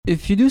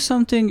If you do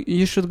something,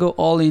 you should go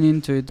all in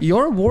into it.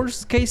 Your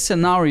worst case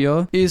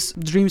scenario is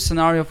dream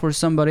scenario for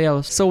somebody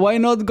else. So why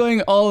not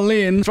going all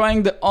in,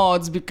 trying the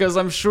odds, because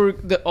I'm sure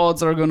the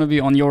odds are going to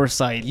be on your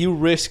side. You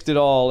risked it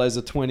all as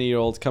a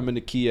 20-year-old coming to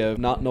Kiev,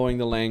 not knowing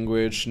the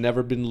language,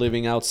 never been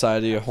living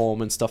outside of your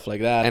home and stuff like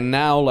that. And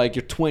now like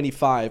you're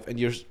 25 and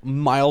you're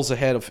miles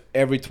ahead of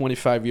every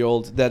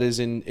 25-year-old that is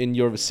in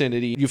your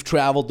vicinity. You've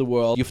traveled the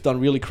world. You've done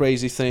really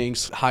crazy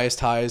things,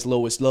 highest highs,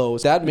 lowest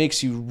lows. That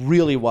makes you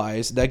really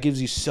wise. That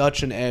gives you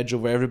such an edge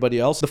over everybody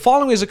else. The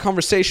following is a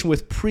conversation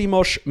with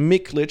Primoz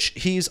Miklic.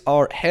 He's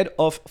our head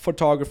of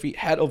photography,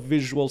 head of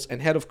visuals,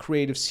 and head of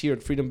creatives here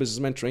at Freedom Business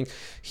Mentoring.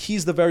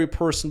 He's the very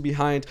person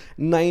behind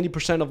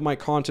 90% of my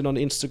content on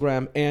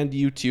Instagram and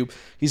YouTube.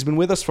 He's been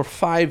with us for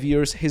 5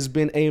 years. He's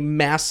been a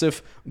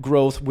massive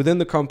growth within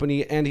the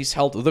company, and he's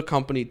helped the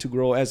company to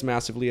grow as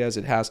massively as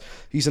it has.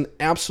 He's an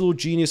absolute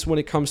genius when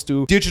it comes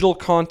to digital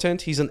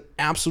content. He's an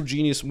absolute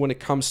genius when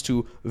it comes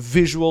to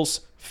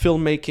visuals,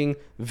 filmmaking,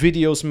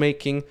 videos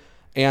making,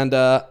 and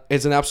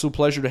it's an absolute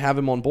pleasure to have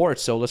him on board.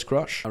 So let's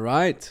crush. All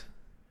right.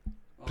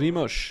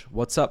 Primoz,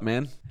 what's up,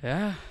 man?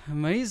 Yeah,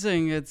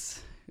 amazing.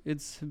 It's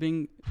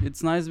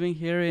nice being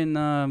here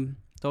in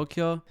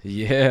Tokyo.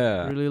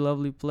 Yeah. Really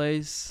lovely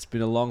place. It's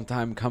been a long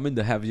time coming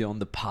to have you on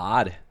the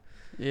pod.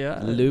 Yeah.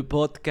 Le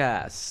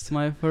podcast. It's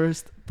my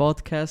first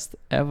podcast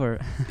ever.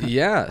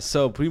 Yeah,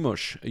 so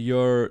Primoz,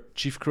 you're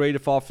Chief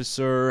Creative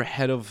Officer,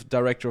 Head of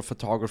Director of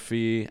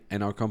Photography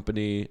in our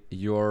company.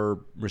 You're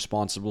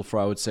responsible for,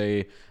 I would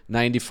say,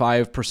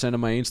 95% of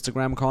my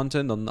Instagram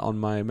content on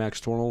my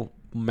Max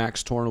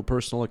Tornow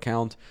personal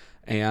account,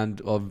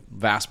 and a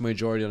vast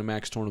majority on the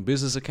Max Tornow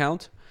business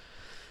account.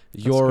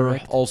 You're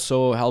correct.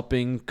 also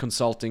helping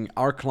consulting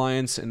our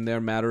clients in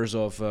their matters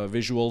of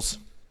visuals,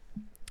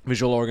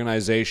 visual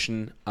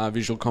organization,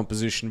 visual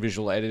composition,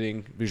 visual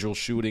editing, visual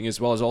shooting, as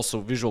well as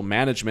also visual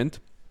management.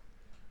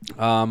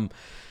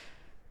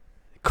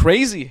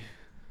 Crazy,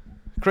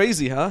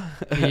 huh?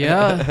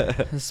 Yeah,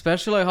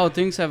 especially how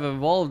things have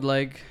evolved.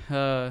 Like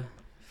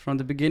from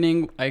the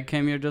beginning, I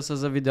came here just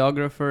as a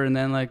videographer, and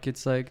then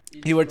it's like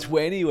You were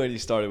 20 when you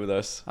started with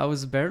us. I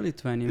was barely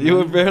 20. Man. You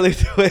were barely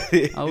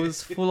 20. I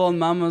was full on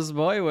mama's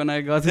boy when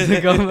I got to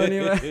the company.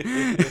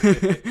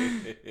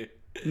 Man.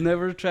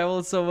 Never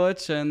traveled so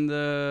much, and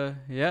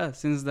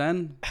since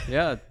then,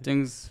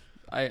 things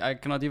I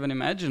cannot even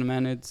imagine,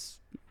 man. It's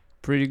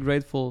pretty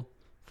grateful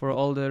for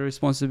all the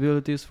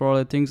responsibilities, for all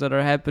the things that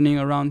are happening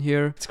around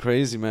here. It's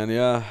crazy, man.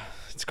 Yeah,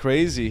 it's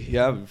crazy.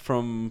 Yeah,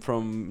 from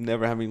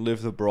never having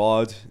lived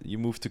abroad, you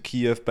moved to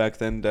Kiev back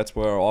then. That's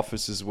where our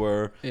offices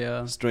were.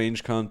 Yeah,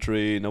 strange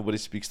country. Nobody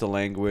speaks the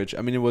language.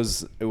 I mean, it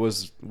was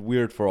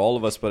weird for all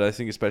of us, but I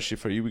think especially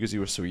for you because you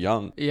were so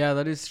young. Yeah,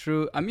 that is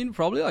true. I mean,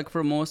 probably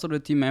for most of the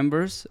team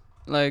members,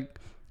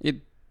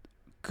 it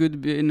could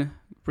be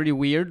pretty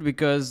weird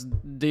because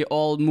they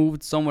all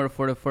moved somewhere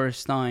for the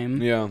first time.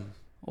 Yeah.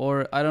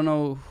 Or I don't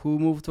know who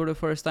moved for the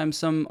first time.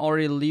 Some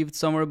already lived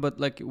somewhere, but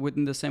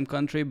within the same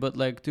country. But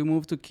to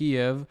move to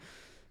Kiev,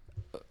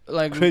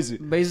 crazy.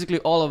 Basically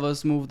all of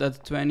us moved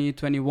at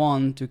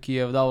 2021 to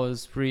Kiev. That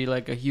was pretty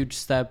a huge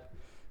step,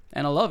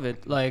 and I love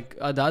it.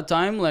 At that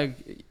time,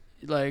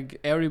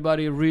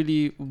 everybody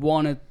really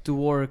wanted to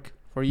work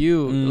for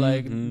you.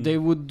 Mm-hmm. They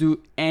would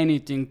do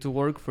anything to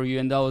work for you,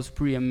 and that was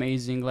pretty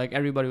amazing.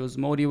 Everybody was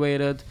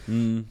motivated.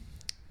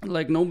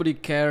 Nobody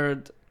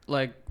cared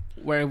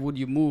where would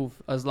you move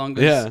as long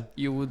as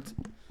you would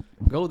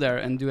go there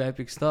and do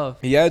epic stuff.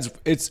 Yeah,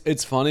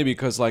 it's funny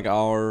because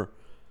our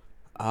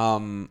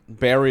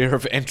barrier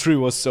of entry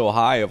was so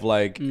high of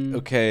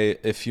okay,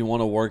 if you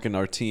want to work in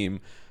our team,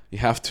 you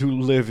have to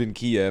live in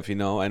Kiev,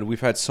 and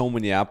we've had so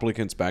many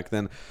applicants back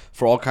then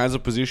for all kinds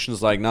of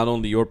positions, not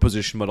only your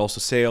position but also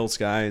sales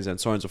guys and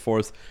so on and so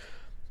forth,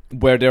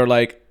 where they're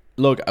like,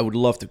 look, I would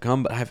love to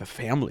come, but I have a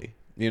family,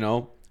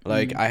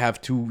 I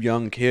have 2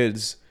 young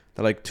kids.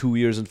 They're 2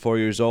 years and 4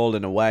 years old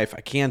and a wife.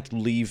 I can't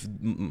leave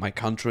my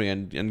country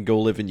and go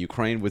live in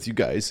Ukraine with you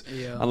guys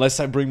unless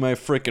I bring my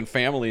freaking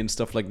family and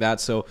stuff like that.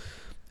 So,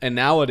 and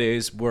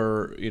nowadays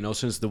we're,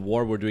 since the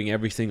war, we're doing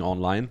everything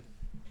online.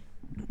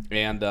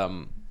 And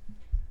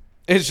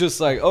it's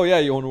just oh yeah,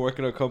 you want to work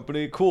in our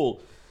company?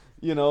 Cool.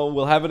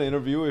 We'll have an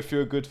interview. If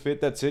you're a good fit,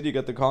 that's it. You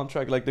get the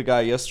contract, like the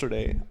guy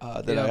yesterday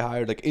that I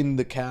hired in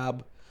the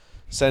cab.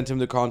 Sent him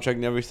the contract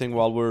and everything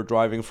while we're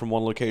driving from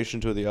one location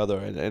to the other,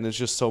 and it's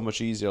just so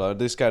much easier.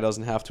 This guy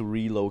doesn't have to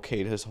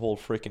relocate his whole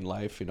freaking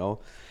life,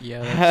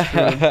 Yeah, that's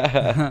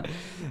true.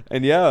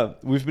 And yeah,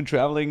 we've been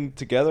traveling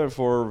together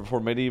for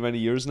many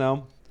years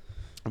now.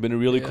 I've been in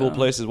really cool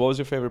places. What was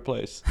your favorite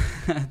place?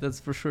 That's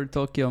for sure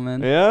Tokyo,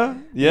 man. Yeah,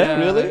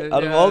 really?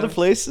 Out of all the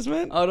places,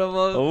 man? Out of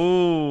all...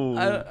 Oh.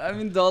 I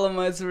mean,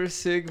 Dolomites were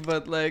sick,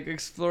 but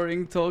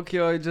exploring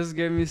Tokyo, it just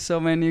gave me so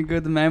many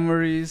good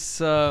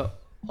memories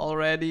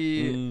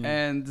already,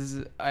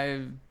 and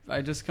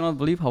I just cannot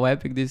believe how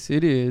epic this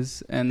city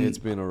is. And it's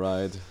been a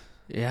ride.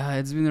 Yeah,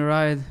 it's been a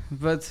ride.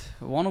 But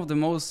one of the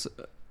most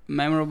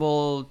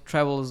memorable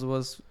travels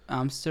was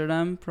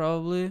Amsterdam,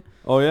 probably.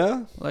 Oh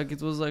yeah, Like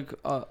it was like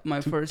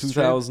my first trip.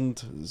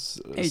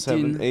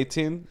 2007,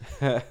 18.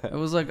 It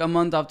was like a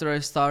month after I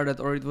started,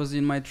 or it was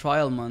in my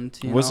trial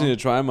month. You Wasn't know? it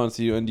a try month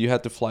you and you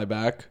had to fly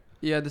back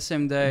Yeah, the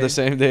same day. the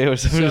same day or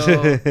something?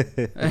 So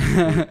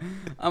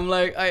I'm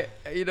like,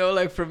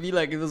 like for me,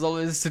 like it was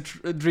always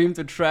a dream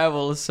to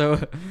travel. So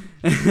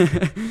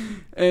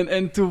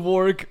and to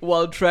work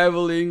while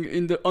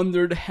traveling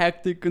under the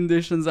hectic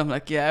conditions. I'm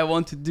like, yeah, I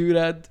want to do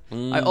that.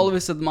 I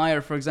always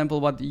admire, for example,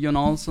 what Jon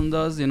Olsson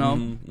does. You know,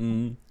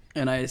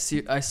 and I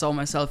saw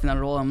myself in that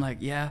role. I'm like,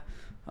 yeah.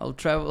 I'll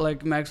travel.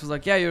 Like Max was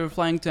like, yeah, you're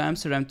flying to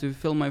Amsterdam to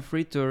film my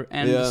free tour,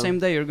 and the same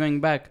day you're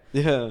going back.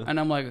 Yeah. And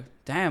I'm like,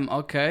 damn,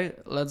 okay,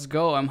 let's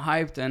go. I'm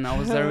hyped. And I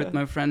was there with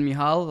my friend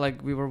Mihal.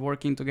 Like we were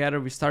working together.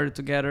 We started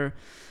together,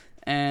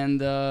 and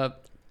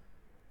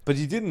But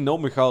you didn't know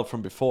Mikhail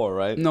from before,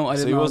 right? No, I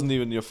didn't. So he know. wasn't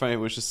even your friend. He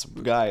was just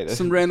some guy.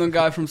 Some random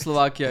guy from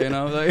Slovakia, you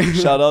know. Like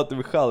Shout out to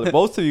Mikhail.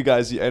 Both of you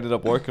guys, you ended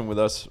up working with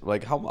us.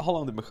 Like how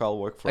long did Mikhail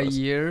work for a us?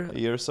 year. A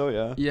year or so,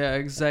 yeah. Yeah,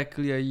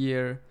 exactly a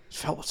year. It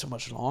felt so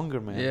much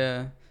longer, man.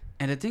 Yeah.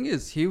 And the thing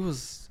is, he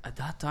was at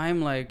that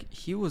time like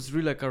he was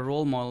really like a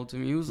role model to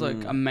me. He was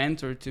like a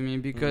mentor to me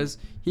because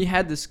he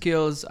had the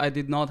skills I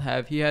did not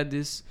have. He had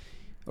this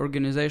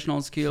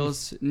organizational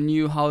skills,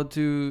 knew how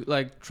to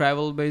like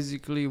travel,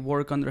 basically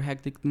work under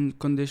hectic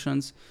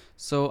conditions.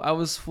 So I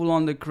was full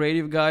on the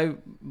creative guy,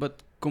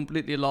 but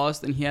completely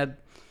lost. And he had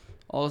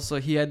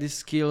these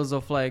skills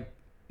of like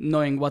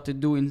knowing what to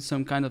do in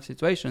some kind of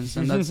situations.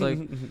 And that's like,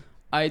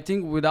 I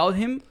think without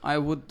him, I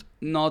would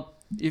not.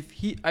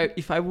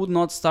 If I would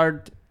not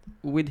start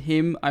with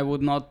him, I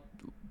would not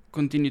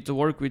continue to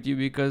work with you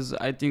because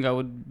I think I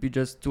would be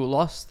just too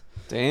lost.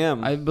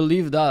 Damn. I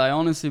believe that. I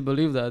honestly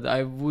believe that.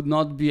 I would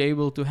not be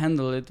able to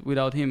handle it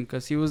without him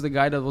because he was the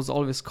guy that was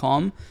always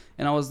calm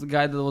and I was the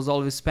guy that was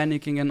always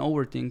panicking and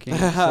overthinking.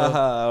 So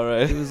all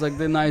right. it was like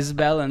the nice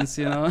balance,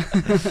 you know.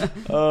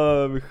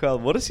 Mikhail,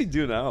 what does he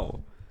do now?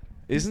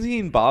 Isn't he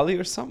in Bali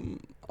or something?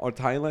 Or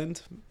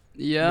Thailand?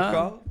 Yeah.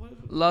 Mikhail?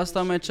 Last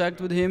time I checked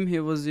with him, he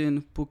was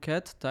in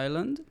Phuket,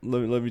 Thailand.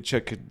 Let me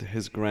check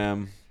his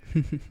gram.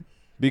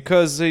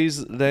 Because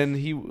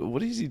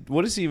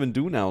what does he even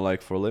do now,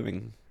 like, for a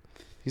living?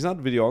 He's not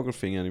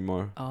videographing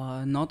anymore.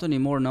 Not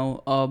anymore,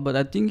 no. But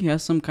I think he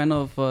has some kind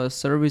of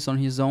service on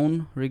his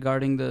own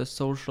regarding the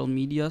social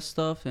media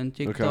stuff and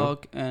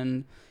TikTok,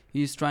 and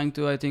he's trying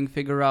to, I think,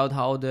 figure out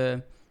how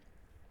to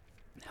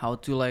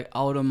like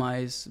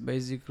automize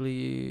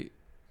basically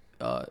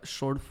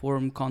short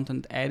form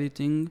content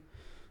editing.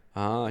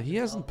 He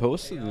hasn't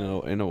posted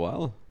in a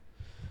while.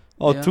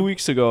 Oh, yeah. 2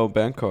 weeks ago,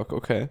 Bangkok.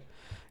 Okay.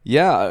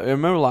 Yeah, I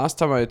remember last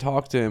time I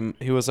talked to him,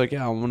 he was like,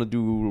 "Yeah, I want to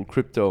do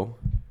crypto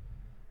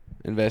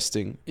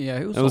investing." Yeah,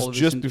 it was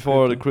just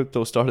before the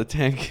crypto started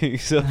tanking,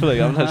 so like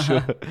I'm not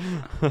sure.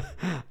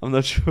 I'm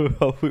not sure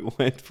how it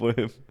went for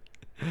him.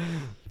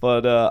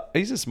 But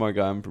he's a smart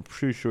guy. I'm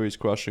pretty sure he's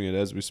crushing it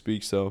as we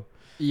speak. So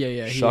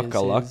yeah,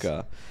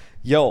 shakalaka.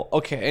 Yo,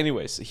 okay.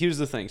 Anyways, here's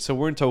the thing. So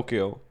we're in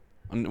Tokyo.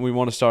 And we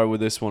want to start with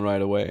this one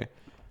right away.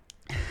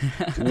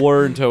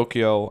 We're in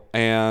Tokyo,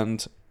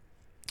 and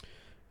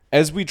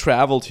as we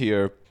traveled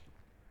here,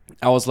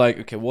 I was like,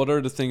 okay, what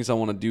are the things I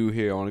want to do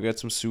here? I want to get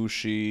some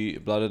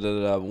sushi, blah, blah,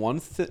 blah, blah. One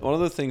of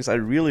the things I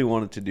really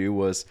wanted to do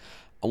was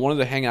I wanted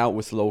to hang out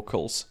with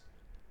locals.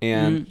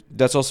 And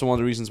that's also one of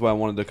the reasons why I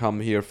wanted to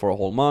come here for a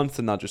whole month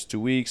and not just 2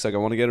 weeks. Like, I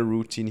want to get a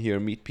routine here,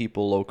 meet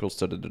people, locals,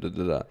 da, da, da, da,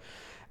 da.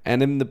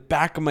 And in the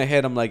back of my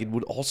head, I'm like, it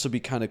would also be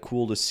kind of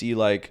cool to see,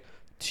 like,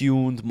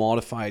 tuned,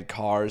 modified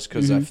cars,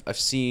 because I've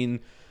seen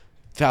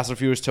Fast and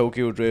Furious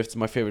Tokyo Drift,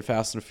 my favorite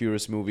Fast and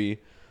Furious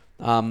movie.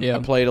 I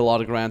played a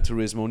lot of Gran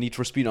Turismo, Need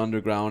for Speed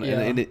Underground,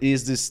 and it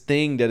is this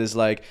thing that is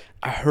like,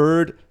 I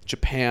heard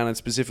Japan, and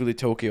specifically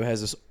Tokyo,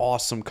 has this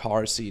awesome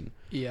car scene.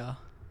 Yeah.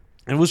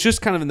 And it was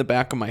just kind of in the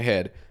back of my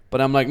head.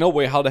 But I'm like, no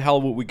way, how the hell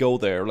would we go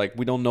there? Like,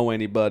 we don't know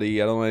anybody.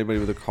 I don't know anybody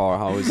with a car.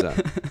 How is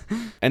that?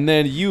 And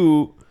then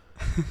you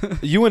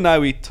and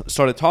I,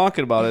 started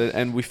talking about it,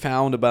 and we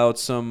found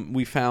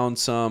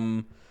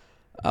some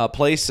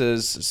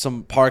places,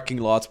 some parking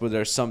lots where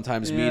there's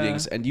sometimes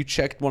meetings, and you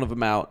checked one of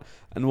them out.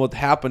 And what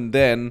happened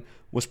then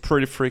was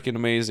pretty freaking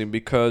amazing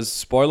because,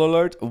 spoiler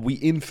alert, we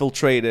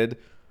infiltrated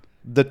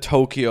the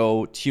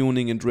Tokyo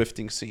tuning and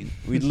drifting scene.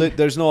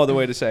 There's no other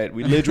way to say it.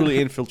 We literally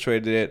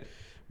infiltrated it.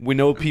 We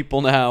know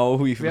people now.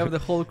 We have the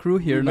whole crew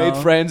here now. We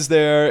made friends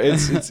there.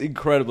 It's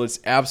incredible. It's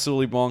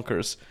absolutely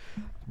bonkers.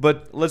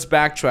 But let's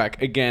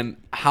backtrack again.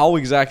 How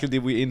exactly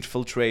did we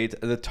infiltrate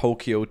the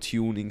Tokyo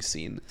tuning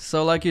scene?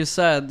 So like you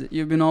said,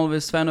 you've been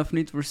always fan of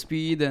Need for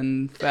Speed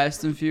and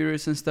Fast and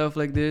Furious and stuff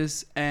like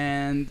this.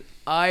 And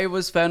I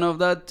was fan of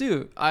that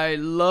too. I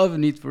love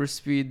Need for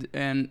Speed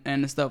and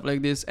stuff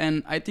like this.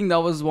 And I think that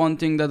was one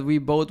thing that we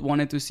both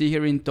wanted to see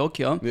here in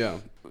Tokyo. Yeah.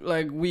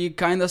 Like we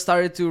kind of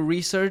started to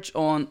research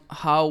on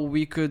how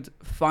we could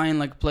find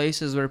like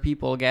places where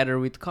people gather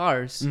with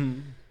cars.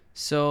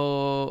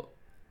 So...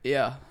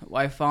 yeah,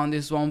 I found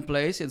this one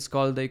place. It's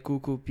called the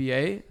Kuku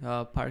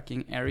PA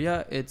parking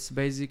area. It's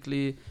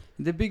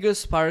the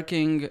biggest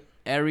parking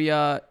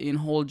area in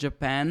whole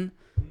Japan,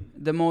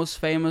 the most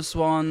famous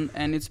one,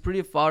 and it's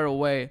pretty far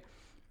away.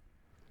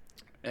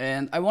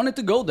 And I wanted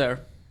to go there,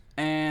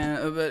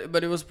 and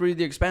but it was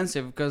pretty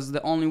expensive because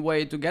the only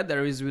way to get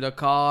there is with a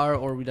car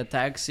or with a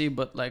taxi.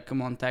 But like,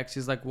 come on, taxi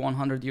is like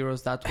 100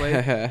 euros that way,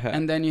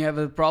 and then you have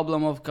a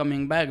problem of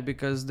coming back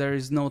because there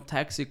is no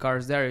taxi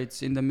cars there.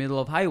 It's in the middle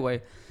of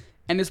highway,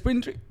 and it's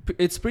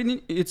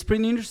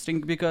pretty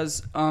interesting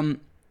because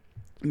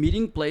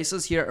meeting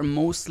places here are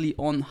mostly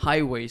on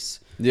highways.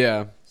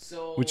 Yeah.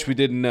 So, which we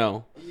didn't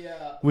know.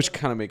 Yeah. Which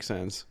kind of makes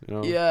sense, you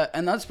know? Yeah,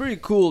 and that's pretty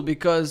cool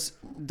because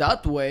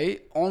that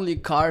way only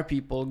car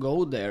people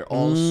go there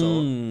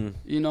also.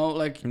 You know,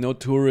 like... No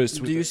tourists.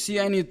 Do you see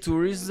any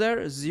tourists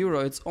there?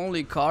 Zero. It's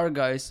only car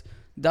guys.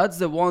 That's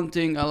the one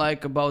thing I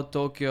like about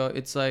Tokyo.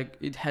 It's like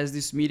it has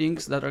these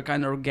meetings that are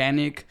kind of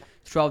organic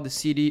throughout the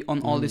city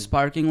on all these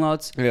parking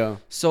lots. Yeah.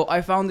 So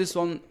I found this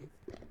one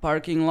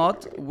parking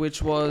lot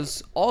which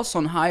was also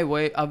on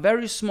highway, a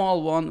very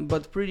small one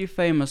but pretty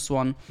famous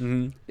one.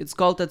 It's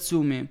called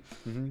Tatsumi.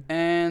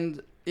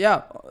 And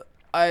yeah,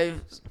 I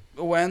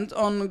went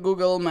on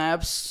Google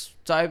Maps,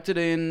 typed it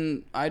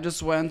in, I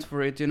just went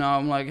for it, you know.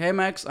 I'm like, hey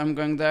Max, I'm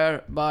going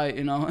there, bye,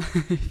 you know.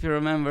 If you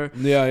remember.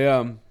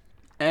 Yeah.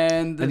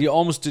 And you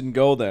almost didn't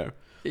go there.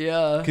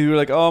 Yeah, because you were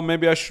like, oh,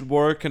 maybe I should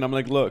work. And I'm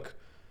like, look,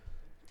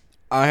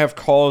 I have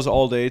calls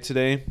all day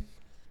today.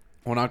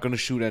 We're not going to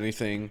shoot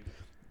anything,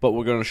 but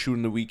we're going to shoot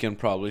in the weekend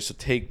probably. So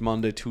take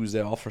Monday,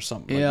 Tuesday off or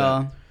something like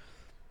that.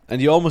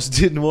 And you almost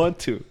didn't want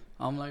to.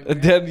 I'm like,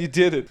 and then you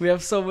did it. We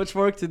have so much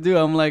work to do.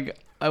 I'm like,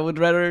 I would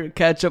rather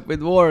catch up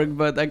with work,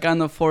 but I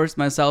kind of forced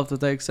myself to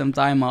take some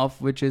time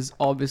off, which is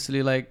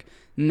obviously like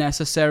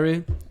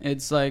necessary.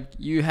 It's like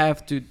you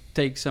have to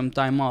take some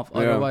time off,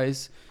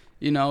 otherwise,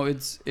 you know,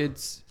 it's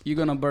you're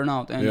gonna burn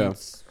out, and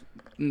it's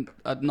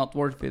not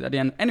worth it at the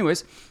end.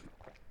 Anyways,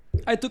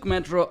 I took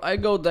metro, I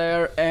go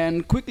there,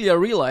 and quickly I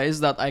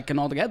realized that I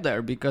cannot get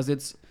there because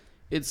it's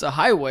a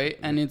highway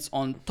and it's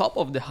on top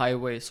of the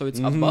highway, so it's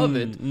above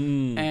it,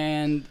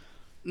 and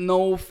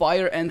no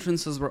fire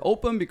entrances were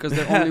open because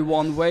they're only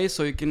one way,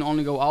 so you can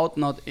only go out,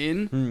 not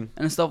in,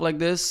 and stuff like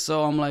this.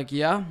 So I'm like,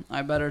 yeah,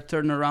 I better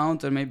turn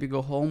around and maybe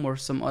go home or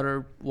some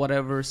other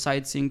whatever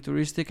sightseeing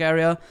touristic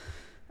area.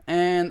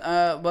 And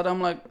but I'm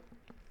like,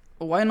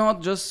 why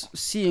not just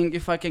seeing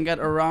if I can get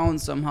around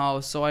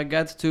somehow? So I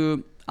get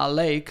to a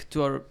lake,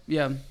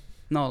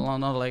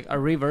 not a lake, a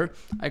river.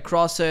 I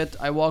cross it,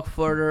 I walk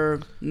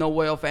further, no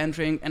way of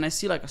entering, and I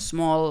see like a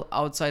small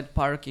outside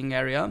parking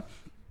area,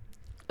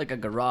 like a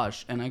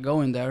garage, and I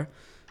go in there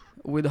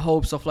with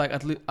hopes of like,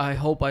 I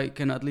hope I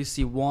can at least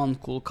see one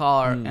cool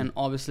car, and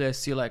obviously I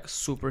see like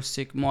super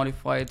sick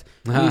modified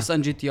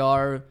Nissan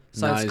GTR,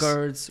 side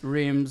skirts,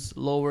 rims,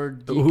 lower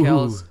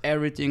decals,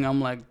 everything. I'm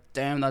like,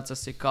 damn, that's a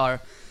sick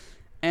car.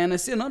 And I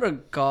see another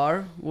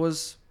car,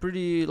 was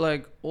pretty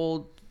like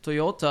old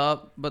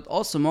Toyota, but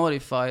also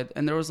modified,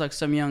 and there was like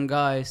some young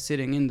guy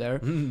sitting in there.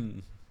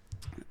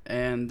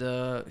 And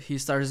he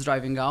starts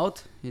driving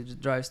out. He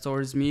drives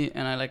towards me,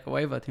 and I like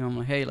wave at him. I'm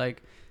like, hey,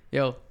 like,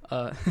 yo,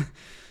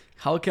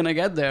 how can I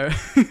get there?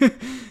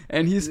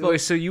 And he's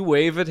so you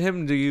wave at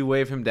him? Do you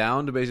wave him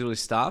down to basically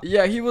stop?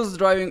 Yeah, he was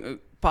driving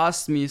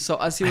past me. So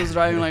as he was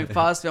driving like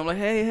past me, I'm like,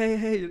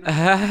 hey. You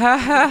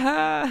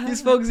know? He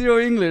spoke zero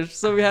English,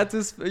 so we had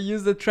to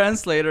use the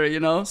translator, you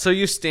know. So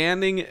you're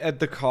standing at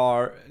the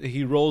car.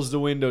 He rolls the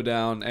window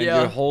down, and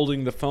you're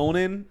holding the phone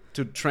in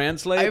to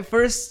translate. I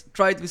first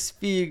tried to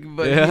speak,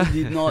 but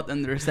he did not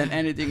understand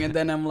anything. And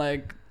then I'm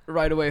like,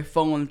 right away,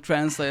 phone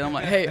translate. I'm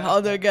like, hey,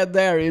 how do I get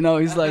there? You know,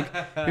 he was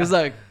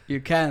like, you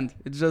can't.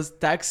 It's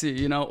just taxi,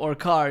 you know, or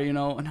car, you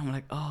know. And I'm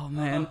like, oh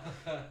man,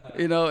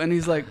 you know. And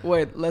he's like,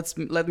 wait,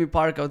 let me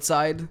park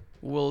outside.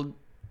 We'll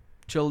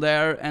chill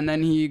there. And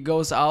then he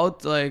goes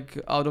out, like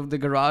out of the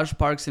garage,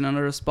 parks in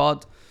another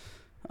spot.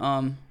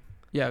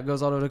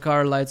 Goes out of the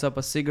car, lights up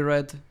a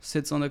cigarette,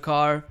 sits on the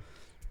car.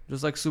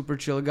 Just like super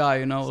chill guy,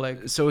 you know,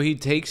 like. So he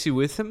takes you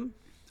with him?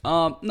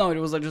 No, it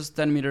was like just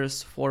 10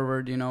 meters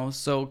forward, you know.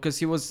 So, because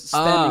he was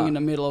standing in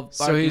the middle of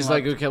parking So he's lot.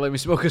 like, okay, let me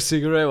smoke a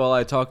cigarette while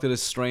I talk to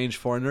this strange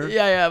foreigner.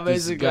 Yeah,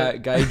 basically.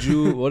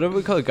 Gaiju, whatever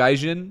we call it,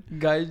 Gaijin?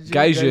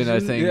 Gaijin, I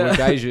think. Yeah. We're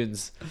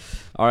Gaijins.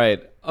 All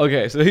right.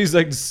 Okay, so he's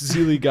like,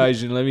 silly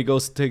Gaijin. Let me go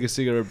take a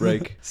cigarette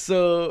break.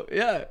 So,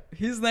 yeah,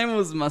 his name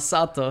was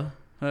Masato.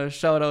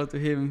 Shout out to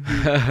him.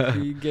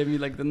 He gave me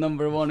like the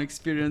number one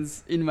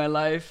experience in my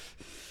life.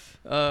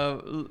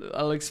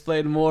 I'll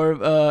explain more.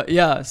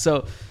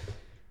 So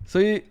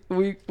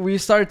we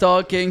start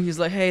talking. He's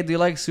like, hey, do you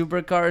like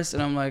supercars?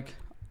 And I'm like,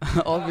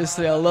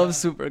 obviously I love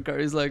supercars.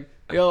 He's like,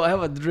 yo, I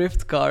have a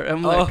drift car.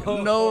 I'm like,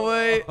 no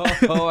way.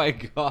 Oh my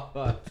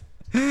god.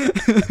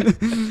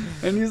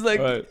 And he's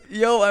like,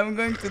 yo, I'm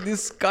going to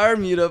this car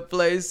meetup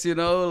place, you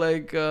know,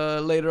 like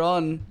later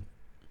on.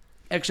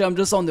 Actually, I'm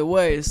just on the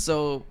way,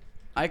 so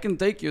I can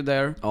take you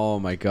there. Oh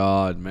my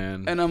god,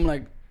 man. And I'm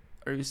like,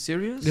 are you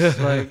serious?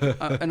 Like,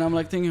 and I'm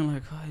like thinking,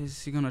 like, oh,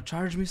 is he gonna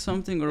charge me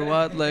something or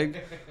what?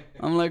 Like,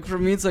 I'm like, for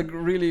me, it's like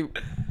really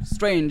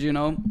strange, you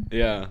know?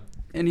 Yeah.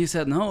 And he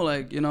said, no,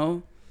 like, you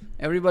know.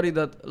 everybody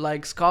that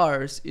likes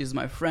cars is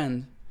my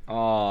friend.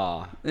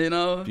 Ah, You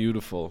know.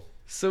 beautiful.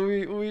 So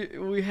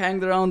we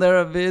hanged around there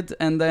a bit,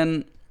 and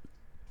then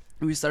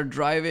we start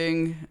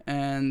driving,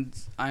 and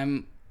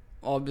I'm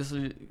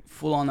obviously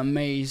full on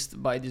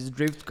amazed by this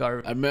drift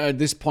car. I remember at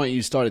this point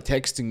you started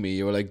texting me.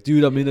 You were like,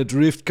 "Dude, I'm in a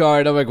drift car."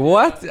 And I'm like,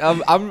 "What?"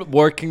 I'm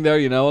working there,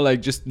 you know,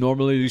 like just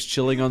normally just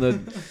chilling on the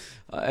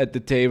at the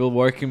table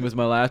working with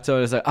my laptop.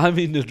 And it's like, "I'm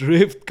in the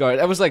drift car."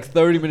 That was like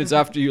 30 minutes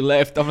after you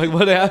left. I'm like,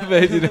 "What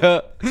happened?" You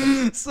know.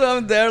 So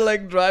I'm there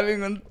like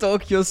driving on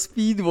Tokyo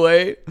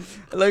Speedway,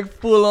 like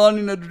full on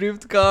in a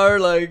drift car,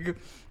 like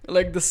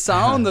the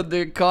sound that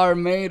the car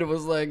made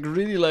was like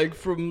really like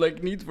from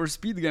like Need for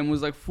Speed game,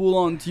 was like full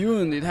on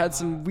tuned. It had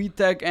some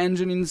VTEC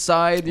engine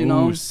inside, you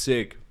know. Ooh,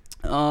 sick.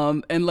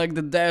 And like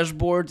the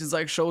dashboard is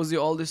like shows you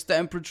all these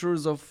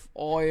temperatures of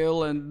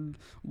oil and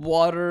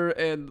water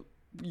and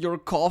your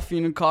coffee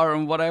in a car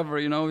and whatever,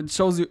 you know. It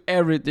shows you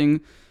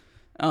everything.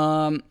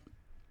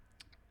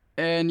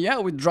 And yeah,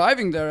 with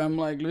driving there, I'm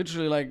like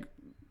literally like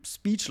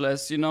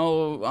speechless, you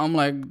know. I'm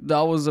like,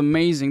 that was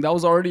amazing. That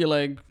was already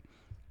like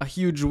a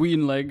huge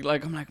win. Like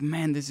I'm like,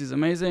 man, this is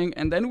amazing.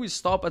 And then we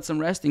stop at some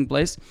resting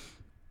place,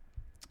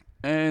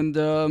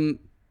 and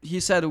he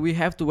said we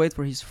have to wait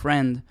for his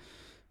friend.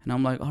 And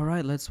I'm like, all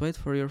right, let's wait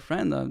for your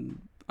friend.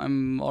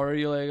 I'm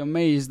already like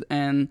amazed.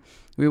 And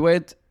we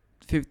wait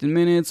 15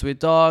 minutes, we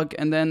talk,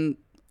 and then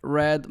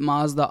red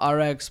Mazda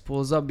RX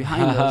pulls up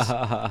behind us.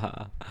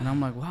 And I'm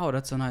like, wow,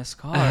 that's a nice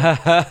car.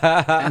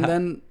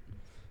 And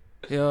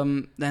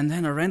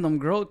then a random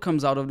girl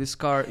comes out of this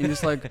car in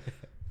this like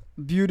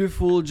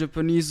beautiful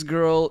Japanese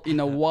girl in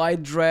a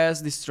white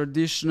dress, this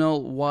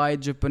traditional white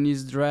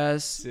Japanese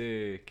dress.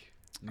 Sick.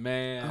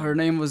 Man. Her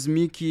name was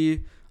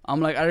Miki. I'm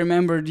like, I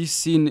remember this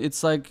scene.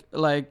 It's like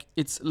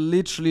it's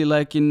literally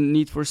like in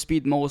Need for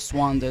Speed Most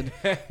Wanted.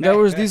 There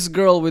was this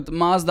girl with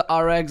Mazda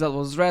RX that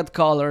was red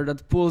color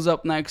that pulls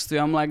up next to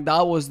you. I'm like,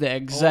 that was the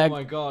exact oh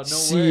my God, no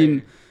scene.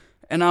 way.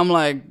 And I'm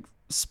like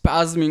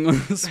spasming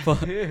on the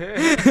spot.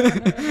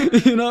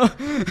 You know?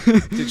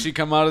 Did she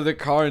come out of the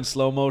car in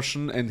slow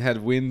motion and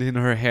had wind in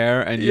her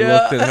hair, and you Yeah.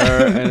 looked at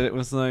her and it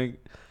was like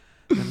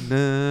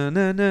na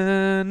na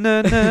na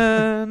na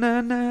na na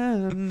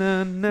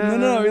na na.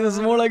 No, it was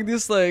more like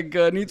this like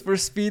Need for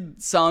Speed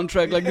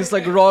soundtrack, like this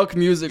like rock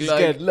music, Just like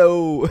get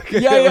low.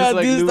 yeah, It was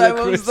like this type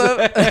of ludicrous.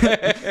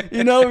 stuff.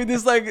 You know, with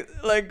this like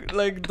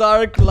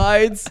dark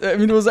lights. I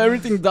mean, it was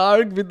everything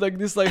dark with like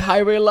this like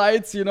highway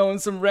lights, you know, in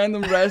some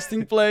random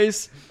resting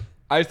place.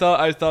 I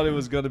thought it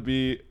was gonna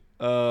be.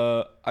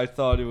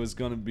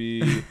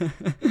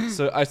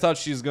 So I thought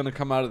she's gonna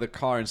come out of the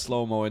car in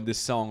slow mo, and this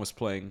song was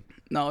playing.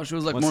 No, she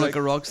was like One more sec. like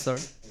a rock star.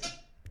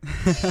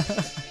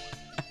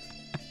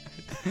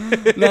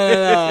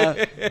 No.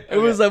 It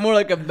was like more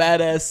like a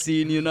badass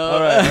scene, you know. All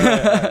right.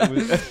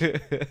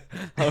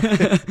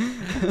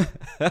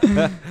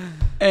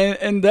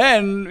 And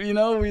then, you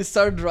know, we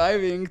start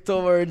driving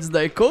towards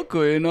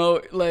Daikoku, you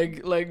know,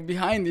 like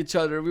behind each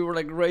other. We were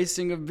like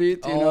racing a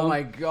bit, you know. Oh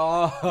my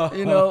God.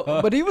 You know,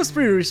 but he was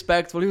pretty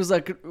respectful. He was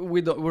like,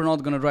 we're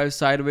not gonna drive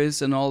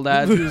sideways and all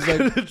that. He was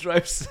like,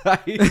 drive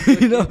side.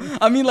 you know,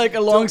 I mean like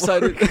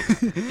alongside it.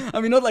 I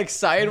mean not like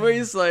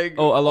sideways, like on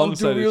two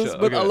alongside each wheels, other.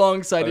 but Okay.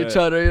 alongside All each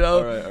right. other, you know.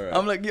 All right.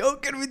 I'm like, yo,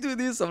 can we do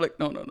this? I'm like,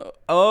 no.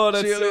 Oh,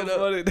 that's Chill, so you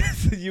know.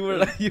 funny. You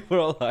were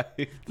alive.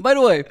 By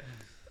the way,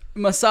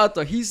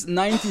 Masato, he's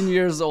 19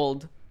 years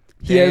old.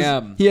 He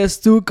Damn. has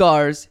two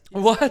cars.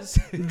 What?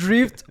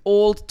 Drift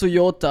old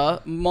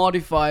Toyota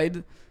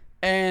modified,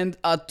 and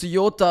a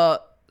Toyota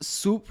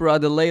Supra,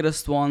 the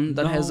latest one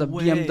that No has a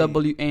way.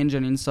 BMW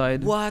engine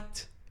inside.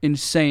 What?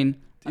 Insane.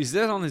 Is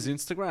that on his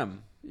Instagram?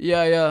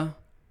 Yeah.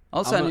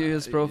 I'll send you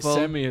his profile.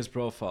 Send me his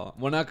profile.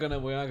 We're not gonna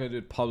do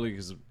it public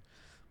because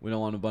we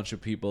don't want a bunch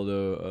of people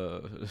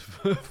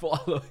to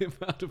follow him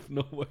out of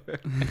nowhere.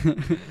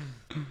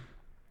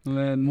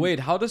 Man.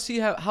 Wait, how does he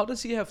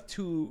have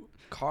two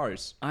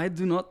cars? I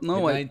do not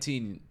know. At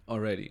 19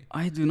 already.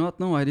 I do not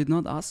know. I did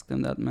not ask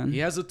them that, man. He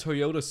has a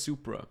Toyota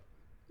Supra.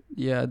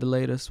 Yeah, the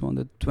latest one,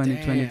 the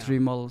 2023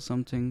 model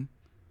something.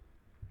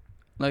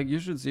 Like, you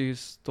should see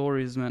his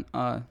stories, man.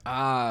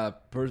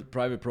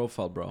 Private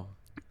profile, bro.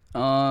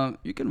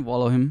 You can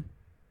follow him.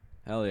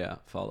 Hell yeah,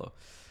 follow.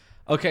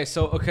 Okay,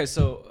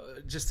 so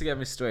just to get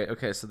me straight.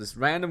 Okay, so this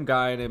random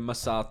guy named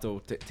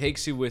Masato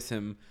takes you with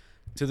him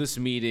to this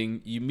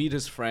meeting. You meet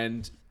his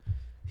friend.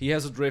 He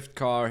has a drift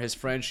car. His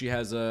friend, she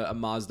has a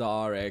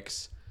Mazda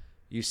RX.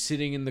 You're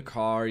sitting in the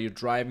car. You're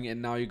driving,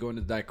 and now you're going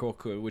to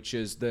Daikoku, which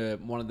is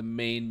one of the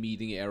main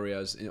meeting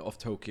areas of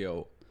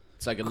Tokyo.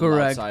 It's like a little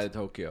Correct. outside of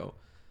Tokyo.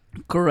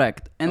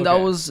 Correct. And that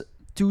Okay. was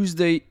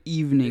Tuesday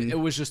evening. It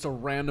was just a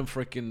random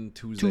freaking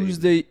Tuesday.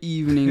 Tuesday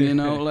evening, you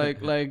know,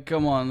 like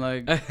come on,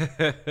 like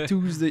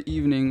Tuesday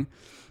evening.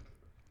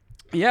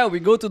 Yeah, we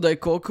go to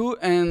Daikoku,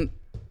 and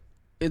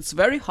it's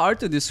very hard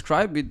to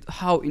describe it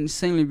how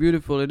insanely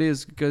beautiful it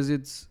is, because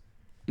it's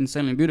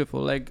insanely beautiful.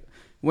 Like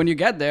when you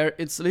get there,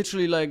 it's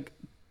literally like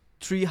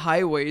three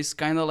highways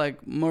kind of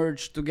like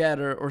merge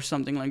together or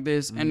something like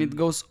this, and it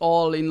goes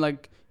all in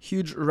like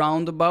huge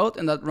roundabout,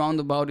 and that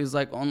roundabout is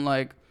like on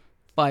like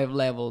 5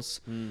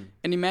 levels. And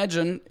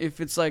imagine if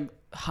it's like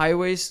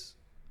highways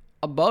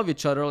above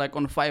each other, like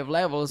on 5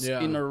 levels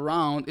in a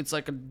round. It's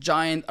like a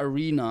giant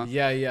arena.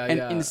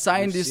 And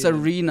inside this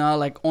arena,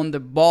 like on the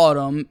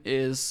bottom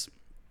is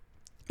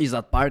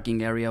that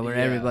parking area where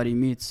everybody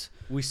meets.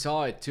 We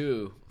saw it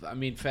too. I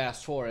mean,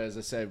 fast forward, as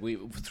I said, we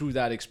through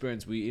that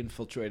experience we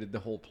infiltrated the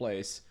whole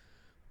place,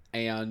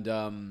 and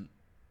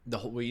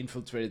we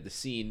infiltrated the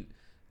scene,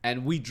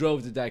 and we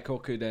drove to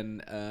Daikoku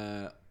then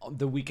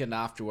the weekend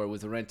afterward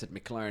with a rented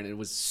McLaren. It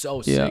was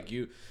so sick.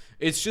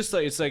 It's just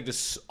like, it's like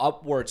this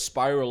upward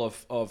spiral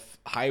of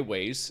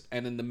highways,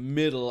 and in the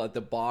middle at the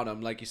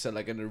bottom, like you said,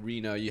 like an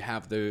arena, you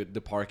have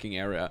the parking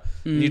area.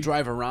 And you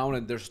drive around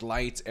and there's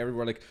lights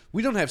everywhere. Like,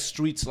 we don't have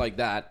streets like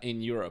that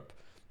in Europe.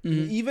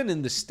 Even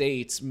in the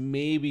States,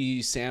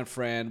 maybe San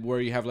Fran,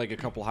 where you have like a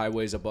couple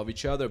highways above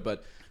each other,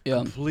 but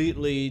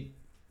completely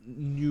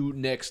new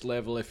next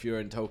level if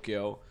you're in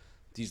Tokyo.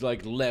 These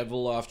like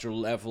level after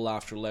level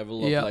after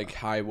level of like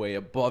highway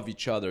above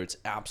each other. It's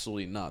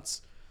absolutely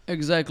nuts.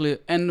 Exactly.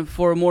 And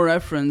for more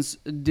reference,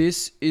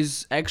 this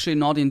is actually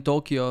not in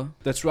Tokyo.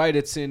 It's right.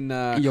 It's in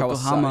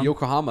Yokohama.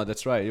 Yokohama.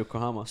 That's right.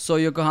 Yokohama. So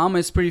Yokohama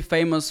is pretty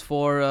famous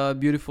for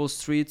beautiful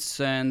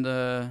streets, and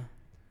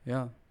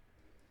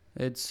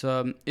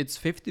it's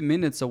 50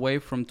 minutes away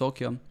from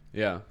Tokyo.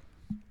 Yeah.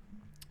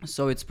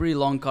 So it's pretty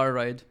long car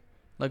ride.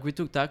 Like, we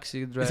took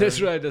taxi drive.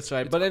 That's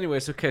right. But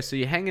anyways, okay, so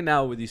you're hanging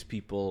out with these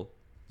people,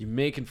 you're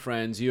making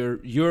friends,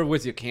 you're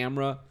with your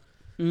camera,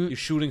 you're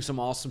shooting some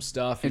awesome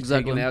stuff, you're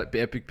taking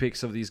epic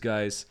pics of these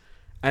guys.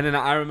 And then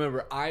I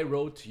remember I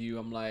wrote to you,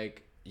 I'm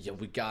like, yeah,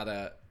 we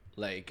gotta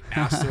like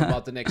ask them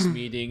about the next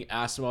meeting,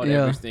 ask them about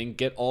everything,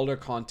 get all their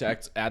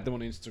contacts, add them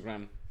on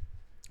Instagram,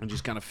 and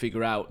just kind of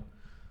figure out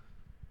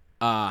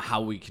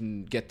how we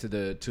can get to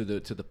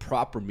the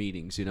proper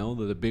meetings, you know,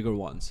 the bigger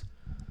ones.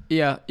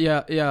 Yeah.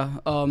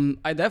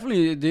 I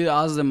definitely did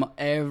ask them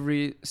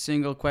every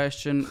single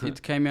question.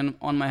 It came in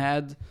on my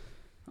head.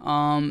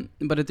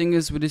 But the thing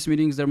is, with these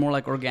meetings, they're more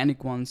like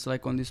organic ones,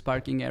 like on these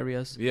parking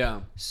areas.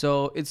 Yeah.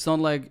 So it's not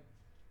like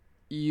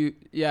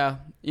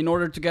in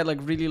order to get like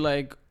really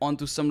like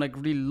onto some like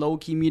really low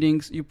key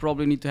meetings, you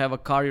probably need to have a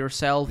car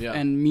yourself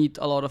and meet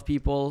a lot of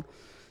people.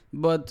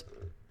 But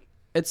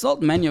it's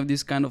not many of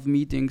these kind of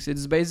meetings.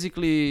 It's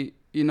basically,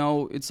 you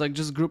know, it's like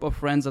just group of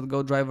friends that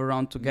go drive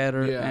around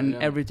together, and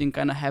everything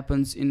kind of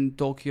happens in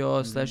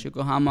Tokyo /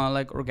 Yokohama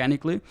like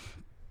organically.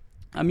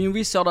 I mean,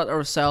 we saw that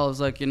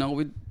ourselves. Like, you know,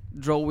 we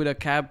drove with a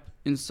cab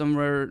in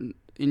somewhere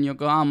in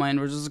Yokohama, and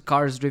we're just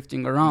cars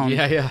drifting around.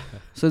 Yeah.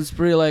 So it's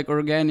pretty like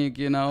organic,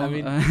 you know. I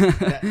mean,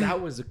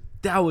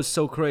 that was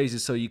so crazy.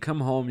 So you come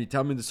home, you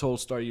tell me this whole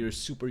story, you're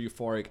super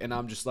euphoric, and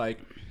I'm just like,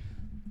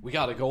 we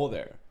gotta go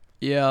there.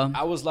 Yeah.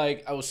 I was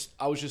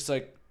just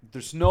like,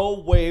 there's no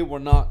way we're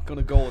not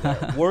gonna go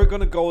there. We're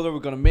gonna go there. We're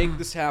gonna make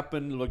this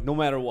happen, like, no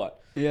matter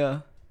what. Yeah.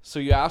 So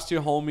you asked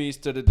your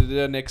homies to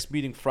the next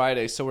meeting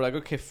Friday. So we're like,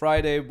 okay,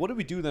 Friday. What do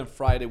we do then?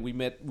 Friday, we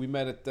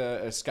met at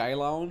the Sky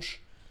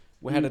Lounge.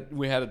 We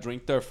had a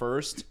drink there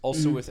first,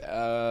 also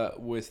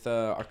with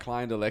our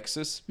client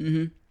Alexis.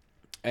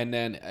 And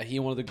then he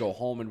wanted to go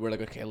home, and we're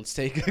like, okay, let's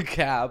take a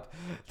cab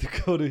to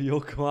go to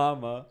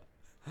Yokohama,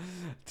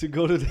 to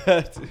go to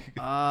that.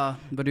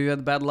 But you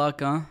had bad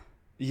luck, huh?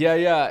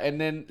 Yeah.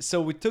 And then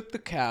so we took the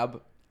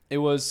cab. It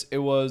was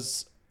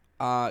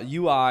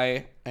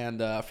UI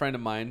and a friend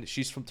of mine.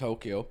 She's from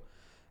Tokyo.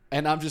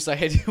 And I'm just like,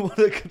 hey, do you want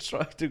to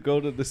try to go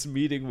to this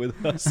meeting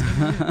with us?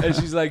 And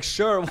she's like,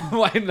 sure,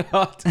 why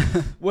not?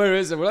 Where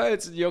is it? Well,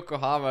 it's in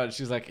Yokohama. And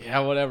she's like, yeah,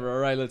 whatever. All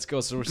right, let's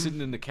go. So we're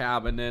sitting in the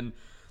cab, and then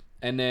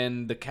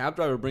the cab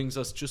driver brings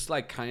us just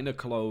like kind of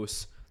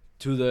close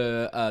to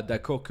the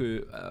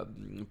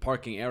Daikoku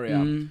parking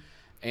area.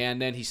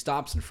 And then he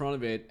stops in front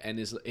of it, and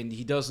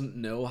he doesn't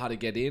know how to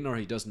get in, or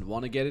he doesn't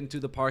want to get into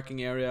the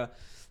parking area.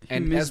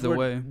 And as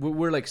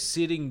we're like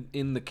sitting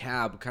in the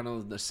cab, kind of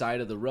on the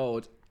side of the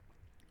road,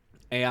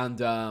 and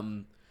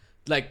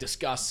like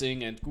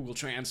discussing and Google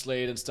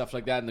Translate and stuff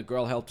like that, and the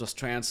girl helped us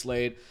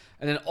translate,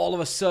 and then all of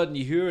a sudden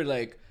you hear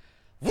like,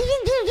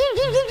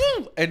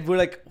 and we're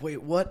like,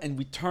 wait, what? And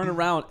we turn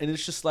around, and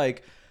it's just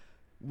like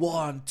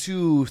 1,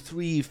 2,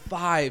 3,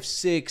 5,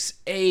 6,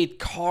 8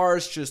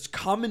 cars just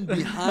coming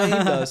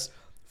behind us,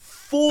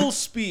 full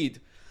speed,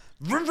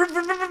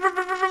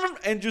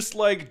 and just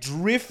like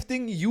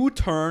drifting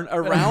U-turn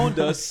around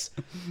us.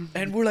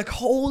 And we're like,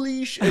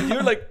 holy shit. And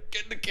you're like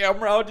getting the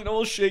camera out, you know,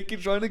 all shaky,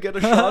 trying to get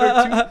a shot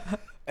or two.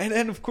 And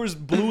then of course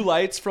blue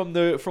lights from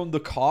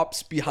the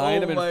cops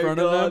behind them, in front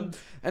of them,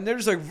 and they're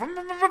just like,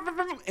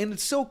 and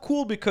it's so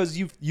cool because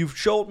you've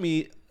showed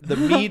me the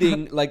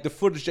meeting, like the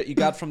footage that you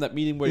got from that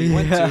meeting where you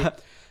went to.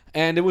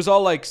 And it was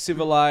all like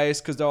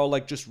civilized, because they're all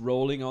like just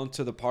rolling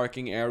onto the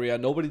parking area.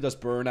 Nobody does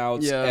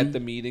burnouts at the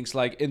meetings.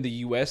 Like in the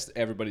US,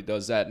 everybody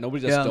does that.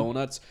 Nobody does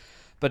donuts.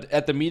 But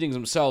at the meetings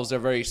themselves, they're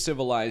very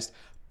civilized.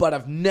 But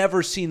I've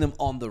never seen them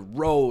on the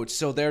road.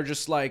 So they're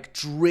just like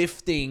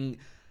drifting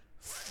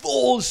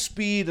full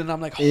speed, and I'm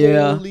like,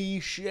 Yeah. holy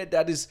shit,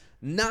 that is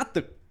not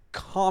the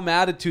calm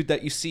attitude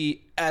that you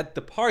see at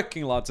the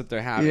parking lots that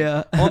they're having.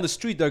 Yeah. On the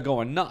street, they're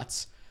going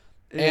nuts.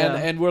 Yeah.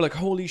 And we're like,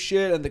 holy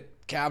shit, and the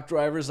cab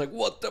driver's like,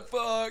 what the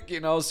fuck, you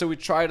know? So we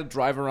try to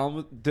drive around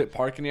with the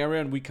parking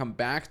area, and we come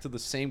back to the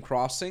same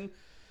crossing,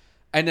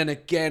 and then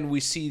again we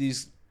see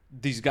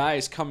these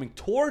guys coming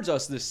towards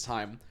us this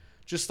time,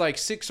 just like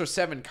 6 or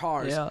 7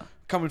 cars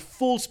coming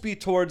full speed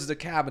towards the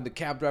cab, and the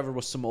cab driver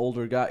was some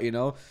older guy, you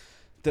know?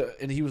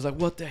 And he was like,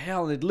 what the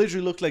hell? And it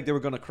literally looked like they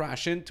were going to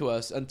crash into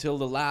us until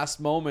the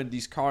last moment.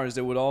 These cars,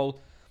 they would all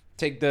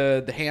take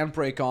the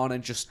handbrake on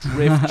and just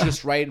drift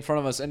just right in front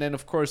of us. And then,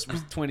 of course,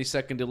 with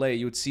 20-second delay,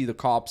 you would see the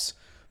cops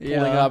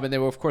pulling up, and they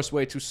were, of course,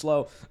 way too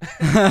slow.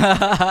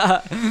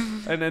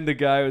 And then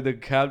the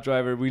cab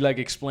driver, we like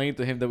explained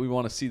to him that we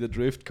want to see the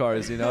drift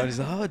cars, you know? And he's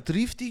like, oh,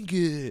 drifting.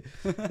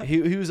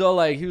 He was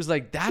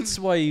like, that's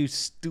why you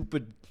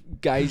stupid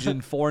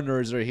Gaijin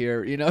foreigners are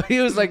here, you know? He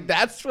was like,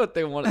 that's what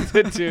they wanted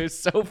to do. It's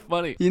so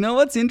funny. You know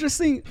what's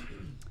interesting?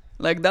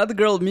 Like that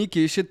girl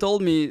Miki, she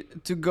told me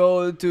to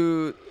go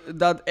to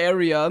that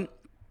area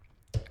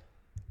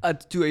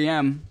at 2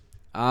 a.m.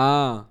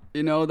 Ah.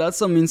 You know, that's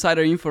some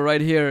insider info right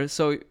here.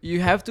 So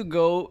you have to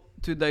go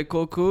to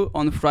Daikoku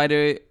on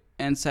Friday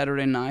and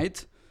Saturday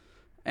night.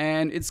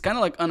 And it's kind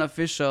of like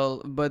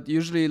unofficial, but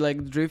usually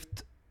like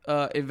drift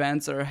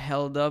events are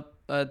held up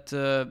at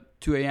 2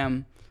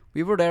 a.m.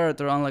 We were there at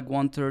around like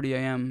 1:30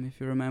 a.m. if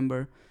you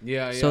remember.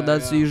 Yeah, so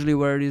that's usually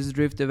where these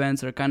drift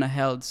events are kind of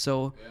held.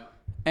 So,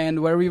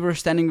 and where we were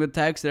standing with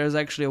taxi, there's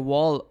actually a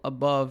wall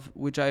above,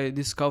 which I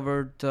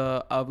discovered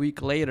a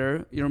week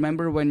later. You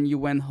remember when you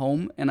went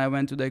home and I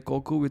went to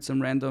Daikoku with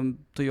some random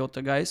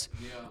Toyota guys?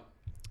 Yeah.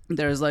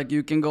 There's like,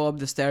 you can go up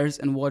the stairs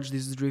and watch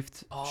this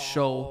drift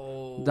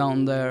show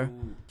down there.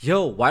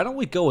 Yo, why don't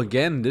we go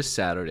again this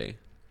Saturday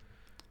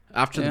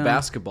after the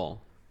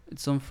basketball?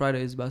 It's on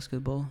Friday's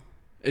basketball.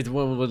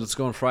 Let's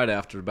go on Friday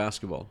after the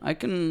basketball. I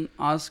can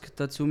ask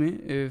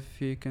Tatsumi if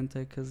he can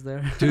take us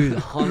there. Dude,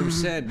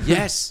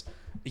 100%.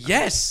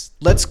 Yes,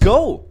 let's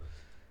go.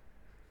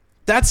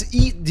 That's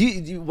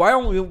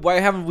why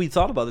haven't we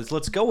thought about this?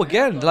 Let's go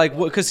again. Like,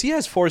 because he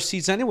has 4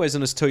 seats anyways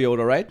in his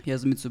Toyota, right? He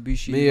has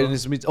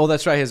Mitsubishi.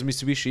 That's right. He has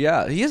Mitsubishi.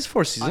 Yeah, he has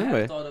 4 seats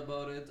anyway. I thought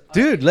about it.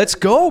 Dude, let's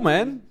go,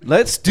 man.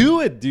 Let's do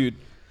it, dude.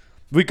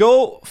 We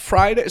go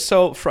Friday.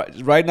 So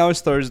right now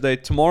it's Thursday.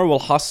 Tomorrow we'll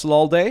hustle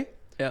all day.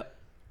 Yeah.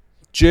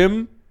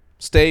 Gym,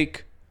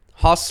 steak,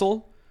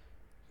 hustle,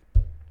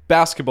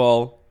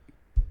 basketball.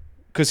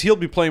 Because he'll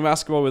be playing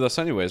basketball with us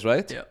anyways,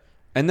 right? Yeah.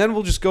 And then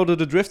we'll just go to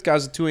the drift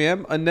guys at 2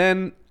 a.m. And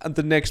then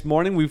the next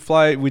morning we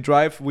take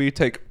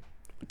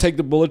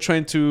the bullet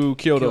train to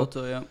Kyoto.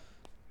 Yeah.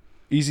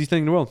 Easy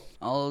thing in the world.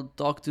 I'll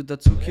talk to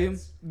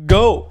Tatsuki.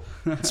 Go.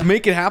 Let's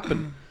make it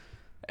happen.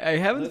 I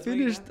haven't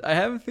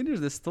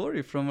finished the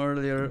story from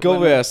earlier.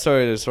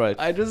 Sorry, that's right.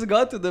 I just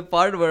got to the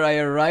part where I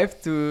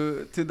arrived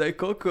to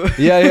Daikoku.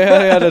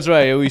 Yeah, that's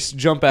right. We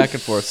jump back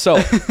and forth. So,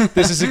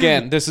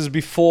 this is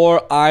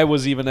before I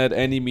was even at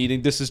any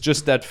meeting. This is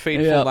just that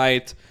fateful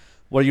night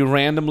where you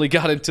randomly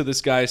got into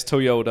this guy's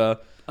Toyota.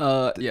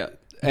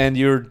 And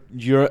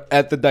you're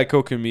at the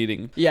Daikoku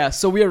meeting. Yeah,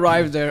 so we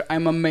arrived there.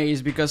 I'm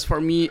amazed because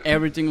for me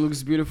everything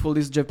looks beautiful.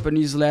 These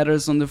Japanese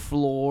letters on the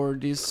floor,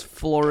 these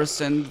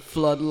fluorescent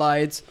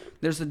floodlights.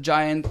 There's a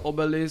giant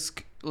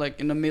obelisk like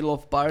in the middle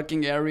of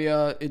parking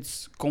area.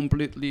 It's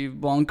completely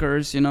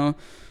bonkers, you know.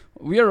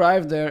 We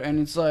arrived there and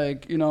it's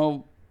like, you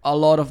know, a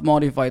lot of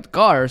modified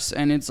cars,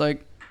 and it's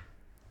like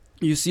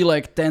you see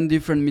like 10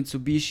 different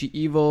Mitsubishi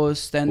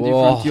Evos, 10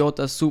 different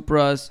Toyota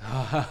Supras,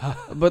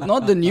 but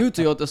not the new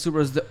Toyota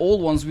Supras, the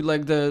old ones with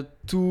like the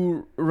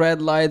 2 red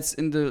lights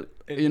in the,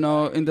 you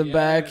know, in the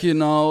back, you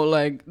know,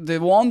 like the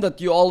one that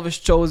you always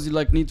chose,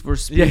 like Need for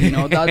Speed, you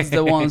know, that's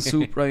the one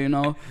Supra, you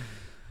know.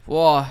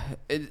 Wow,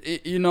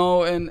 you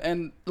know,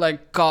 and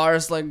like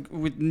cars like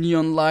with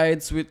neon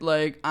lights, with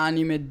like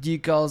anime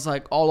decals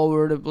like all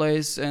over the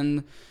place,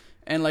 and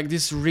like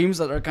these rims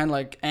that are kind of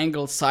like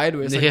angled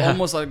sideways, like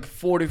almost like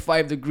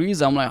 45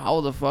 degrees. I'm like, how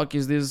the fuck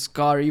is this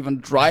car even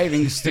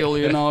driving still,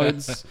 you know?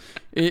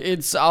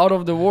 It's out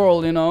of the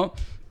world, you know?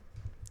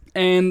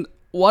 And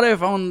what I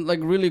found like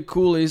really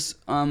cool is,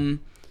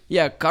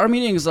 car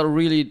meetings are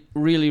really,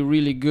 really,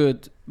 really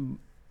good,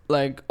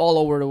 like all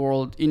over the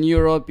world, in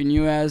Europe, in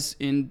US,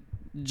 in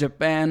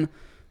Japan.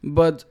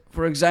 But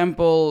for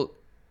example,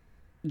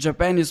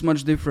 Japan is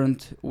much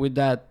different with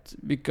that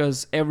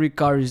because every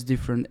car is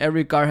different.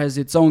 Every car has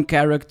its own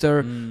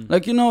character.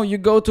 Like, you know, you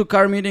go to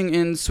car meeting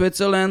in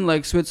Switzerland,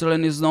 like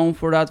Switzerland is known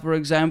for that, for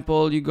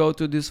example. You go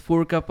to this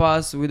Furka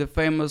Pass with the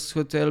famous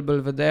Hotel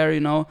Belvedere,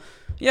 you know.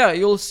 Yeah,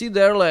 you'll see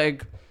there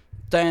like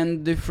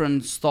 10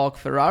 different stock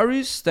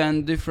Ferraris,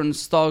 10 different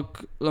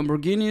stock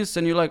Lamborghinis,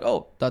 and you're like,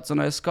 oh, that's a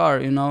nice car,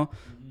 you know.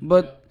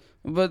 But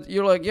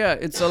you're like, yeah,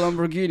 it's a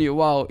Lamborghini,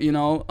 wow, you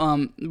know.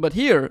 But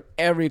here,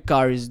 every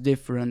car is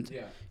different.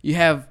 Yeah. You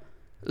have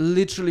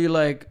literally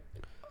like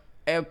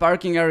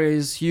parking area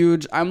is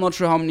huge. I'm not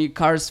sure how many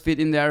cars fit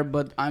in there,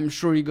 but I'm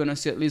sure you're gonna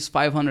see at least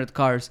 500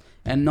 cars,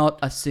 and not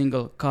a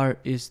single car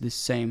is the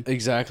same.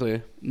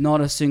 Exactly.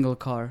 Not a single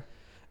car.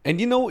 And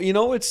you know,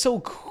 it's so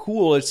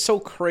cool. It's so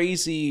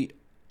crazy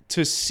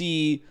to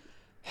see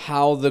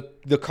how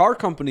the car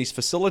companies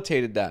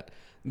facilitated that.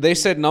 They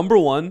said, number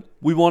one,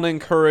 we want to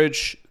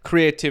encourage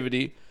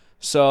creativity.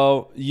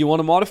 So you want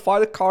to modify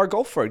the car,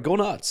 go for it, go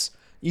nuts.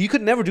 You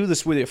could never do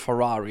this with a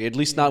Ferrari, at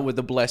least not with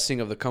the blessing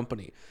of the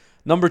company.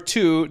 Number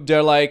two,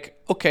 they're like,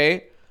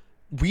 okay,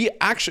 we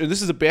actually,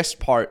 this is the best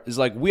part, is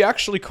like we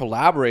actually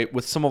collaborate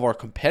with some of our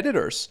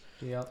competitors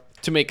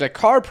to make like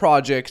car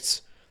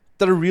projects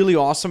that are really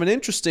awesome and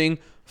interesting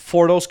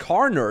for those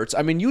car nerds.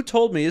 I mean, you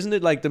told me, isn't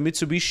it like the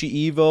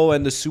Mitsubishi Evo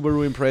and the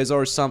Subaru Impreza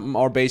or something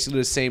are basically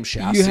the same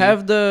chassis? You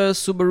have the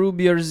Subaru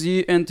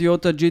BRZ and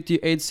Toyota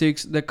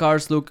GT86. The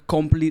cars look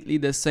completely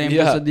the same.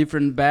 Yeah. There's a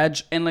different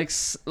badge and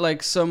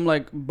like some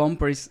like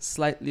bumper is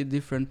slightly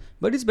different,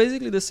 but it's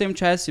basically the same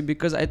chassis.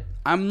 Because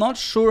I'm not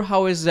sure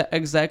how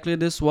exactly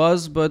this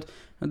was, but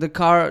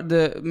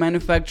the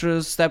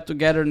manufacturers stepped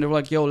together and they were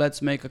like, "Yo,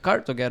 let's make a car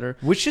together,"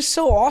 which is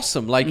so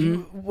awesome. Like,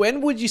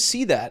 when would you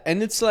see that?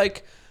 And it's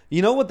like,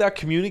 you know what that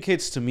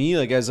communicates to me,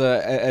 like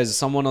as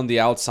someone on the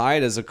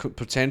outside, as a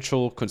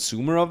potential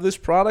consumer of this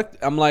product,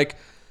 I'm like,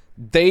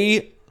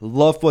 they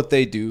love what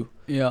they do.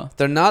 Yeah.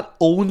 They're not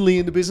only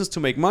in the business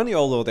to make money,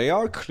 although they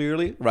are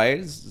clearly, right?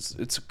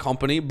 It's a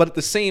company, but at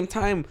the same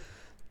time,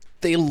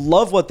 they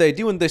love what they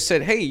do, and they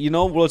said, hey, you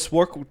know, let's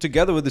work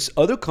together with this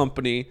other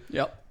company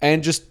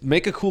and just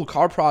make a cool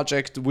car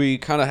project. We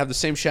kind of have the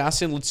same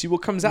chassis, and let's see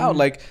what comes out.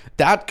 Like,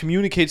 that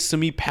communicates to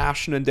me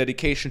passion and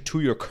dedication to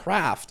your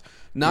craft,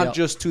 not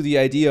just to the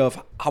idea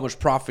of how much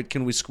profit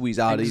can we squeeze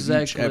out of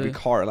every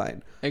car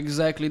line.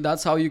 Exactly.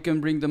 That's how you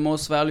can bring the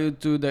most value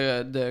to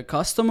the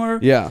customer.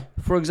 Yeah.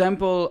 For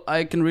example,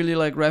 I can really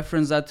like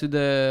reference that to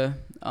the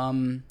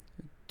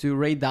to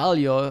Ray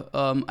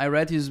Dalio. I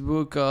read his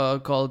book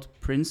called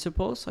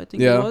Principles, I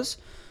think it was.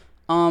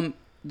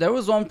 There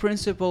was one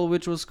principle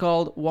which was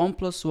called 1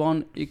 +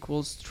 1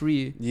 =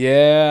 3.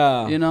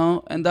 Yeah. You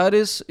know, and that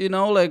is, you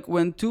know, like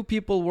when two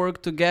people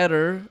work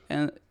together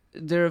and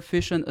they're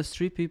efficient as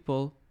three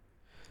people.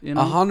 You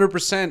know?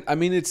 100%. I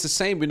mean, it's the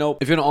same. You know,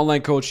 if you're an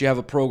online coach, you have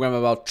a program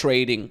about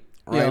trading,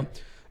 right?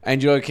 Yeah.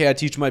 And you're like, okay, I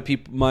teach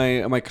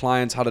my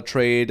clients how to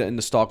trade in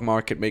the stock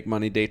market, make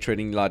money, day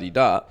trading,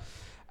 la-di-da.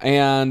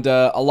 And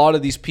a lot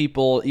of these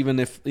people, even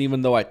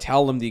though I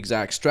tell them the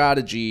exact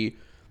strategy,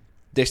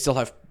 they still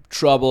have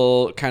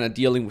trouble kind of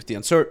dealing with the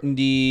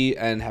uncertainty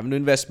and having to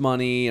invest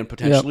money and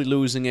potentially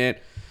losing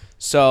it.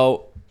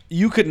 So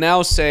you could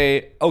now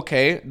say,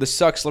 okay, this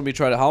sucks, let me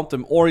try to help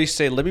them. Or you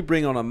say, let me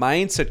bring on a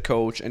mindset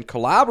coach and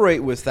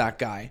collaborate with that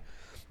guy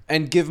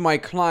and give my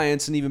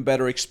clients an even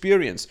better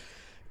experience.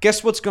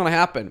 Guess what's going to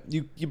happen?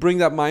 You bring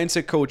that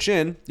mindset coach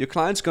in, your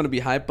client's going to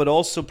be hyped, but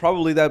also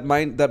probably that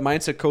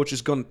mindset coach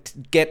is going to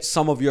get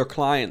some of your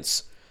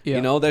clients. Yeah.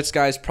 You know, that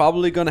guy's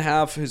probably going to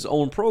have his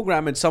own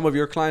program, and some of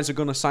your clients are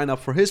going to sign up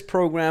for his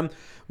program,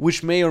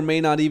 which may or may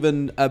not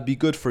even be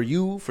good for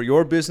you, for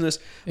your business.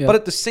 Yeah. But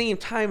at the same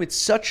time, it's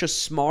such a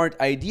smart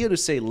idea to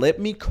say, let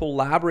me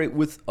collaborate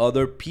with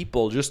other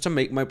people just to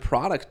make my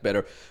product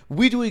better.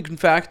 We do, in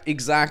fact,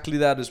 exactly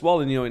that as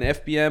well. And, you know, in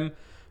FBM,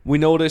 we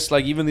notice,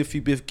 like, even if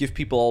you give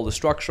people all the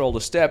structure, all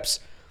the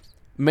steps,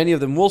 many of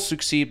them will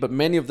succeed, but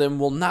many of them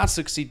will not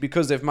succeed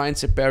because they have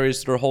mindset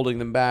barriers that are holding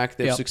them back.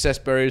 They have success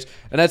barriers.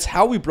 And that's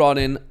how we brought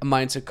in a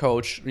mindset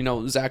coach, you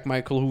know, Zach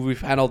Michael, who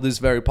we've had on this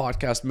very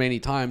podcast many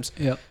times.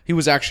 Yep. He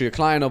was actually a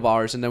client of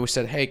ours. And then we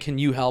said, hey, can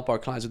you help our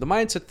clients with the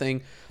mindset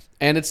thing?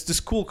 And it's this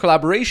cool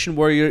collaboration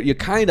where you're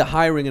kind of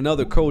hiring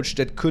another coach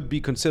that could be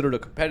considered a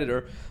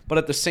competitor, but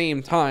at the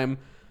same time,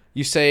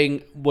 you're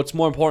saying what's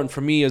more important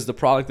for me is the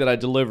product that I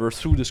deliver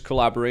through this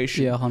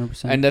collaboration. Yeah,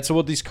 100%. And that's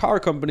what these car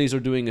companies are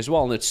doing as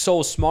well. And it's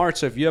so smart.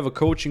 So if you have a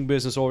coaching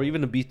business or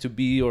even a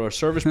B2B or a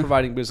service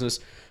providing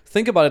business,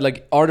 think about it.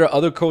 Like, are there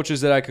other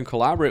coaches that I can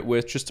collaborate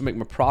with just to make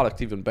my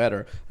product even better?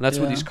 And that's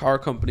what these car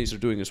companies are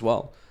doing as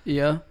well.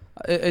 Yeah.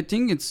 I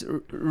think it's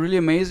really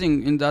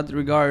amazing in that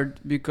regard,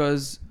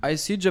 because I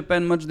see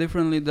Japan much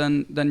differently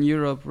than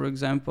Europe, for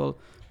example.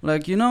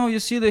 Like, you know, you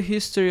see the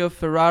history of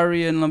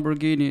Ferrari and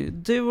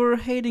Lamborghini. They were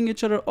hating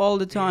each other all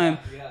the time.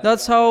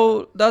 That's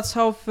how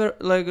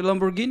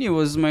Lamborghini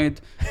was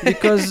made,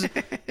 because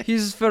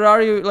his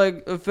Ferrari,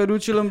 like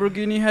Ferruccio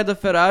Lamborghini had a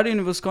Ferrari and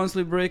it was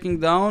constantly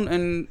breaking down,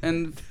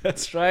 and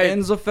that's right.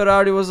 Enzo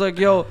Ferrari was like,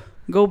 yo,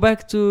 go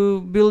back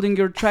to building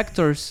your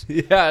tractors.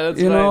 Yeah,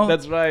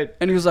 that's right.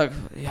 And he was like,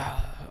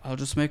 yeah, I'll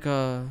just make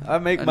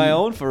my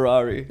own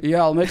Ferrari.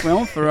 Yeah, I'll make my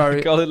own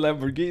Ferrari. Call it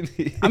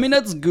Lamborghini. I mean,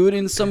 that's good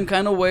in some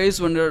kind of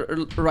ways when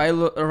the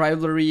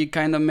rivalry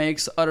kind of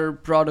makes other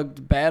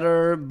product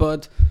better,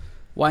 but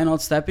why not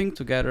stepping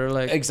together?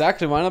 Like,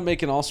 exactly, why not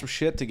making awesome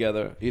shit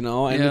together? You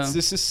know, and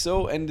this is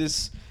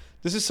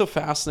so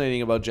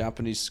fascinating about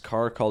Japanese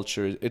car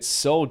culture. It's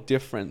so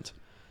different,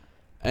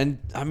 and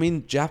I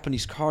mean,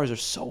 Japanese cars are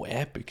so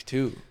epic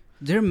too.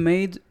 They're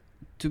made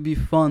to be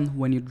fun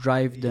when you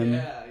drive them.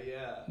 Yeah.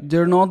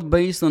 they're not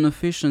based on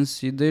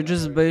efficiency. They're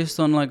just based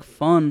on like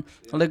fun.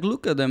 Like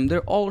look at them.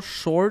 They're all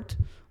short.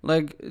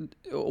 Like,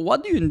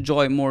 what do you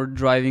enjoy more,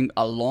 driving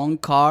a long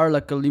car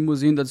like a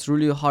limousine that's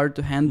really hard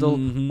to handle,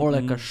 or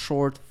like a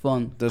short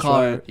fun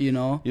car? Right. You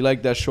know. You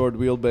like that short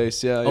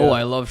wheelbase, yeah. Oh,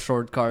 I love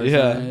short cars.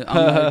 Yeah.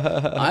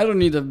 I'm like, I don't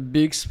need a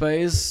big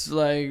space.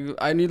 Like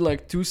I need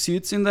like 2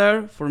 seats in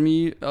there for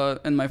me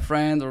and my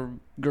friend or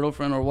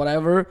girlfriend or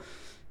whatever.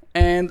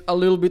 And a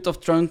little bit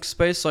of trunk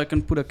space so I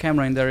can put a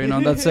camera in there, you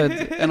know, that's it.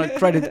 And a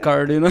credit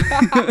card, you know. And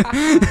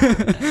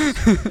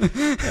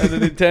a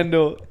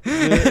Nintendo.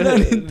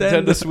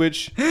 Nintendo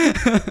Switch.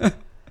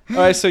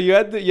 Alright, so you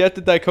had the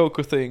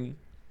Daikoku thing.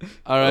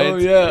 Alright. Oh,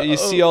 yeah. You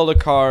see all the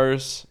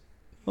cars.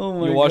 Oh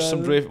my You watch God.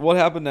 some drift. What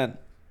happened then?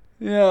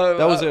 Yeah.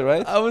 That was it,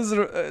 right? I was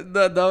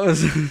that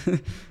was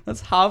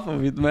that's half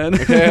of it, man.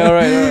 Okay,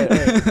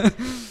 alright.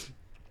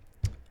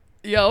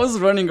 Yeah, I was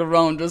running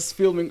around just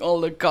filming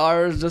all the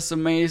cars, just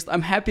amazed.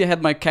 I'm happy I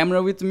had my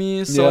camera with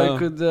me so Yeah. I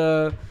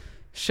could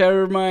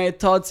share my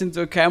thoughts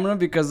into a camera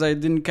because I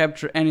didn't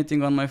capture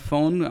anything on my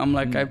phone. I'm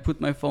like, I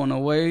put my phone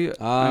away.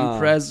 I'm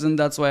present,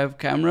 that's why I have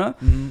camera.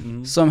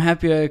 So I'm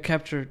happy I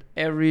captured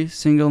every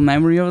single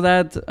memory of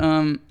that.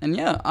 And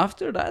yeah,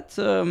 after that,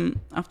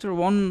 after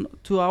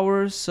 1-2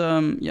 hours,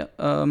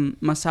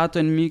 Masato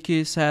and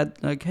Miki said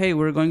like, hey,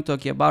 we're going to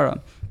Akihabara.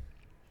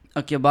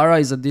 Akihabara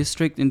is a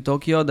district in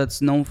Tokyo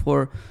that's known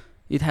for,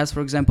 it has,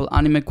 for example,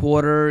 anime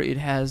quarter, it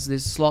has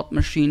these slot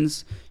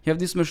machines. You have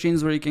these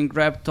machines where you can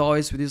grab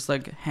toys with these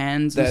like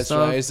hands and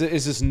stuff. That's right.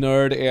 Is this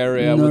nerd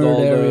area with all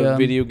the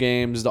video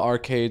games, the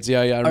arcades? Yeah,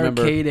 I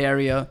remember. Arcade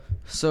area.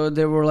 So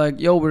they were like,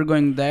 yo, we're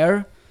going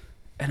there.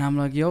 And I'm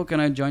like, yo, can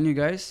I join you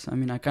guys? I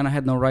mean, I kind of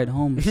had no ride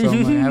home, so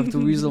I'm like, I have to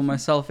weasel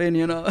myself in,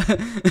 you know.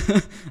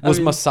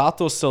 Was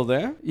Masato still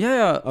there?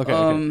 Yeah. Okay.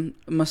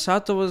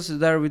 Masato was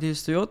there with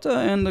his Toyota,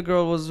 and the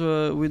girl was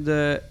with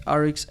the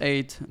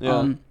RX-8.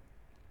 Yeah.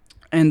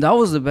 And that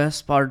was the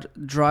best part,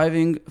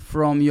 driving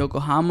from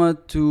Yokohama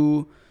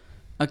to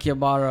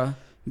Akihabara,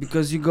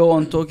 because you go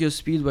on Tokyo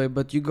Speedway,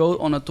 but you go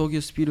on a Tokyo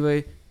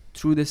Speedway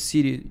through the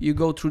city. You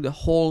go through the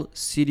whole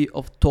city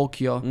of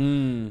Tokyo.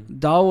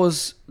 That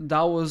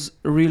was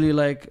really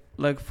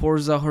like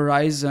Forza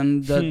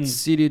Horizon, that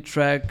city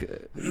track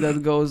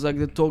that goes like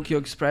the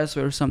Tokyo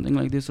Expressway or something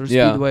like this, or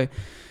Speedway.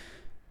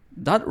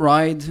 That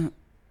ride,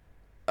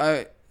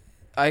 I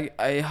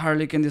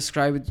hardly can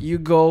describe it. You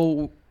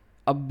go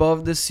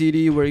above the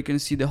city where you can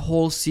see the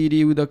whole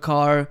city with a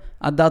car.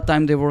 At that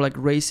time they were like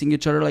racing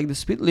each other. Like the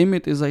speed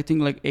limit is I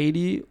think like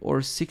 80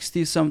 or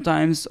 60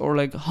 sometimes, or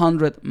like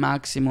 100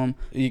 maximum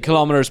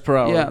kilometers per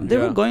hour. Yeah, they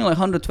were going like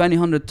 120,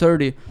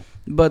 130.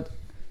 But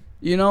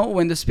you know,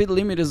 when the speed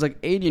limit is like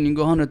 80 and you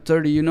go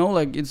 130, you know,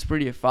 like it's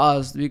pretty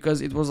fast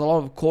because it was a lot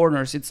of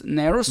corners. It's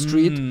narrow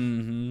street,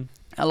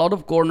 a lot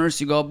of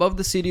corners. You go above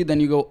the city, then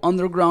you go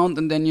underground,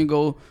 and then you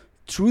go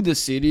through the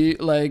city.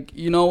 Like,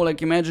 you know,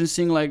 like imagine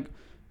seeing like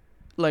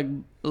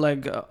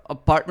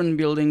apartment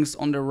buildings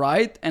on the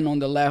right and on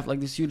the left, like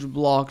these huge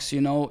blocks,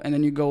 you know, and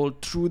then you go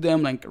through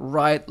them like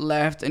right,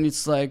 left, and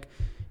it's like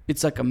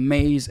a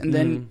maze, and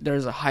then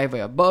there's a highway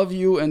above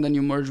you, and then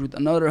you merge with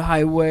another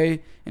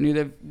highway,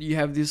 and you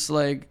have these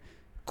like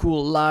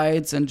cool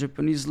lights and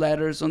Japanese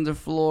letters on the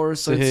floor,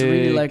 so it's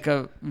really like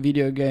a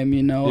video game,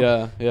 you know.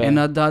 Yeah. And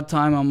at that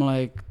time I'm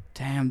like,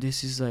 damn,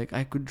 this is like,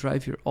 I could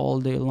drive here all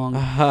day long.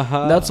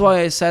 That's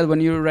why I said when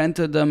you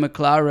rented the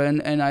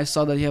McLaren and I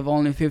saw that you have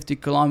only 50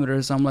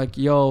 kilometers, I'm like,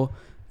 yo,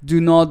 do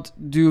not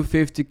do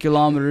 50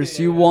 kilometers.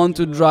 You want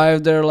to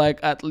drive there like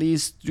at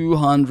least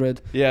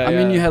 200. I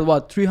mean, you had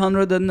what,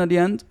 300 then at the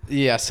end?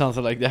 Yeah,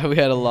 something like that. We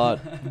had a lot.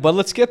 But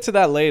let's get to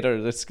that later.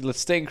 Let's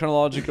stay in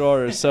chronological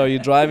order. So you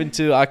drive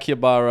into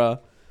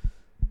Akihabara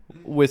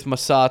with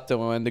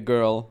Masato and the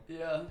girl.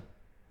 Yeah.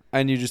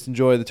 And you just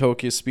enjoy the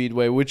Tokyo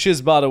Speedway, which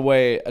is, by the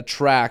way, a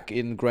track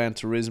in Gran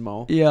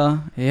Turismo.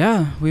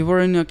 Yeah. We were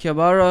in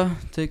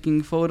Akihabara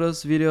taking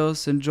photos,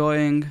 videos,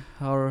 enjoying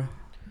our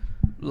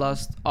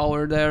last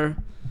hour there.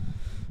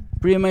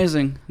 Pretty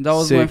amazing. That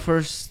was my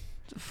first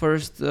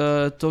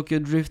Tokyo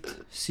Drift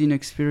scene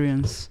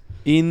experience.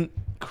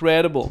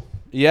 Incredible.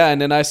 Yeah, and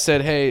then I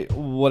said, hey,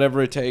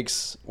 whatever it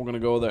takes, we're going to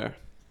go there.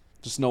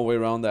 There's no way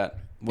around that.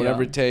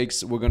 Whatever it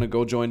takes, we're going to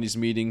go join these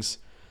meetings.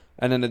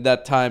 And then at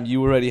that time,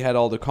 you already had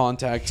all the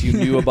contacts. You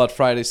knew about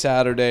Friday,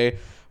 Saturday,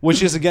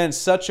 which is, again,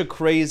 such a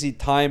crazy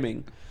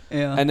timing.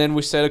 Yeah. And then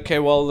we said, okay,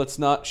 well, let's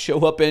not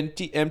show up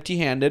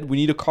empty-handed. We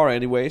need a car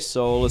anyway,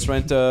 so let's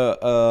rent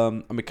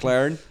a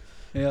McLaren.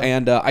 Yeah.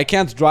 And I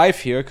can't drive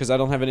here because I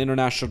don't have an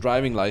international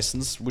driving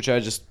license, which I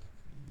just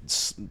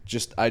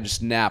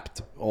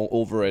napped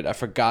over it. I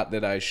forgot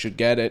that I should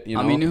get it. You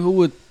know? I mean, who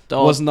would?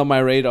 Wasn't on my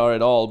radar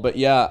at all. But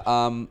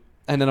yeah.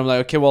 And then I'm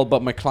like, okay, well,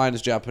 but my client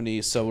is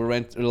Japanese, so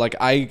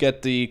I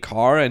get the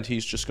car and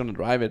he's just gonna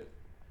drive it.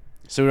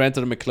 So we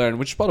rented a McLaren,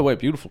 which is, by the way, a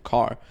beautiful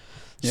car,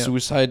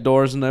 suicide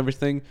doors and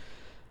everything.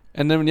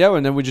 And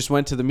then we just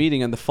went to the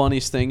meeting. And the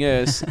funniest thing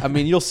is, I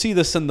mean, you'll see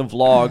this in the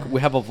vlog.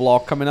 We have a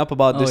vlog coming up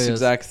about this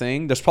exact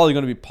thing. There's probably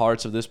gonna be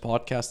parts of this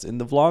podcast in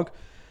the vlog,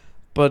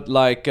 But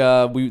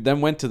we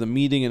then went to the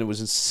meeting and it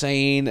was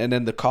insane. And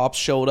then the cops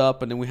showed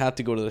up and then we had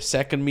to go to the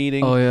second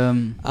meeting. Oh yeah.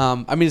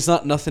 I mean, it's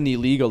nothing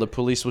illegal. The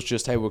police was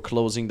just, hey, we're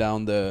closing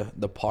down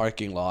the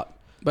parking lot.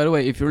 By the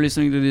way, if you're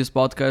listening to this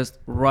podcast,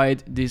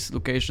 write these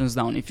locations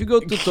down. If you go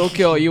to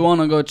Tokyo, you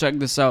want to go check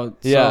this out.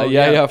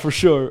 Yeah, for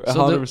sure.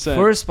 100%. So the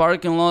first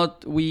parking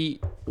lot we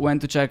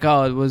went to check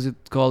out was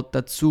it called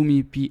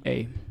Tatsumi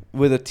PA.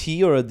 With a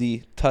T or a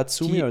D?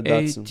 Tatsumi or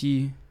Datsumi?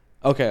 T.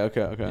 Okay.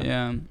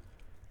 Yeah.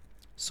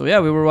 So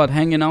yeah, we were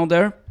hanging out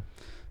there.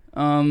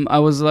 I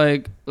was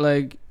like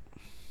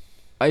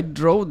I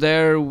drove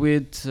there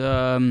with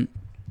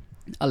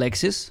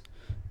Alexis.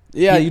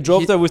 Yeah, you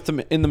drove there with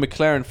in the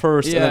McLaren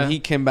first, and then he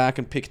came back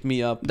and picked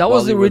me up. That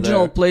was the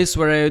original place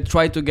where I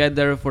tried to get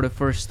there for the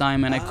first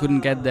time, and I couldn't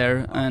get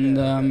there. And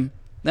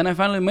then I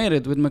finally made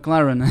it with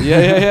McLaren.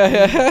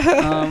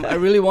 Yeah. I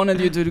really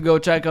wanted you to go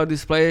check out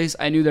this place.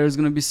 I knew there was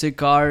gonna be sick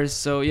cars,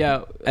 so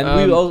yeah.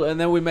 And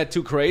then we met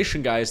two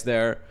Croatian guys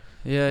there.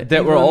 Yeah,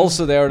 that were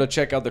also there to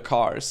check out the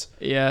cars.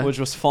 Yeah, which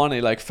was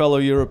funny, like fellow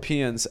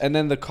Europeans. And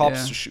then the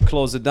cops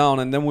closed it down,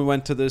 and then we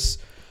went to this.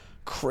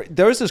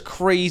 There's this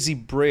crazy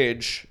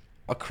bridge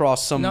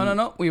across some.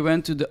 No. We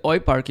went to the Oi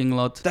parking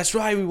lot. That's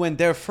right. We went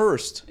there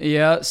first.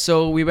 Yeah,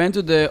 so we went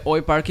to the Oi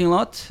parking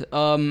lot.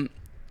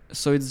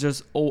 So it's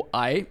just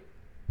OI.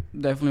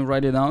 Definitely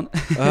write it down.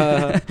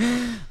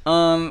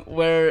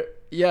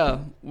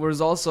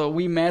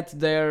 We met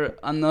there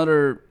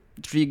another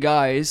three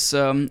guys.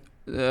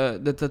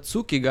 The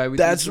Tatsuki guy with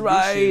that's Mitsubishi.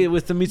 right,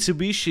 with the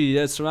Mitsubishi.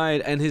 That's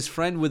right, and his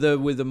friend with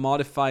a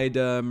modified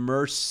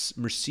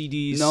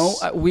Mercedes. No,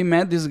 we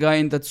met this guy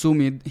in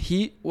Tatsumi.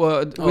 He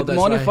with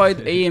modified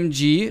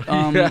AMG.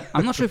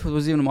 I'm not sure if it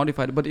was even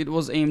modified, but it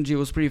was AMG. It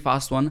was a pretty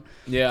fast one.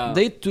 Yeah.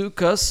 They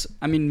took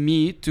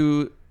me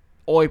to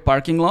Oi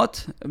parking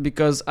lot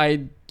because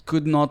I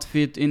could not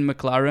fit in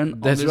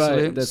McLaren. That's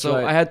obviously. right. So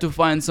I had to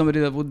find somebody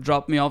that would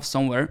drop me off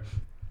somewhere.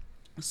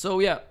 So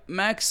yeah,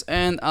 Max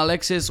and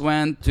Alexis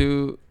went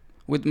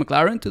with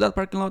McLaren to that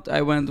parking lot.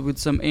 I went with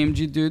some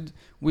AMG dude.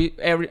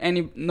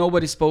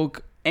 Nobody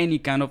spoke any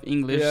kind of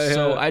English,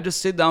 so I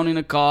just sit down in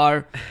a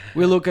car.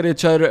 We look at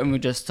each other and we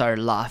just start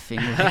laughing.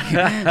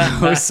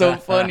 It was so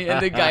funny.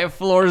 And the guy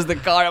floors the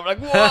car. I'm like,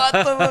 what?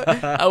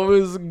 I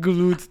was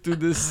glued to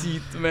the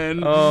seat,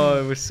 man.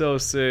 Oh, it was so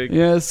sick.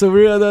 Yeah, so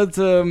we're at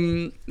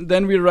that.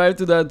 Then we arrived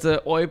to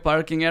that Oi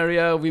parking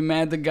area. We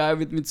met the guy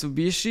with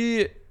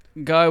Mitsubishi,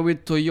 guy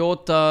with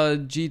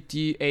Toyota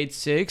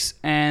GT86,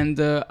 and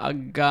a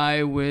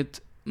guy with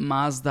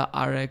Mazda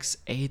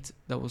RX-8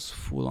 that was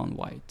full on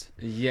white.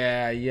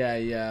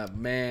 Yeah,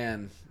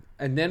 man.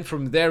 And then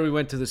from there we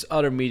went to this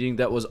other meeting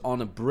that was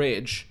on a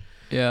bridge.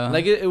 Yeah.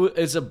 Like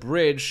it's a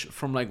bridge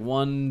from like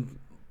one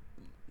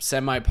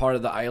semi part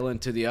of the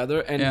island to the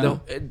other,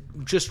 and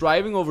just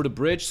driving over the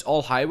bridge, it's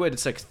all highway,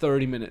 it's like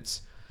 30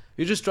 minutes.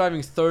 You're just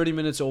driving 30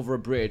 minutes over a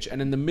bridge,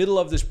 and in the middle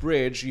of this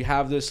bridge you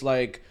have this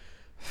like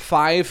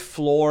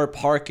 5-floor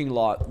parking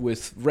lot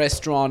with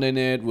restaurant in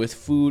it, with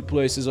food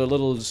places, a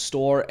little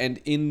store, and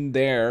in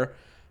there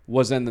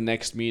was then the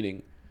next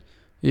meeting.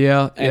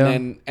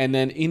 And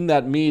then in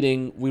that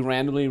meeting we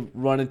randomly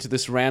run into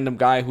this random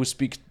guy who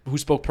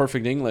spoke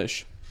perfect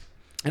English,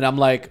 and I'm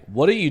like,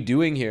 what are you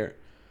doing here?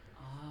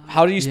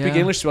 How do you speak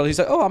English well? He's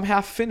like, oh, I'm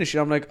half Finnish.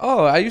 And I'm like,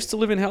 oh, I used to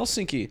live in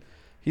Helsinki.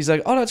 He's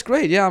like, oh, that's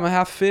great. Yeah, I'm a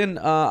half Finn.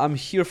 I'm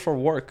here for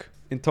work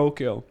in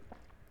Tokyo.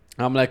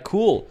 I'm like,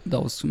 cool.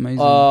 That was amazing.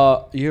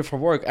 You're here for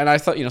work. And I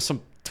thought,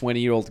 some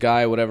 20-year-old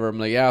guy, whatever. I'm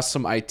like, yeah,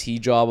 some IT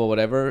job or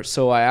whatever.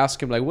 So I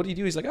asked him, like, what do you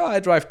do? He's like, oh, I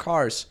drive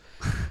cars.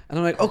 And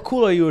I'm like, oh,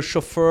 cool. Are you a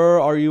chauffeur?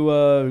 Are you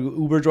a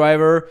Uber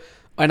driver?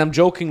 And I'm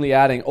jokingly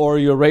adding, or are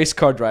you a race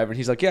car driver? And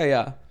he's like,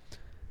 yeah.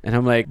 And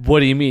I'm like,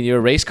 what do you mean? You're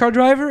a race car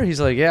driver? He's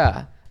like,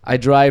 yeah. I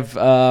drive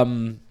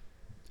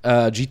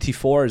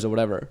GT4s or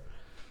whatever.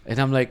 And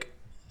I'm like,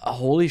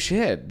 holy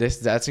shit,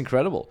 that's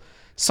incredible.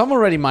 Some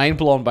already mind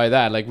blown by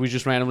that. Like, we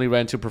just randomly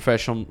ran to a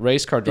professional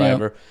race car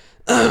driver.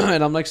 Yeah.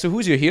 And I'm like, so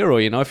who's your hero?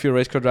 If you're a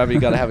race car driver, you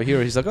got to have a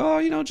hero. He's like,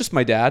 oh, just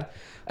my dad.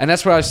 And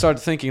that's where I started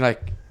thinking,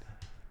 like,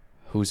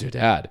 who's your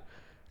dad?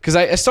 Because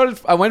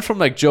I went from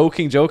like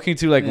joking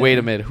to like, wait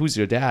a minute, who's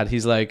your dad?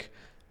 He's like,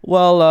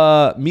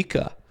 well,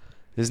 Mika.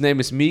 His name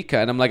is Mika.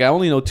 And I'm like, I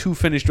only know 2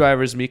 Finnish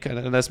drivers, Mika.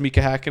 And that's Mika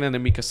Häkkinen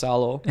and Mika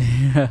Salo.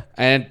 Yeah.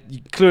 And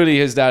clearly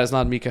his dad is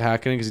not Mika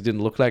Häkkinen because he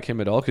didn't look like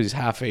him at all because he's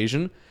half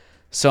Asian.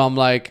 So I'm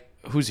like,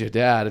 who's your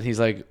dad? And he's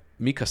like,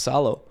 Mika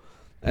Salo.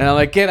 And I'm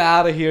like, get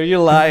out of here. You're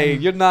lying.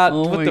 You're not.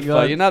 What the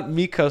fuck? You're not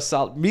Mika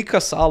Salo.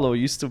 Mika Salo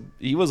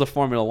he was a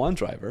Formula 1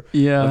 driver.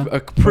 Yeah. A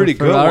pretty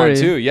good one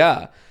too.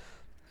 Yeah.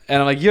 And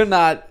I'm like, you're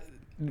not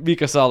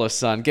Mika Salo's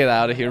son. Get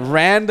out of here.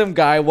 Random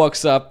guy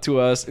walks up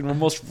to us in the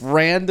most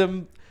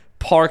random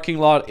parking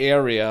lot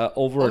area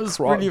over a bridge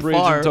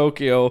in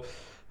Tokyo.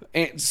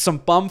 And some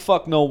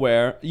bumfuck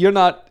nowhere. You're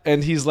not.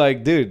 And he's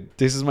like, dude,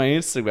 this is my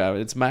Instagram.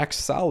 It's Max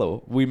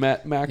Salo. We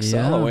met Max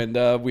Salo,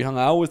 and we hung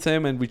out with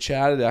him and we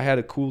chatted. I had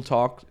a cool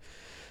talk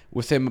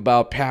with him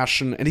about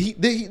passion. And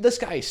this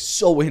guy is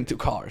so into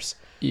cars.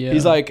 Yeah.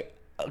 He's like,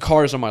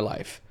 cars are my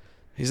life.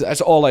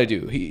 That's all I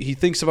do. He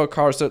thinks about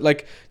cars. That,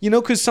 like,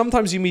 because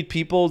sometimes you meet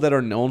people that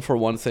are known for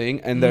one thing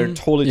and they're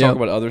totally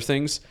talking about other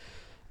things.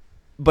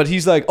 But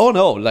he's like, oh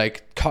no,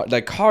 like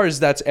cars.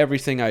 That's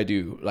everything I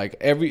do. Like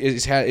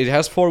it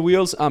has 4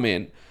 wheels. I'm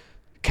in.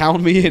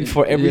 Count me in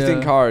for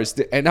everything cars.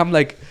 And I'm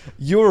like,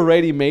 you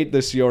already made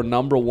this your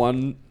number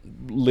one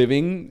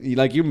living.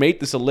 Like you made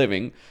this a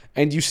living,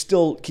 and you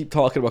still keep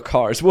talking about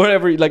cars.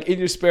 Whatever, like in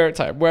your spare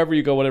time, wherever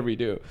you go, whatever you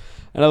do.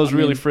 And that was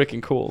really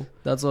freaking cool.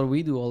 That's what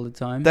we do all the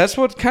time. That's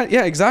what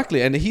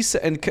exactly. And he's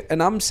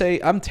and I'm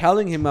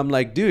telling him, I'm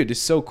like, dude, it's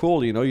so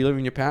cool. You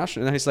living your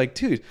passion. And he's like,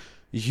 dude,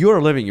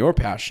 you're living your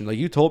passion. Like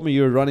you told me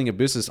you're running a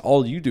business.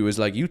 All you do is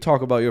like you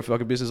talk about your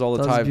fucking business all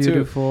the time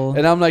beautiful. Too.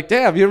 And I'm like,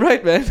 damn, you're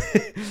right, man.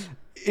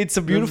 It's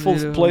a beautiful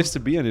place to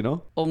be in,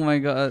 Oh my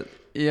god,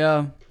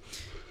 yeah.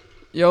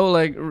 Yo,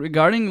 like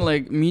regarding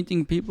like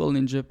meeting people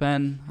in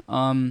Japan,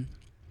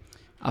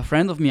 a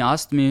friend of me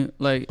asked me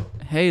like,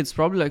 hey, it's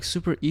probably like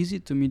super easy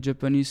to meet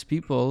Japanese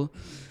people.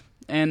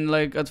 And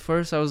like at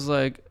first I was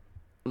like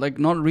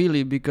not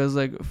really, because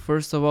like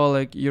first of all,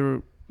 like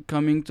you're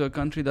coming to a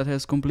country that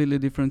has completely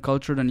different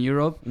culture than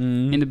Europe.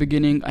 In the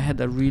beginning I had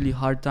a really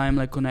hard time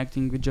like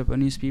connecting with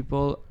Japanese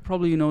people.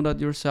 Probably you know that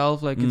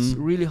yourself, like it's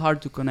really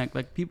hard to connect.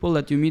 Like people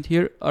that you meet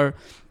here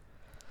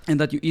and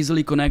that you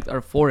easily connect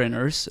are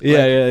foreigners,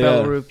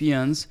 fellow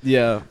Europeans.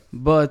 Yeah.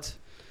 But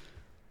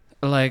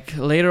like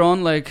later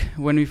on, like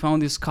when we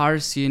found this car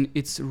scene,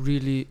 it's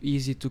really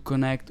easy to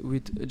connect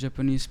with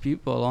Japanese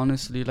people,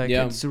 honestly. Like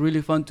it's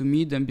really fun to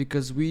meet them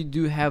because we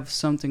do have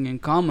something in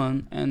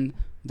common, and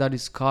that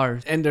is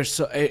cars. And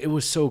it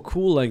was so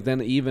cool. Like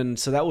then even,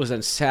 so that was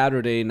on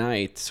Saturday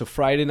night. So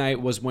Friday night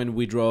was when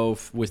we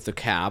drove with the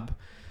cab,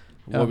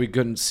 where we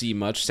couldn't see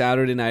much.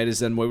 Saturday night is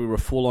then where we were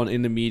full on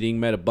in the meeting,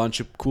 met a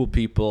bunch of cool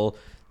people,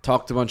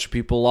 talked to a bunch of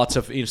people, lots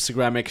of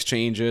Instagram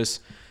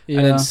exchanges.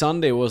 And then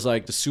Sunday was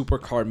like the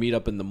supercar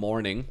meetup in the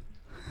morning,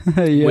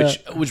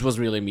 which wasn't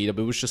really a meetup.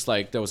 It was just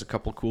like there was a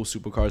couple cool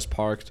supercars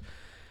parked.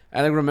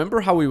 And I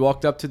remember how we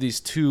walked up to these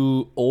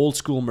 2 old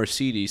school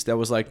Mercedes. That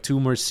was like 2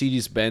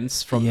 Mercedes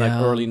Benz from like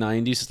early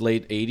 90s,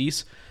 late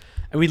 80s.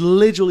 And we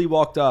literally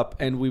walked up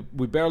and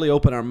we barely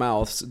opened our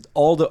mouths.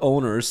 All the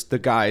owners, the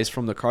guys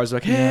from the cars were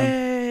like,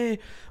 hey,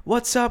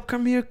 what's up?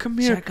 Come here.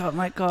 Check out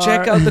my car.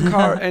 Check out the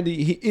car. And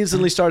he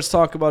instantly starts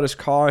talking about his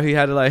car. He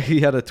had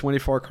a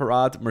 24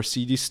 karat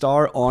Mercedes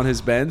Star on his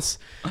Benz.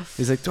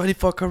 He's like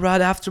 24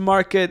 karat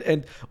aftermarket,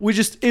 and we're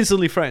just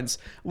instantly friends.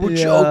 We're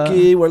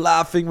joking, we're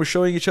laughing, we're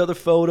showing each other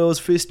photos,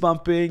 fist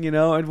bumping,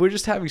 and we're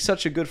just having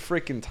such a good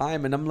freaking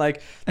time. And I'm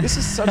like, this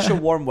is such a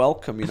warm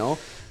welcome,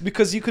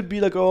 because you could be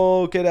like,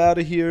 oh, get out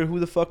of here. Who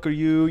the fuck are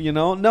you?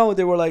 No,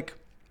 they were like,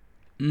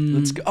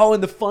 let's go. Oh,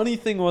 and the funny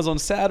thing was on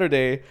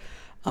Saturday.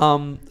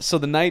 So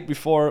the night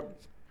before,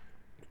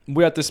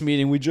 we're at this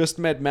meeting. We just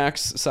met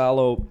Max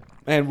Salo,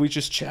 and we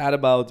just chat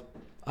about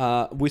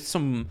with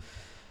some.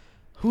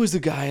 Who was the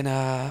guy? And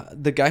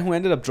the guy who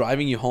ended up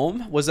driving you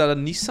home, was that a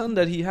Nissan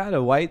that he had?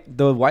 It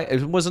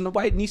wasn't a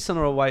white Nissan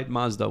or a white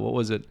Mazda. What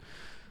was it?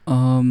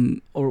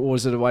 Or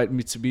was it a white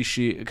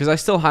Mitsubishi? Because I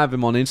still have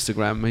him on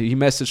Instagram. He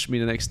messaged me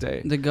the next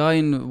day. The guy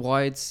in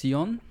white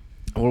Sion.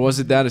 Or was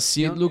it that a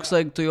Sion? It looks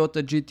like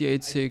Toyota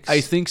GT86. I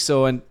think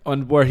so.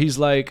 And where he's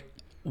like,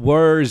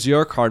 where's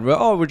your car? And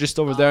we're just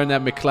over there in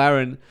that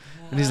McLaren.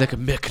 And he's like, a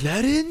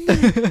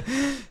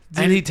McLaren?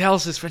 And he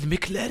tells his friend,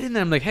 McLaren. And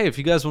I'm like, hey, if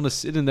you guys want to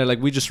sit in there,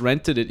 like, we just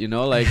rented it,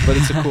 but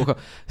it's a cool car.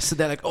 So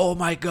they're like, oh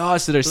my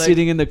gosh. So they're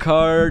sitting in the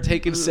car,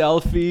 taking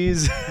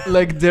selfies.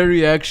 Like, their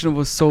reaction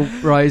was so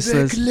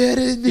priceless.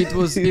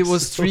 McLaren. It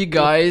was 3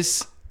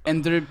 guys,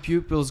 and their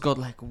pupils got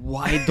like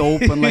wide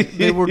open. Like,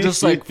 they were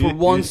just like, for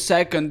 1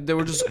 second, they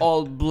were just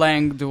all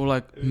blank. They were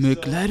like,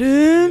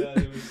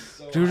 McLaren?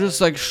 They were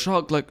just like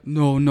shocked, like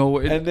no.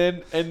 And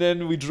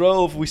then we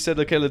drove. We said,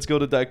 okay, let's go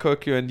to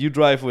Daikokyo, and you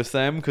drive with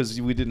them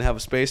because we didn't have a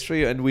space for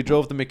you. And we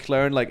drove the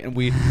McLaren, and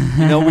we,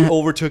 we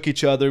overtook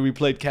each other. We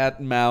played cat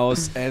and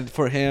mouse. And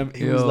for him,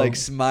 he was like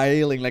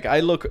smiling. Like I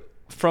look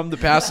from the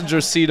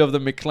passenger seat of the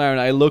McLaren,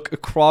 I look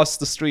across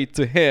the street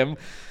to him.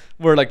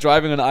 We're like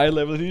driving on eye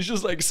level, and he's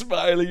just like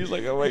smiling. He's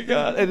like, oh my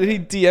god. And then he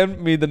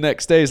DM'd me the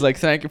next day. He's like,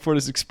 thank you for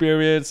this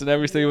experience and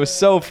everything. It was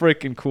so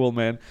freaking cool,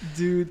 man.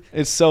 Dude,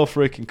 it's so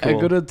freaking cool.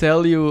 I gotta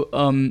tell you,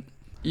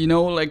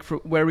 like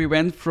where we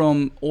went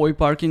from Oi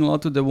parking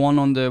lot to the one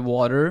on the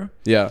water.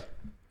 Yeah.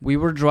 We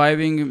were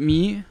driving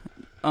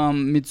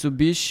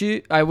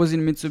Mitsubishi. I was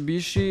in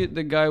Mitsubishi,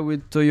 the guy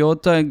with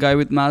Toyota, a guy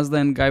with Mazda,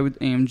 and guy with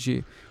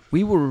AMG.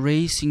 We were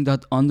racing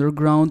that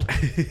underground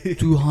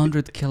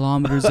 200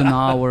 kilometers an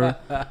hour.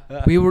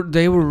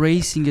 They were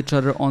racing each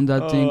other on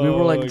that thing. We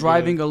were like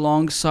driving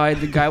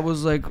alongside. The guy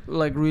was like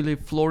really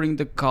flooring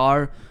the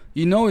car.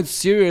 It's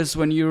serious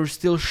when you're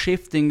still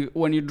shifting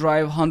when you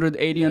drive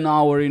 180 an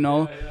hour,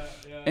 Yeah.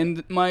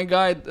 And my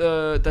guy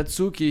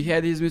Tatsuki, he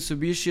had his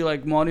Mitsubishi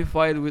like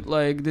modified with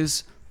like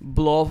this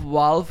blow-off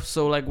valve.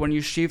 So like when you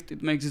shift,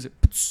 it makes this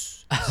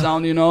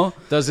sound,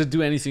 Does it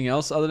do anything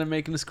else other than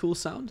making this cool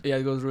sound? Yeah,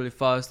 it goes really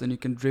fast, and you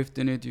can drift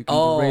in it. You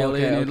can rail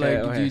in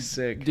it.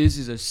 Sick. This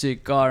is a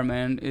sick car,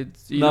 man.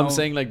 It's I'm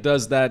saying, like,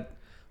 does that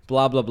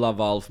blah blah blah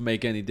valve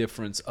make any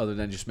difference other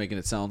than just making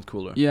it sound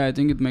cooler? Yeah, I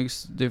think it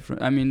makes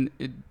different. I mean,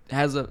 it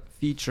has a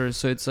feature,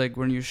 so it's like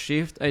when you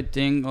shift, I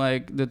think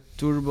like the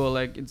turbo,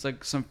 like it's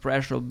like some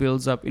pressure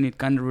builds up and it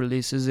kind of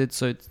releases it,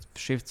 so it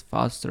shifts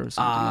faster or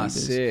something like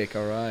this. Sick.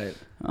 All right.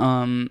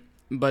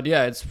 But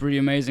yeah, it's pretty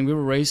amazing. We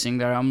were racing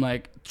there. I'm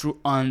like through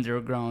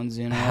undergrounds,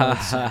 you know.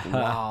 It's like,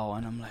 wow,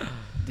 and I'm like,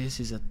 this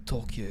is a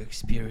Tokyo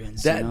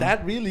experience. That you know?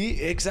 that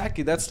really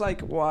exactly. That's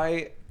like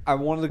why I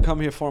wanted to come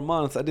here for a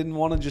month. I didn't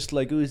want to just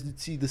like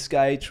see the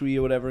Sky Tree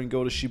or whatever and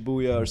go to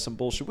Shibuya or some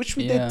bullshit, which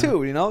we did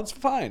too. You know, it's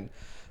fine.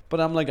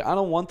 But I'm like, I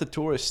don't want the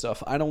tourist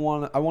stuff. I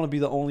want to be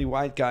the only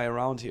white guy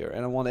around here,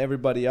 and I want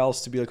everybody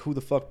else to be like, who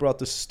the fuck brought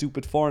this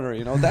stupid foreigner?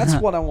 You know, that's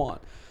what I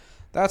want.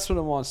 That's what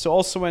I want. So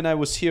also when I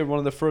was here, one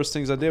of the first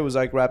things I did was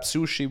I grabbed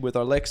sushi with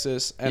our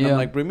Lexus, and I'm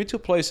like, bring me to a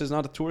place that's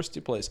not a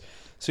touristy place.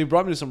 So he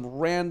brought me to some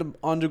random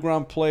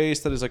underground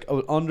place that is like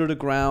under the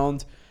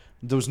ground.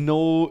 There was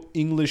no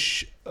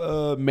English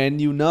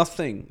menu,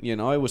 nothing. You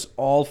know, it was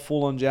all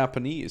full on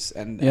Japanese,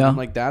 and I'm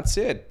like, that's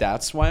it.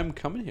 That's why I'm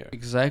coming here.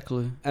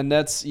 Exactly. And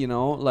that's, you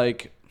know,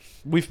 like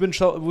we've been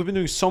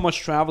doing so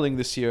much traveling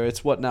this year.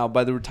 It's what now?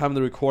 By the time of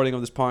the recording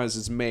of this podcast,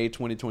 it's May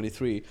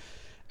 2023.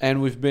 And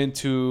we've been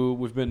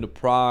to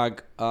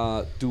Prague,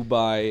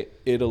 Dubai,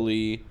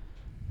 Italy,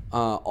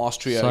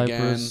 Austria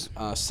Cyprus.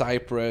 again,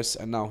 Cyprus,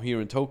 and now here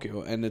in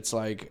Tokyo. And it's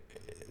like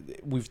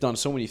we've done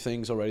so many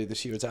things already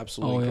this year. It's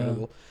absolutely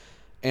incredible.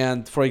 Yeah.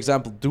 And for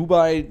example,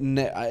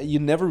 Dubai, you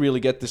never really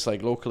get this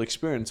like local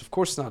experience. Of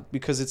course not,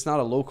 because it's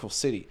not a local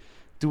city.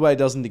 Dubai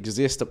doesn't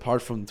exist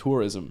apart from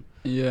tourism.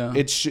 Yeah,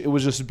 it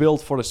was just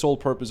built for the sole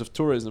purpose of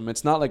tourism.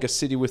 It's not like a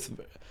city with.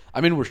 I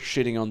mean, we're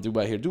shitting on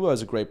Dubai here. Dubai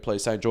is a great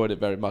place. I enjoyed it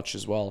very much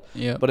as well.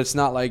 Yeah. But it's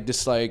not like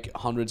this, like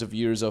hundreds of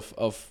years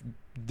of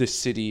this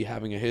city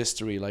having a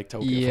history like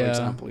Tokyo, for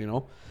example. You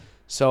know,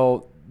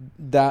 so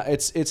that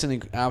it's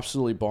an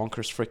absolutely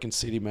bonkers freaking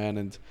city, man,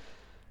 and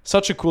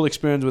such a cool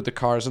experience with the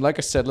cars. And like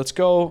I said, let's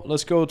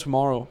go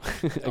tomorrow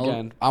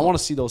again. I want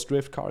to see those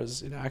drift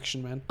cars in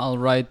action, man. All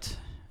right,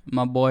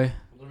 my boy.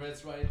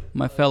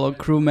 My fellow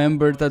crew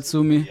member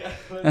Tatsumi.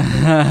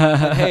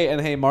 and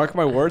hey, mark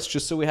my words,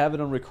 just so we have it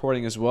on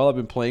recording as well. I've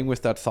been playing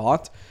with that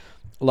thought.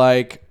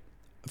 Like,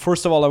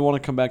 first of all, I want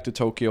to come back to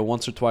Tokyo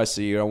once or twice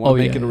a year. I want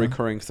to make it a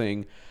recurring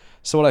thing.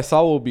 So what I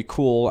thought would be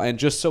cool, and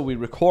just so we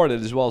record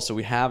it as well, so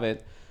we have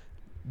it,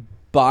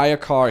 buy a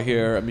car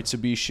here, a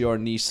Mitsubishi or a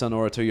Nissan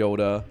or a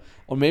Toyota,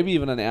 or maybe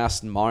even an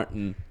Aston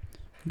Martin.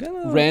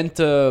 Rent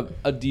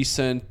a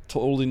decent,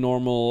 totally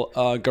normal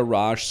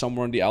garage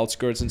somewhere on the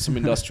outskirts in some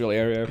industrial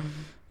area.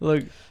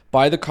 Like,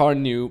 buy the car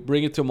new,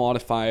 bring it to a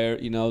modifier,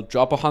 you know,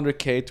 drop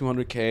 100K,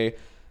 200K,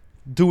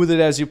 do with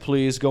it as you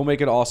please, go make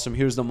it awesome.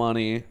 Here's the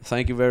money.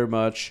 Thank you very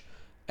much.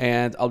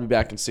 And I'll be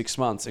back in 6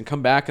 months. And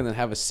come back and then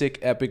have a sick,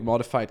 epic,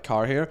 modified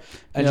car here.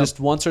 And just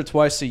once or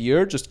twice a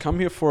year, just come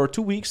here for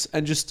 2 weeks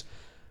and just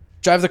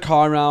drive the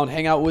car around,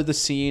 hang out with the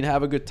scene,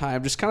 have a good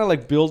time. Just kind of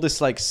like build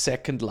this like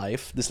second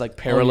life, this like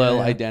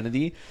parallel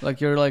identity. Like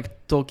you're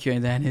like Tokyo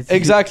identity.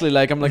 Exactly.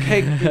 Like I'm like,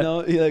 hey, you know,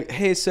 like,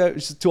 hey, so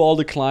to all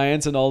the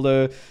clients and all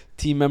the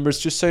team members,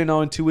 just so you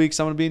know, in 2 weeks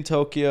I'm gonna be in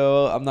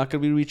Tokyo. I'm not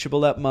gonna be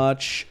reachable that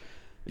much.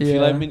 If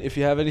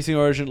you have anything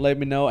urgent, let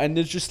me know. And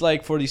it's just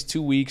like for these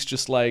 2 weeks,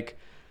 just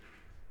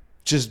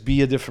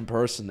be a different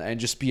person and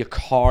just be a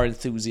car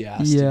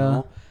enthusiast, you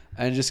know,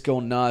 and just go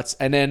nuts.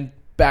 And then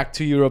back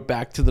to Europe,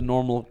 back to the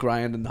normal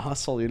grind and the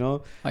hustle, you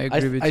know. I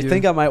agree with you. I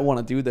think I might want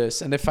to do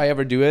this. And if I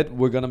ever do it,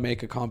 we're going to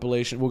make a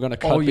compilation. We're going to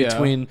cut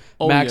between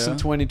Max in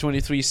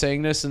 2023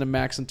 saying this and then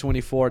Max in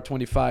 24,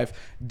 25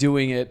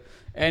 doing it.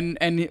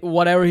 And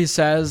whatever he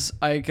says,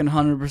 I can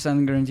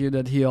 100% guarantee you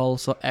that he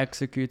also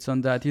executes on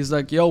that. He's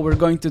like, yo, we're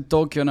going to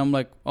Tokyo. And I'm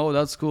like, oh,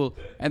 that's cool.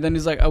 And then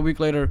he's like, a week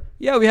later,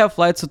 yeah, we have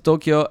flights to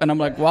Tokyo. And I'm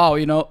like, wow,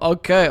 you know,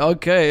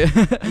 okay.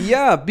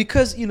 Yeah,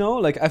 because, you know,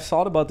 like I've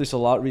thought about this a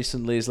lot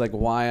recently. Is like,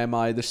 why am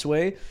I this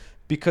way?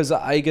 Because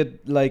I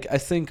get like, I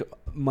think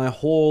my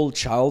whole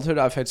childhood,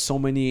 I've had so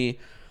many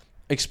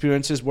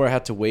experiences where I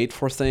had to wait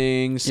for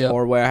things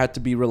or where I had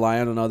to be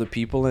reliant on other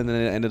people and then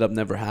it ended up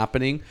never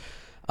happening.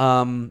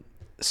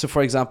 So,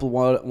 for example,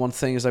 one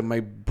thing is like my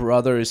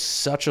brother is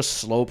such a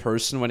slow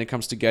person when it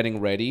comes to getting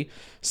ready.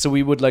 So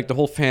we would like the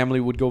whole family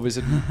would go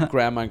visit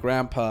grandma and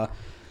grandpa,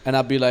 and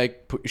I'd be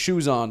like, put your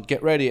shoes on,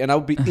 get ready, and I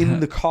would be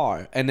in the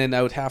car, and then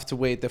I would have to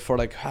wait there for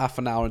like half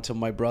an hour until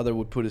my brother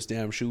would put his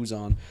damn shoes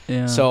on.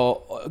 Yeah.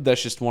 So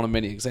that's just one of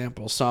many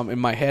examples. So in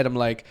my head, I'm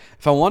like,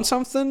 if I want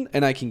something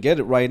and I can get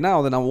it right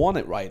now, then I want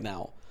it right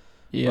now.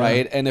 Yeah.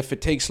 Right. And if it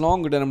takes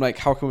longer, then I'm like,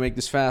 how can we make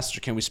this faster?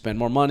 Can we spend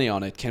more money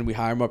on it? Can we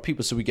hire more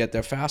people so we get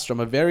there faster?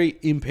 I'm a very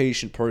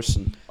impatient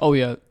person. Oh,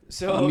 yeah.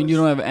 So I mean, you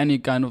don't have any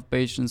kind of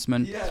patience,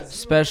 man. Yeah,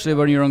 especially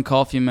when you're on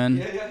coffee, man.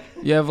 Yeah.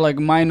 You have like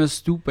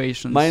 -2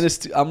 patience.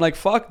 -2. I'm like,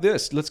 fuck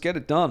this. Let's get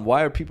it done.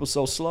 Why are people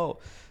so slow?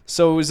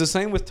 So it was the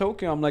same with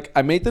Tokyo. I'm like,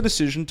 I made the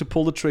decision to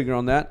pull the trigger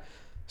on that.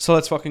 So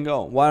let's fucking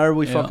go. Why are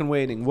we fucking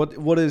waiting?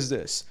 What is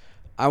this?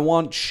 I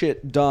want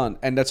shit done.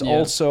 And that's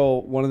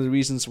also one of the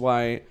reasons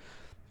why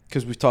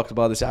because we've talked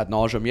about this ad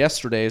nauseum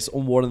yesterday, is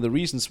one of the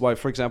reasons why,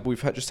 for example,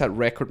 we've just had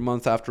record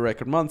month after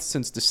record month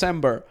since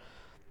December,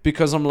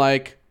 because I'm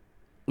like,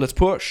 let's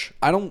push.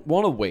 I don't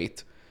want to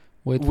wait.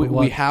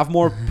 We have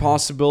more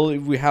possibility.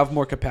 We have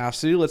more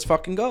capacity. Let's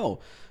fucking go.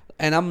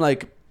 And I'm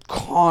like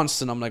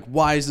constant. I'm like,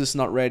 why is this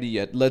not ready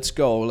yet? Let's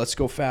go. Let's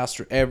go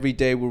faster. Every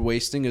day we're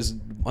wasting is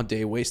a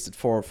day wasted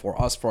for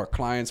us, for our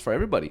clients, for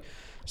everybody.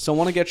 So I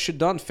want to get shit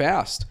done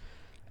fast.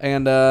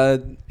 And I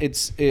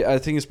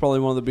think it's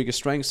probably one of the biggest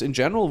strengths in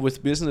general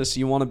with business.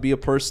 You want to be a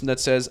person that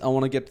says, I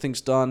want to get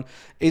things done.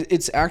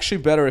 It's actually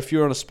better if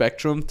you're on a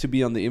spectrum to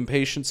be on the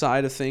impatient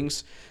side of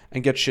things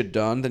and get shit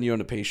done than you're on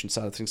the patient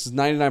side of things. Because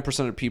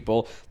 99% of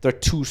people, they're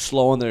too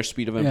slow in their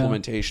speed of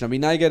implementation. I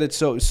mean, I get it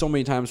so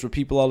many times where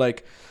people are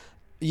like,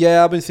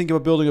 yeah, I've been thinking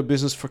about building a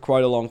business for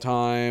quite a long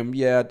time.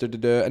 Yeah,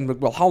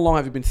 And well, how long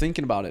have you been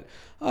thinking about it?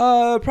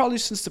 Probably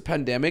since the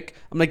pandemic.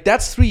 I'm like,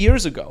 that's 3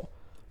 years ago.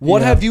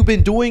 What have you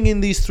been doing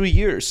in these 3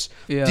 years?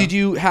 Yeah. Did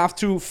you have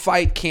to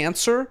fight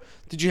cancer?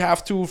 Did you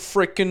have to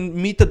freaking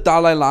meet the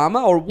Dalai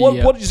Lama? Or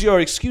what is your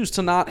excuse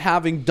to not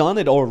having done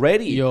it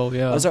already? I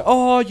was like,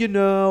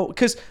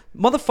 because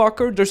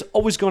motherfucker, there's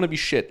always going to be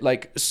shit.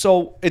 Like,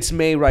 so it's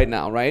May right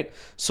now, right?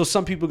 So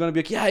some people are going to be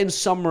like, yeah, in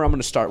summer I'm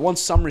going to start.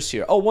 Once summer's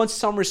here. Oh, once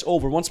summer's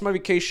over. Once my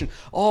vacation.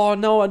 Oh,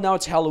 no, now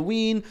it's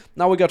Halloween.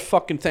 Now we got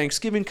fucking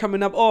Thanksgiving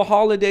coming up. Oh,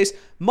 holidays.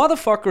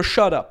 Motherfucker,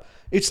 shut up.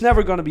 It's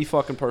never going to be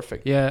fucking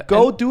perfect. Yeah.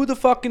 Go do the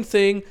fucking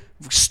thing.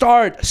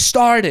 Start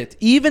it.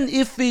 Even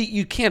if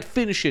you can't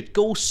finish it,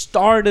 go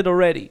start it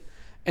already.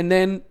 And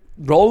then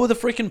roll with the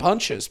freaking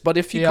punches. But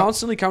if you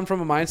constantly come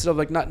from a mindset of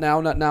like, not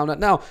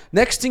now.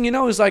 Next thing you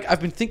know is like, I've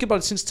been thinking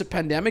about it since the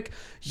pandemic.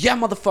 Yeah,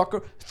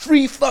 motherfucker.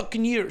 3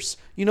 fucking years.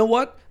 You know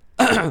what?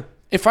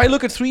 If I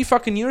look at 3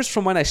 fucking years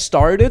from when I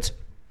started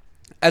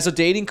as a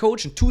dating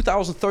coach in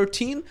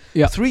 2013,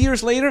 3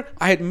 years later,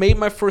 I had made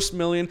my first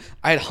million.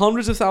 I had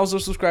hundreds of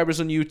thousands of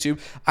subscribers on YouTube.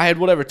 I had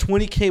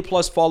 20K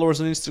plus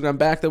followers on Instagram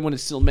back then when it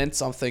still meant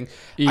something.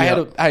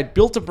 I had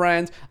built a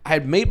brand. I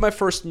had made my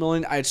first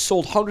million. I had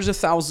sold hundreds of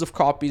thousands of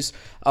copies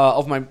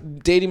of my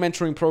dating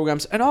mentoring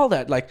programs and all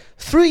that. Like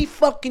 3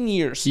 fucking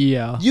years.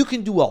 Yeah. You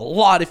can do a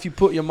lot if you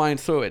put your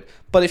mind through it.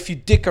 But if you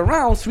dick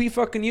around, 3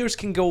 fucking years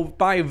can go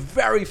by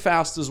very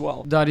fast as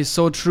well. That is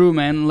so true,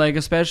 man. Like,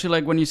 especially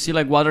like when you see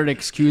like what are the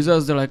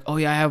excuses, they're like, oh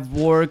yeah, I have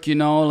work,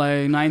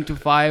 like 9 to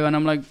 5. And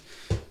I'm like,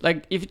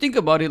 if you think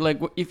about it, like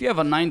if you have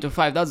a 9 to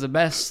 5, that's the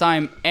best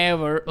time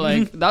ever.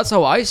 Like that's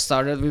how I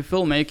started with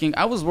filmmaking.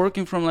 I was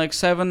working from like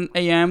 7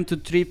 a.m. to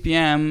 3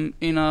 p.m.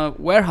 in a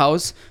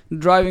warehouse,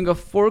 driving a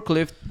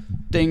forklift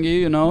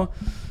thingy,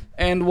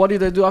 And what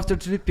did I do after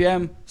 3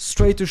 p.m.?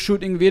 Straight to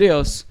shooting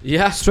videos.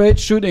 Yeah. Straight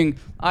shooting.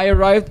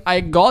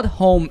 I got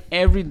home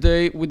every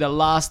day with the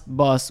last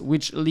bus,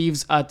 which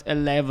leaves at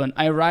 11.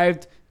 I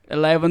arrived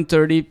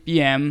 11:30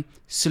 p.m.,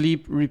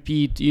 sleep,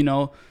 repeat,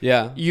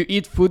 Yeah. You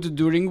eat food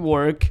during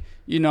work,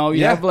 you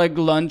have like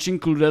lunch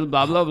included,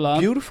 blah, blah, blah.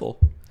 Beautiful.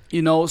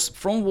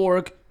 From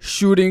work,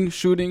 shooting,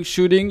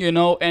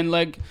 and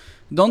like,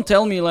 don't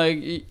tell me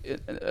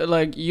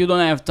like you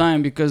don't have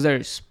time, because there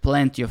is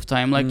plenty of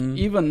time. Like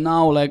even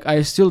now, like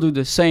I still do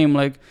the same.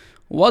 Like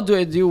what do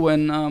I do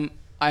when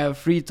I have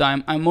free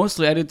time? I'm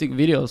mostly editing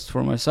videos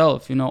for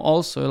myself,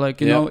 also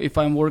like, if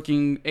I'm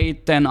working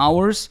 8-10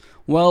 hours,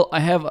 well, I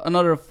have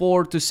another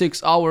 4 to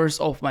 6 hours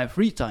of my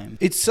free time.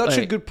 It's such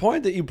a good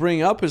point that you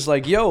bring up. Is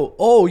like,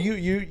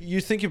 you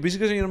think you're busy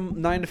because you're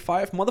 9 to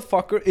 5,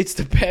 motherfucker. It's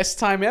the best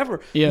time ever.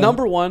 Yeah.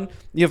 Number one,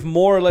 you have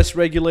more or less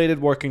regulated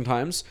working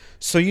times,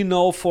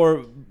 so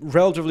for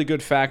relatively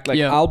good fact, like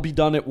I'll be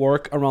done at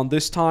work around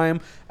this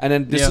time, and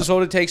then this is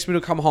what it takes me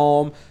to come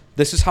home.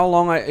 This is how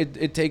long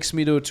it takes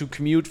me to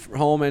commute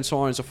home, and so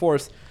on and so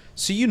forth.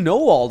 So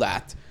all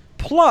that.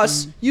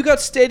 Plus, you got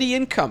steady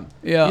income.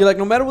 Yeah. You're like,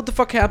 no matter what the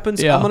fuck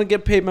happens, I'm going to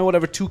get paid my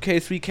 2K,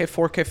 3K,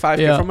 4K,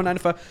 5K from a 9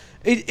 to 5.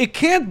 It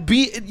can't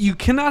be, you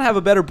cannot have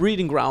a better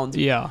breeding ground.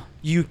 Yeah.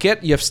 You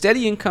have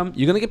steady income,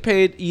 you're going to get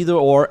paid either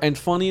or, and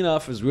funny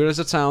enough, as weird as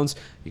it sounds,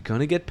 you're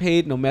going to get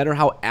paid no matter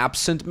how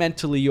absent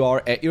mentally you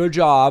are at your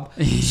job.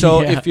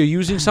 So if you're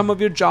using some of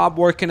your job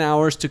working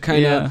hours to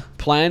kind of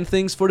plan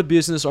things for the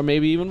business or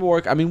maybe even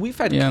work. I mean, we've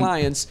had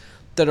clients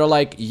that are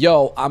like,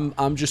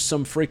 I'm just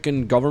some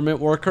freaking government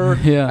worker.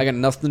 Yeah. I got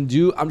nothing to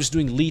do. I'm just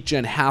doing lead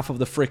gen half of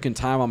the freaking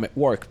time I'm at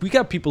work. We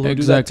got people who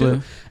do that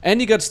too. And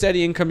you got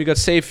steady income, you got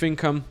safe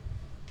income.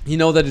 You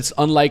know that it's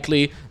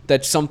unlikely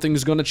that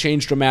something's going to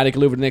change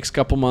dramatically over the next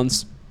couple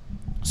months.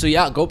 So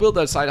go build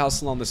that side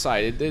hustle on the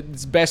side.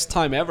 It's best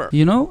time ever.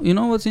 You know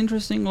what's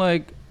interesting?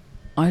 Like,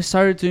 I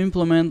started to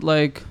implement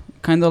like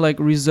kind of like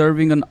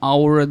reserving an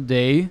hour a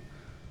day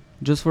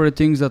just for the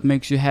things that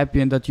makes you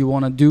happy and that you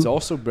want to do. It's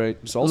also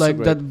great.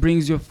 That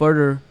brings you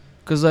further.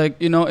 Because like,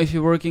 if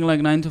you're working like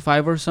 9 to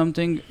 5 or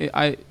something,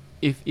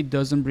 if it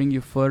doesn't bring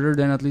you further,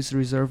 then at least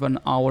reserve an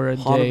hour a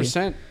day.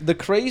 100%. The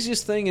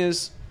craziest thing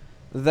is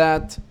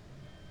that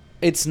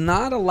it's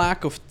not a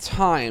lack of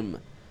time.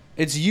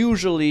 It's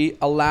usually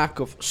a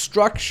lack of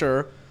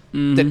structure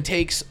that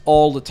takes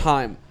all the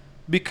time.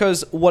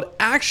 Because what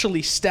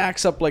actually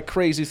stacks up like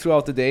crazy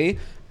throughout the day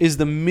is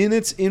the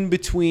minutes in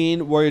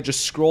between where you're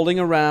just scrolling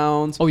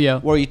around, Oh yeah.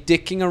 where you're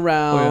dicking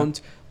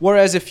around.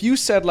 Whereas if you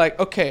said like,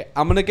 okay,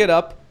 I'm going to get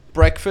up,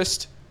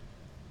 breakfast,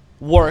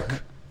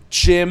 work,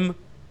 gym,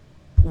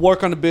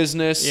 work on the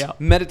business, Yeah.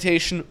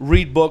 meditation,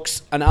 read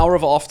books, an hour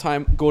of off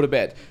time, go to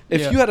bed.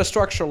 If Yeah. you had a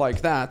structure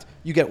like that,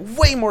 you get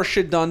way more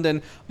shit done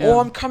than, Yeah.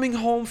 I'm coming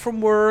home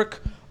from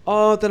work,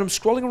 then I'm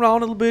scrolling around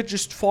a little bit,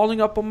 just following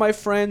up on my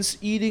friends,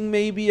 eating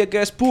maybe, I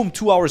guess, boom,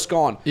 2 hours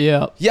gone.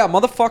 Yeah. Yeah,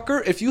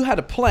 motherfucker, if you had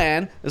a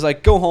plan, it's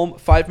like go home,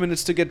 5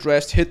 minutes to get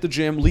dressed, hit the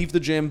gym, leave the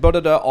gym,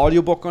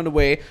 audiobook on the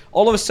way.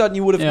 All of a sudden,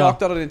 you would have Yeah.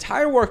 knocked out an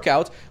entire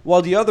workout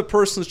while the other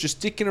person's just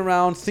dicking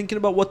around, thinking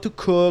about what to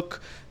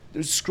cook,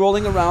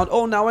 scrolling around.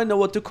 Oh, now I know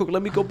what to cook.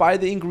 Let me go buy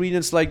the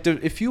ingredients. Like,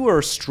 if you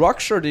were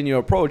structured in your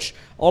approach,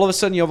 all of a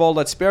sudden you have all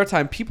that spare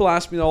time. People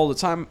ask me all the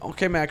time,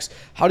 okay, Max,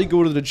 how do you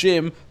go to the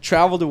gym,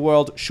 travel the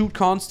world, shoot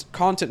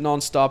content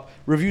nonstop,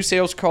 review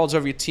sales calls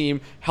of your team,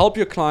 help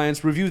your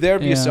clients, review their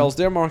VSLs,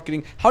 their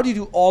marketing? How do you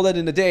do all that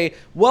in a day?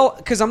 Well,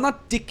 because I'm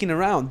not dicking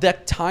around.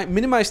 That time,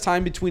 minimized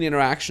time between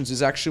interactions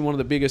is actually one of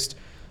the biggest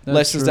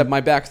lessons that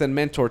my back then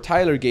mentor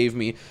Tyler gave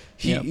me.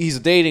 He's a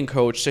dating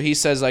coach, so he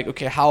says like,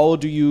 okay, how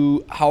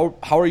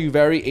are you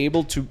very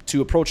able to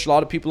approach a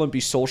lot of people and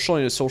be social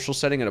in a social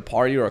setting at a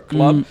party or a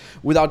club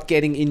without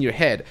getting in your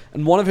head?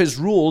 And one of his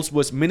rules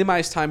was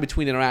minimize time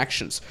between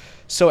interactions.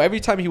 So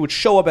every time he would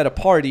show up at a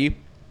party,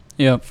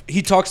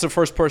 he talks to the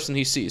first person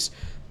he sees.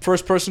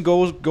 First person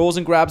goes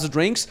and grabs the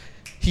drinks.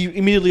 He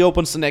immediately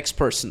opens the next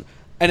person.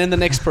 And then the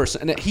next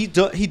person. And he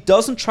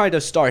doesn't try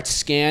to start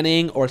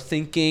scanning or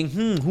thinking,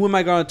 who am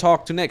I going to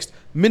talk to next?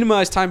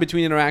 Minimize time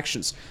between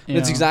interactions. And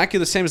it's exactly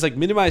the same as like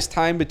minimize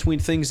time between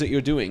things that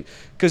you're doing.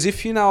 Because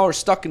if you now are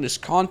stuck in this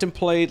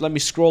contemplate, let me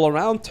scroll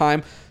around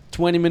time,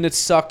 20 minutes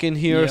suck in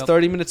here,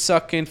 30 minutes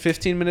suck in,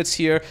 15 minutes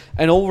here,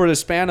 and over the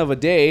span of a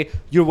day,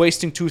 you're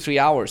wasting 2-3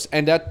 hours.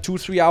 And that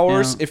 2-3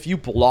 hours, if you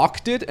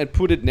blocked it and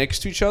put it next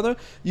to each other,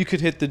 you could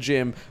hit the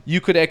gym,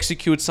 you could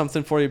execute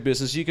something for your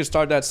business, you could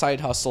start that side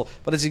hustle.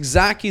 But it's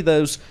exactly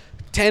those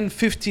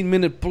 10-15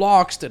 minute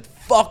blocks that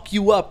fuck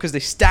you up because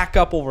they stack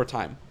up over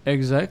time.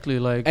 Exactly.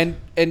 Like and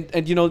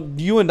you know,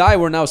 you and I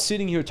were now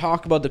sitting here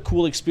talking about the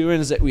cool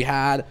experience that we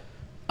had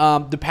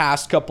the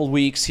past couple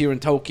weeks here in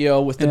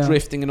Tokyo with the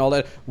drifting and all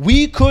that.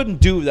 We couldn't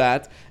do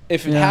that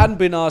if it hadn't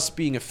been us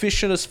being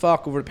efficient as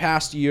fuck over the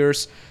past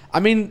years.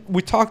 I mean,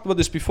 we talked about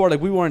this before. Like,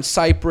 we were in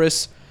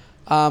Cyprus,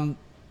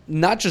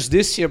 not just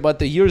this year, but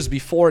the years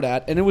before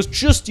that. And it was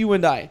just you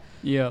and I.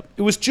 Yeah.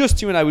 It was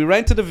just you and I. We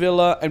rented a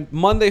villa, and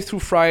Monday through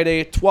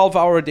Friday,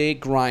 12-hour a day,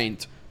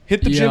 grind.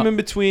 Hit the gym in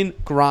between,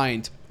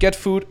 grind. Get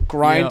food,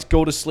 grind,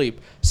 go to sleep.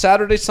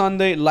 Saturday,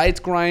 Sunday,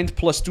 light grind,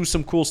 plus do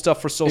some cool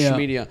stuff for social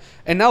media.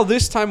 And now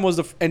this time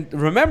was and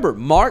remember,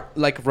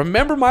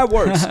 remember my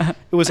words.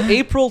 It was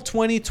April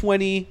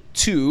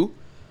 2022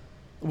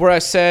 where I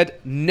said,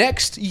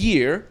 next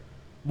year,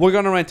 we're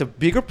going to rent a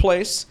bigger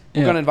place.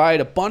 We're going to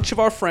invite a bunch of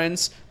our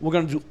friends. We're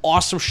going to do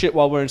awesome shit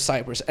while we're in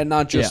Cyprus and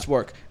not just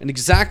work. And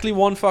exactly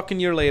 1 fucking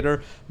year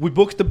later, we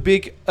booked the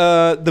big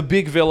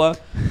villa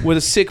with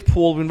a sick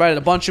pool. We invited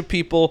a bunch of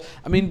people.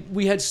 I mean,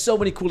 we had so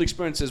many cool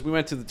experiences. We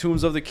went to the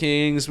Tombs of the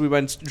Kings. We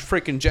went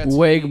freaking jet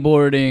skiing.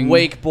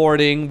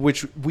 Wakeboarding,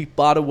 which we,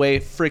 by the way,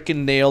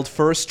 freaking nailed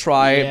first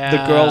try. Yeah.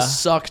 The girls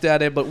sucked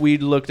at it, but we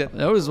looked at.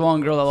 There was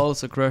one girl that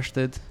also crushed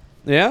it.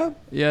 Yeah?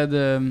 Yeah,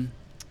 the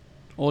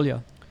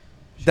Olya.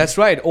 That's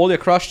right. Olya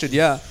crushed it,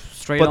 yeah.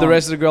 But the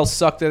rest of the girls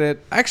sucked at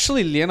it.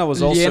 Actually, Liena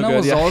was also good.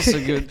 Was also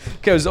good.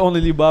 Okay, it was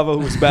only Libava who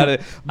was bad at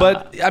it.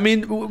 But, I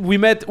mean, we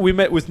met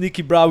with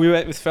Nikki Brau. We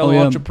met with fellow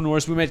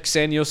entrepreneurs. We met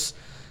Xenios.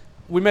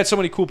 We met so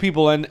many cool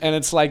people. And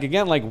it's like,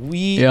 again, like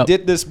we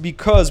did this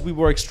because we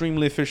were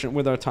extremely efficient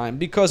with our time.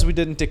 Because we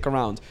didn't dick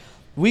around.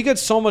 We get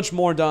so much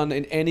more done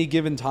in any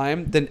given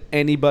time than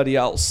anybody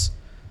else.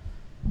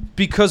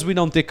 Because we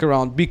don't dick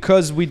around.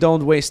 Because we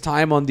don't waste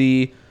time on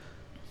these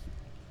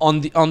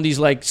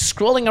like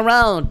scrolling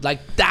around. Like,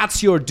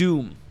 that's your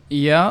doom.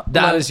 Yeah,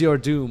 that is your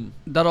doom.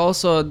 That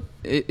also,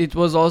 it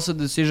was also a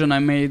decision I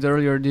made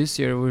earlier this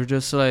year. We're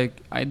just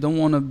like, I don't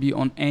want to be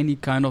on any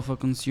kind of a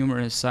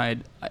consumer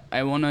side.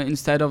 I want to,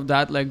 instead of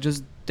that, like,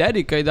 just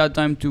dedicate that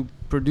time to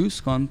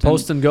produce content.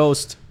 Post and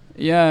ghost.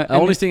 Yeah. The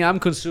only thing I'm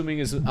consuming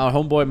is our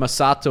homeboy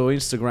Masato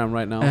Instagram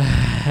right now.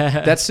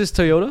 That's his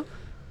Toyota?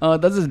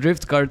 That's a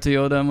drift car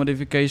Toyota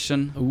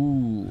modification.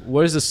 Ooh,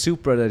 where's the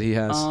Supra that he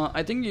has?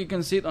 I think you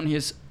can see it on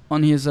his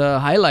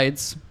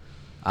highlights.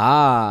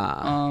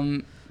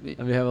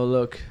 Let me have a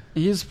look.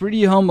 He's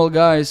pretty humble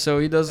guy, so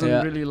he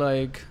doesn't really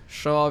like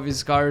show off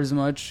his cars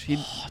much.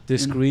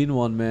 This green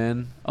one,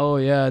 man. Oh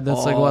yeah,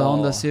 that's like what,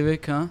 Honda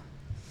Civic, huh?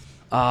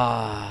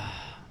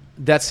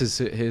 That's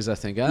his I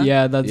think, huh?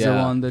 Yeah, that's the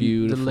one, the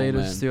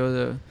latest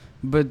Toyota.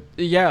 But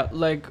yeah,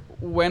 like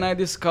when I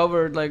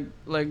discovered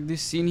like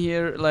this scene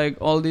here, like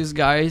all these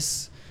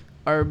guys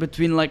are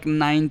between like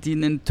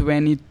 19 and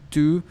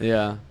 22.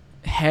 Yeah.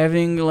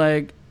 Having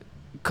like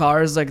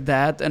cars like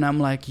that, and I'm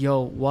like,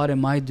 yo, what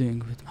am I doing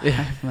with my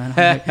life, man?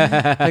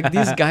 Like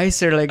these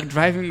guys are like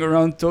driving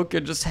around Tokyo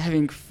just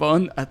having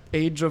fun at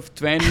age of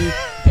 20,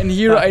 And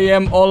here I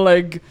am all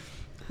like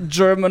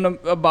German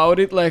about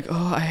it, like,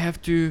 oh, I have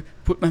to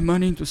put my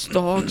money into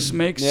stocks,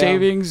 make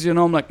savings, you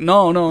know. I'm like,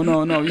 no.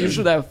 You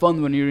should have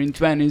fun when you're in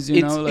 20s,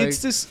 you know. Like,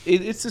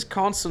 it's this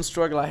constant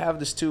struggle. I have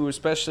this too,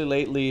 especially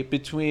lately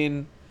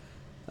between.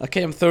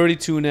 Okay, I'm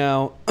 32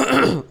 now.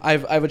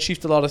 I've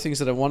achieved a lot of things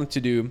that I wanted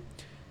to do.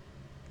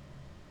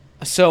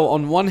 So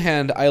on one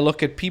hand, I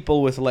look at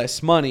people with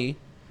less money,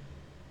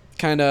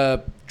 kind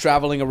of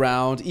traveling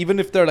around, even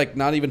if they're like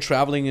not even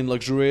traveling in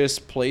luxurious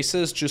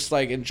places, just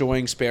like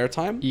enjoying spare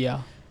time.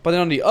 Yeah. But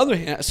then on the other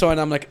hand, and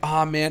I'm like,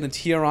 man, and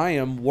here I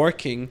am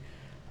working.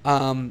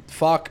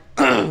 Fuck,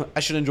 I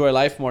should enjoy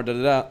life more. Da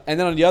da da. And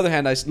then on the other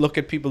hand, I look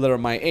at people that are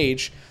my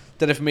age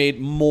that have made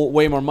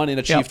way more money and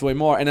achieved way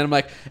more. And then I'm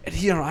like, and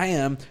here I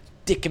am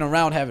dicking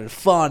around having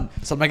fun.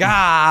 So I'm like,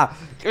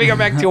 let me go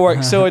back to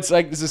work. So it's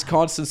like there's this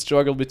constant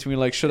struggle between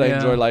like, should I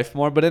enjoy life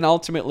more? But then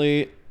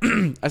ultimately,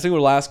 I think over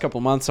the last couple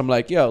of months, I'm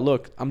like, yeah,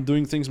 look, I'm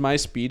doing things my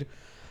speed.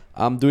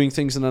 I'm doing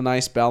things in a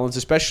nice balance,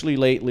 especially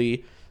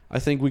lately. I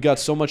think we got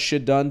so much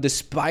shit done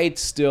despite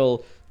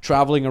still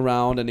traveling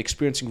around and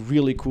experiencing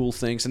really cool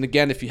things. And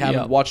again, if you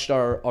haven't watched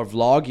our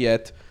vlog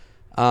yet,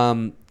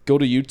 go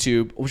to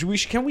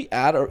YouTube. Can we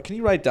add, or can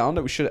you write down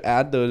that we should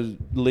add the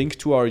link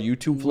to our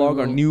YouTube vlog,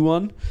 our new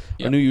one,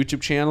 our new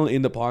YouTube channel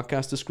in the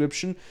podcast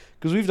description?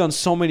 Because we've done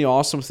so many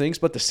awesome things,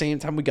 but at the same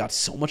time, we got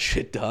so much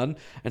shit done.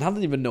 And I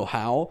don't even know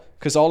how,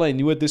 because all I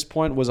knew at this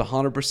point was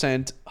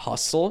 100%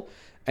 hustle.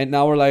 And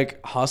now we're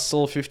like,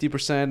 hustle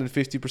 50% and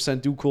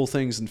 50% do cool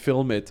things and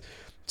film it.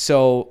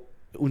 So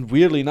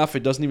weirdly enough,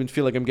 it doesn't even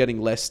feel like I'm getting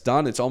less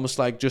done. It's almost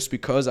like just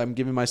because I'm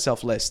giving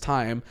myself less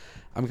time,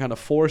 I'm kind of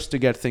forced to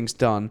get things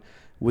done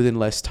within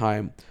less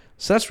time.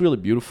 So that's really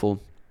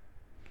beautiful.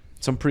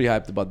 So I'm pretty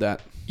hyped about that.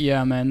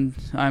 Yeah, man.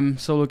 I'm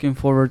so looking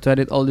forward to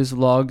edit all these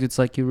vlogs. It's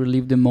like you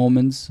relive the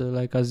moments,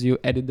 like as you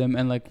edit them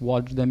and like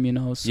watch them, you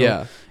know.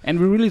 So, and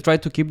we really try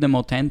to keep them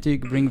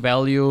authentic, bring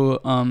value.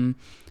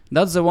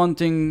 That's the one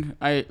thing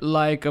I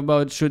like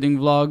about shooting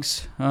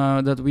vlogs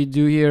that we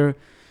do here.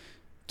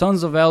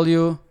 Tons of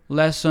value,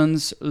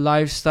 lessons,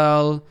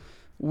 lifestyle.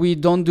 We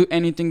don't do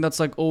anything that's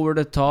like over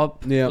the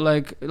top. Yeah.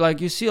 Like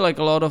you see like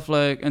a lot of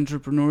like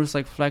entrepreneurs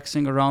like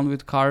flexing around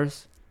with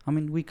cars. I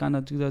mean, we kind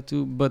of do that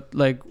too, but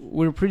like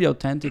we're pretty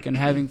authentic and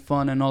having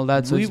fun and all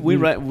that. So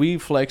we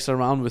flex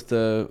around with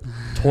the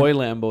toy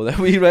Lambo that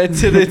we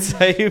rented. It's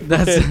like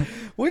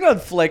we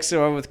don't flex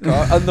around with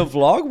cars on the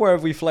vlog. Where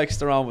have we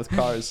flexed around with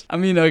cars? I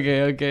mean,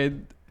 okay.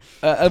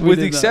 With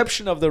the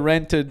exception of the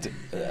rented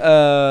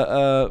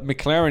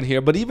McLaren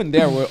here, but even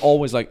there we're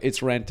always like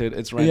it's rented,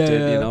 you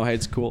know, hey,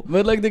 it's cool.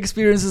 But like the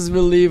experiences we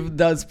live,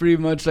 that's pretty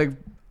much like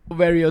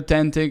very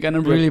authentic, and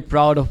I'm really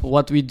proud of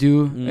what we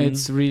do.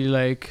 It's really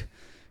like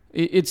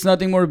it's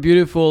nothing more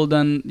beautiful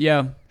than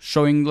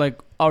showing like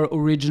our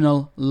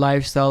original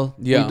lifestyle.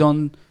 We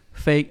don't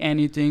fake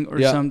anything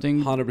or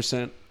something.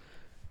 100%.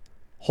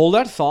 Hold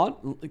that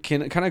thought.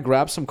 Can I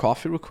grab some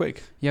coffee real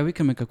quick? Yeah, we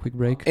can make a quick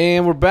break.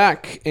 And we're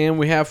back, and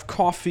we have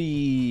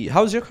coffee.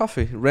 How's your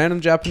coffee?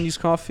 Random Japanese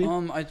coffee?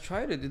 I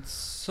tried it.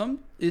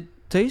 It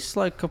tastes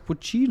like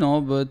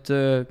cappuccino,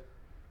 but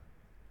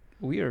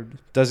weird.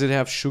 Does it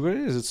have sugar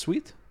in it? Is it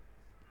sweet?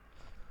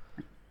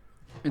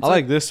 I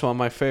like this one,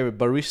 my favorite.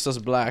 Barista's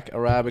Black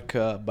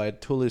Arabica by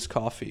Tully's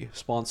Coffee.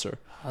 Sponsor.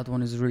 That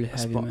one is really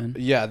heavy, man.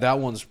 Yeah, that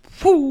one's...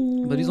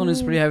 But this one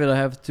is pretty heavy. I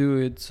have two.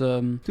 It's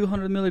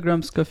 200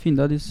 milligrams caffeine.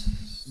 That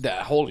is...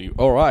 Holy...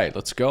 All right,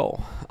 let's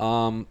go.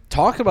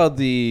 Talk about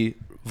the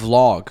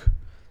vlog.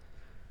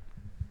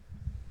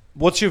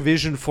 What's your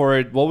vision for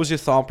it? What was your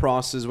thought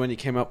process when you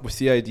came up with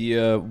the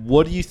idea?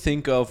 What do you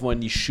think of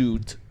when you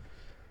shoot?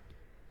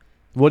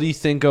 What do you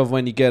think of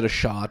when you get a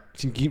shot?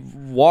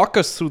 Walk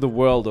us through the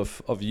world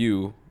of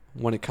you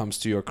when it comes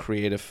to your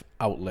creative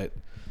outlet.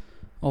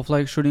 Of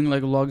like shooting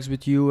like vlogs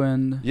with you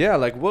and... Yeah,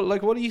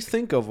 what do you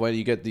think of when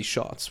you get these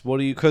shots?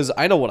 Because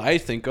I know what I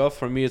think of.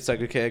 For me, it's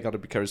like, okay, I got to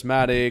be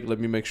charismatic. Let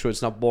me make sure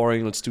it's not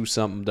boring. Let's do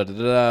something.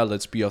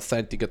 Let's be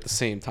authentic at the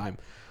same time.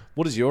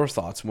 What is your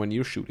thoughts when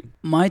you're shooting?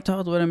 My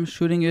thought when I'm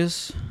shooting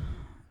is...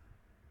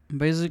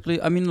 Basically,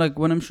 I mean, like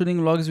when I'm shooting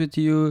vlogs with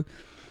you...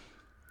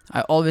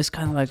 I always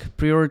kind of like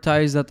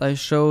prioritize that I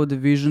show the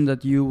vision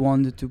that you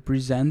wanted to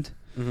present.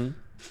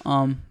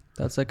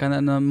 That's like kind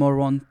of the more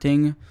one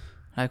thing.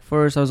 Like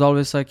first I was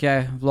always like,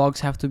 vlogs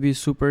have to be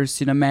super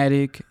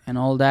cinematic and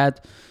all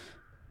that.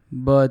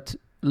 But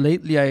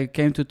lately I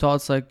came to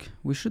thoughts like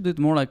we should do it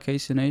more like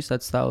Casey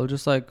Neistat style.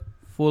 Just like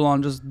full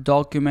on just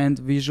document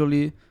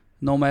visually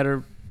no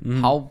matter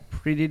how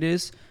pretty it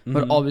is.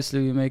 But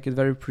obviously we make it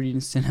very pretty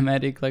and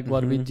cinematic like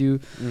what we do.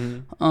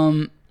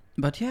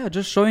 But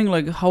just showing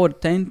like how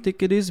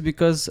authentic it is,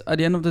 because at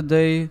the end of the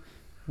day,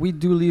 we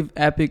do live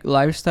epic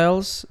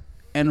lifestyles,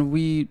 and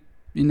we,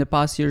 in the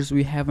past years,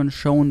 we haven't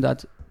shown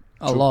that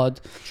a lot.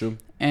 True.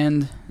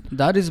 And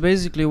that is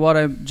basically what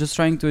I'm just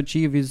trying to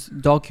achieve, is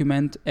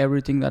document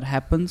everything that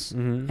happens,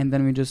 and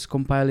then we just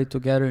compile it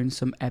together in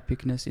some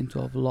epicness into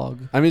a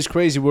vlog. I mean, it's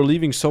crazy. We're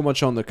leaving so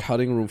much on the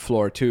cutting room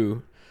floor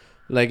too.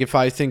 Like if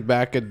I think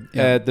back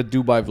at the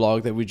Dubai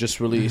vlog that we just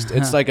released,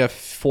 it's like a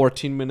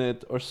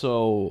 14-minute or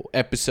so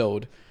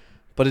episode,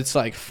 but it's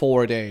like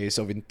 4 days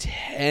of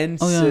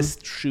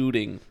intensest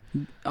shooting.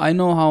 I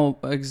know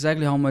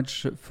exactly how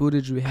much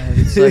footage we have.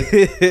 It's like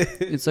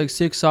it's like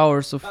 6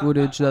 hours of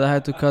footage that I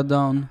had to cut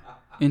down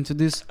into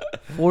this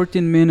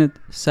 14-minute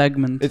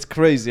segment. It's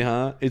crazy,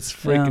 huh? It's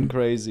freaking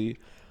crazy.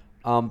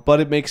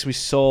 But it makes me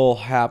so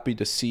happy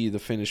to see the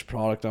finished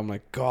product. I'm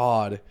like,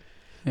 God.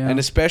 Yeah. And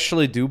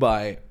especially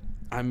Dubai.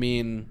 I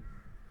mean,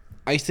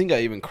 I think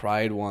I even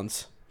cried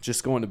once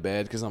just going to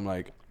bed because I'm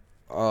like,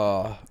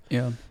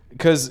 yeah.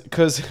 Because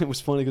it was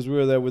funny because we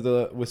were there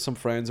with some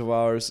friends of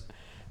ours,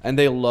 and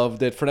they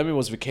loved it. For them, it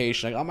was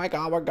vacation. Like, oh my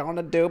God, we're going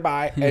to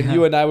Dubai. And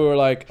you and I, we were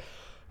like,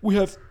 we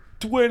have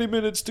 20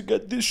 minutes to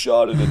get this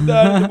shot and then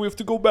that, and then we have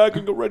to go back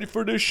and get ready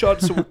for this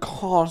shot. So we're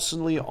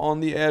constantly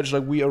on the edge.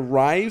 Like, we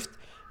arrived,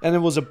 and it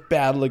was a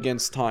battle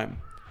against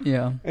time.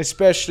 Yeah.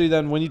 Especially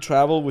then when you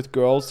travel with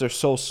girls, they're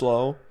so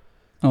slow.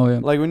 Oh, yeah.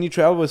 Like, when you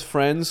travel with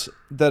friends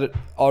that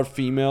are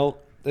female,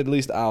 at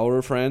least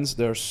our friends,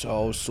 they're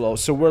so slow.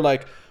 So we're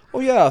like, oh,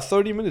 yeah,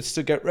 30 minutes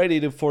to get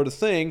ready for the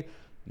thing.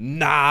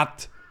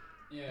 Not.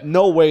 Yeah.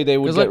 No way they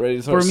would get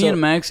ready. For me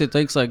and Max, it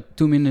takes like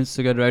 2 minutes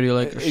to get ready.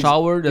 Like, a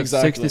shower, that's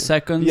 60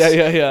 seconds.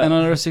 Yeah.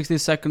 Another 60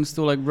 seconds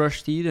to, like,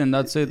 brush teeth, and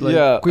that's it.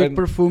 Like, quick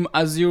perfume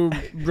as you're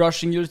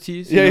brushing your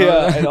teeth.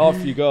 Yeah, and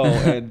off you go.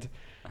 And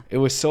it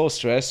was so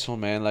stressful,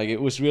 man. Like,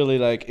 it was really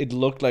like, it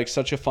looked like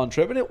such a fun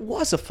trip. And it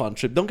was a fun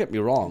trip. Don't get me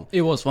wrong.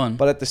 It was fun.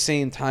 But at the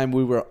same time,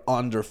 we were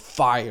under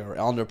fire,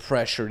 under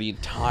pressure the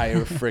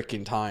entire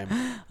freaking time.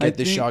 Get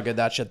this shot, get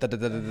that shot,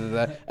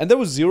 And there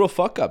was zero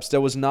fuck-ups. There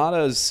was not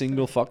a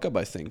single fuck-up,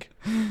 I think.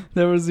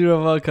 There were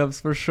zero fuck-ups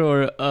for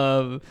sure.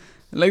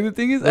 Like, the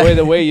thing is...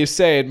 The way you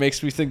say it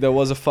makes me think there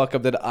was a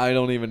fuck-up that I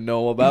don't even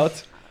know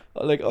about.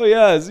 Like, oh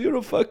yeah,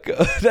 zero fuck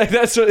up.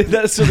 that's what it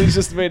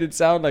just made it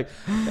sound like.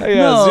 Oh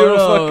yeah, zero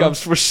fuck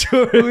ups for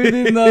sure. We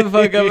did not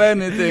fuck up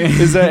anything.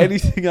 Is there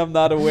anything I'm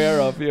not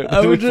aware of here? I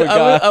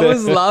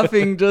was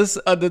laughing just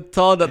at the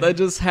thought that I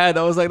just had.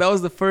 I was like, that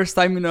was the first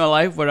time in my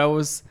life where I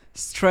was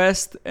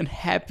stressed and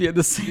happy at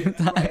the same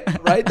time.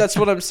 Right? That's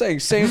what I'm saying.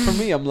 Same for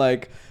me. I'm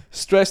like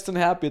stressed and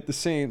happy at the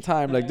same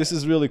time. Like, this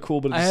is really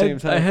cool, but at the same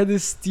time, I had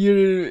this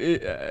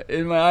tear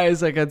in my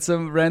eyes, like at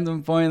some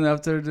random point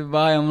after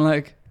Dubai. I'm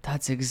like,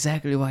 that's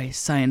exactly why I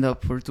signed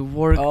up to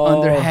work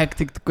under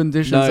hectic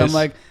conditions. Nice. I'm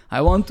like,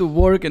 I want to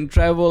work and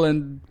travel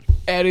and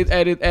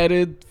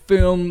edit,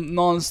 film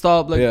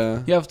non-stop. Like,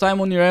 you have time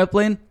on your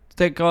airplane,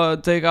 take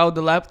out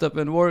the laptop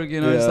and work,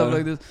 and stuff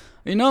like this.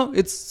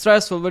 It's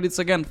stressful, but it's,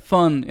 again,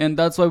 fun. And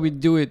that's why we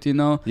do it,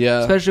 Yeah.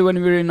 Especially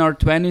when we're in our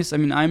 20s. I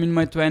mean, I'm in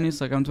my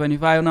 20s. Like, I'm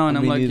 25 now. And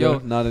I'm like, yo.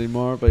 Not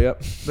anymore, but yeah.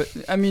 But,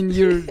 I mean,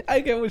 you're... I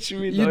get what you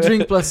mean. You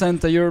drink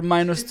placenta. You're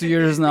minus 2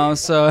 years now,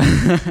 so...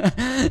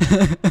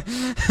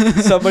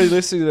 Somebody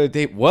listening to the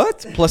tape,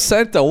 what?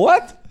 Placenta,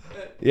 what?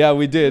 Yeah,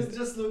 we did.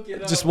 Just look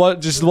it up.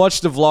 Just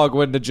watch the vlog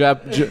when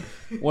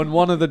when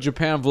one of the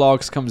Japan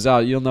vlogs comes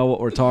out. You'll know what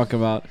we're talking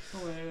about.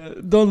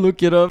 Don't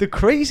look it up. The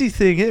crazy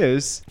thing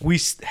is, we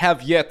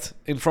have yet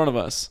in front of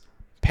us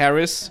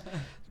Paris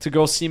to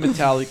go see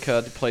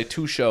Metallica, to play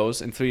 2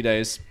 shows in 3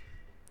 days,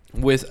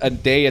 with a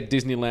day at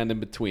Disneyland in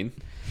between.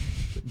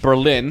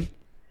 Berlin,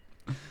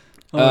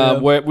 where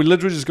we're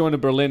literally just going to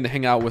Berlin to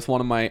hang out with one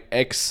of my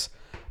ex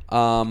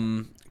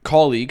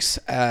colleagues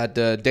at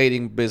the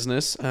dating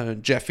business,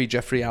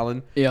 Jeffrey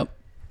Allen. Yep.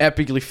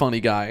 Epically funny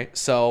guy.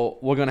 So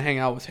we're gonna hang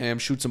out with him,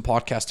 shoot some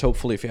podcasts,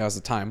 hopefully, if he has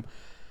the time.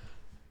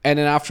 And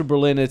then after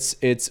Berlin, I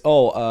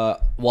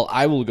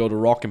will go to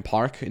Rock and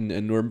Park in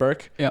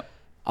Nuremberg. Yeah.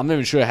 I'm not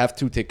even sure I have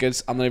 2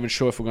 tickets. I'm not even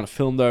sure if we're going to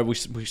film there. We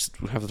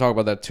have to talk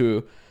about that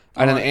too.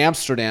 And then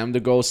Amsterdam to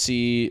go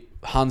see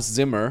Hans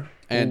Zimmer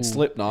and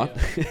Slipknot.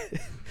 Yeah.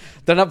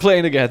 They're not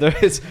playing together.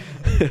 It's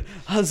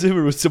Hans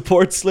Zimmer would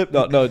support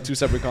Slipknot. No, 2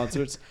 separate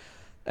concerts.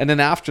 And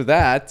then after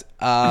that,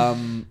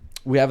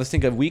 we have, I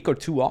think, a week or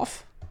 2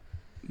 off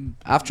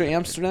after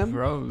Amsterdam.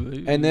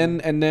 Probably. And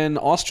then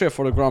Austria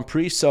for the Grand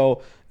Prix.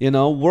 So,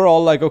 we're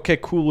all like, okay,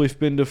 cool. We've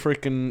been to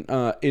freaking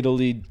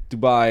Italy,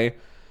 Dubai,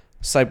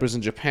 Cyprus,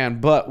 and Japan.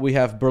 But we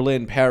have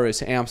Berlin,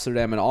 Paris,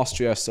 Amsterdam, and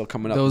Austria still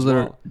coming up. Those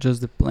are just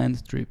the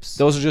planned trips.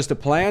 Those are just the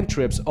planned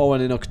trips. Oh,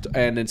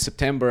 and in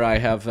September, I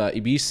have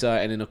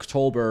Ibiza. And in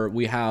October,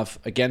 we have,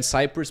 again,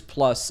 Cyprus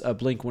plus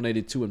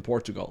Blink-182 in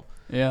Portugal.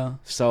 Yeah.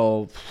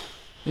 So,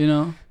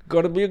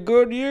 gotta be a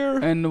good year.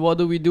 And what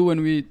do we do when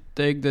we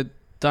take the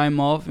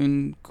time off,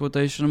 in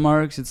quotation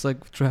marks? It's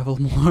like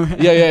travel more.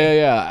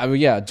 Yeah. I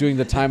mean, during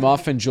the time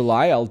off in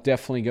July, I'll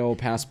definitely go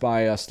pass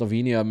by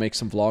Slovenia, make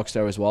some vlogs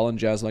there as well, and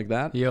jazz like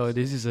that. Yo,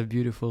 this is a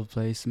beautiful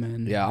place,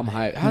 man. Yeah, I'm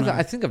high.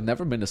 I think I've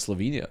never been to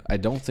Slovenia. I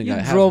don't think I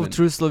have. You drove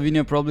through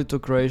Slovenia, probably to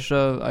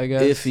Croatia, I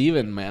guess. If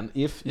even.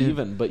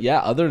 But yeah,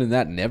 other than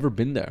that, never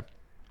been there.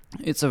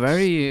 It's a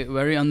very,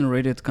 very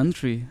underrated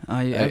country.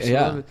 I absolutely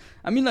love it.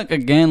 I mean, like,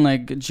 again,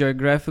 like,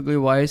 geographically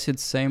wise,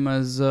 it's same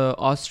as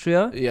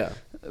Austria. Yeah.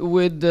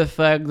 with the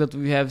fact that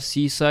we have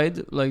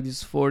seaside, like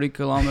these 40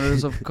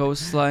 kilometers of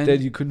coastline. That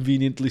you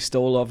conveniently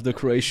stole off the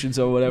Croatians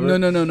or whatever.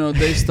 No.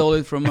 They stole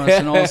it from us,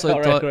 and also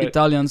Right.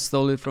 Italians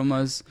stole it from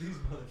us.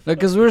 Like,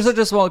 because we're such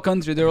a small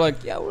country, they're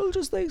like, yeah, we'll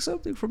just take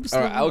something from the.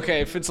 Alright, okay,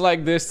 if it's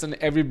like this, then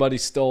everybody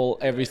stole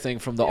everything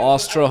from the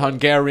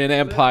Austro-Hungarian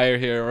Empire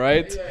here,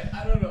 right?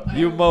 I don't know.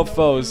 You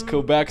mofos,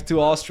 go back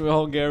to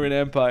Austro-Hungarian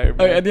Empire.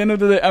 Man. At the end of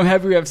the day, I'm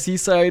happy we have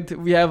seaside.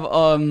 We have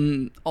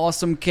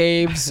awesome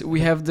caves. We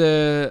have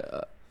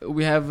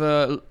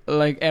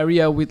like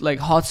area with like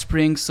hot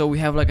springs. So we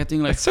have like I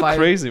think like That's so 5.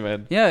 crazy,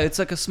 man. Yeah, it's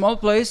like a small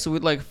place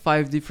with like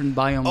 5 different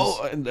biomes.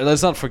 Oh, and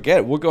let's not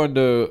forget, we're going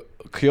to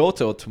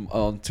Kyoto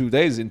in 2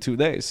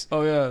 days.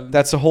 Oh yeah.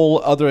 That's a whole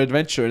other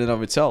adventure in and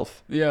of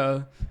itself.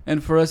 Yeah,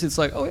 and for us it's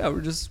like, oh yeah, we're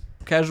just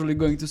casually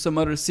going to some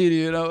other city,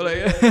 you know, like.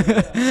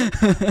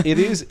 It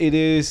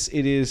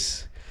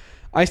is.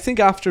 I think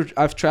after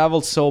I've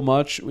traveled so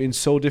much in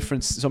so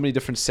many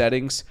different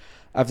settings,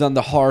 I've done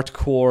the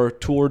hardcore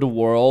tour the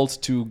world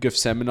to give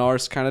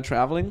seminars kind of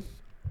traveling,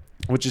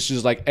 which is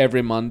just like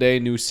every Monday,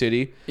 new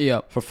city.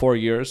 Yeah. For 4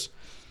 years.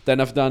 Then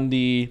I've done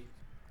the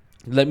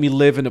let me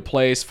live in a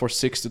place for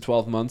 6 to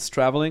 12 months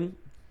traveling.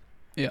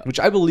 Yeah. Which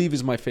I believe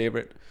is my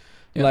favorite.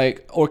 Yeah.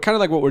 Like, or kind of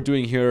like what we're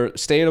doing here,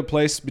 stay at a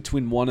place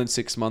between 1 and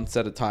 6 months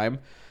at a time.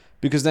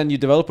 Because then you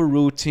develop a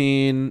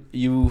routine,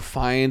 you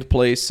find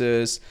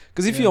places.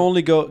 Because if you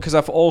only go, because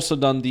I've also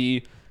done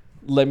the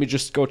let me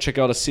just go check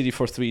out a city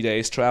for 3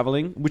 days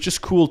traveling, which is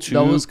cool too.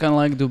 That was kind of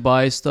like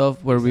Dubai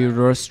stuff where we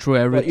rushed through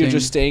everything. But you're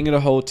just staying in a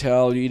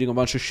hotel, you're eating a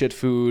bunch of shit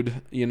food,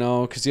 you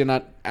know, because you're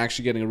not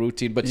actually getting a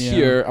routine. But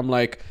here, I'm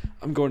like,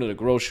 I'm going to the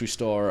grocery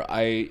store.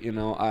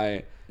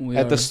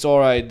 At the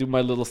store, I do my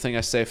little thing.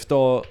 I say, I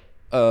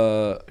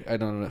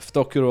don't know,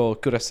 2 kilo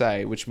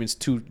kurasai, which means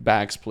 2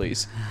 bags,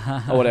 please,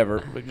 or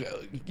whatever.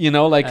 You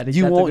know, like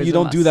you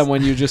don't do that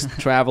when you just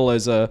travel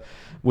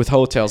with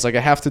hotels. Like I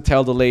have to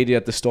tell the lady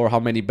at the store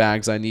how many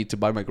bags I need to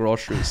buy my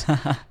groceries,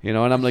 you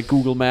know, and I'm like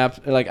Google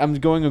Map, like I'm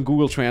going on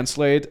Google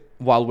Translate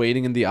while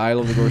waiting in the aisle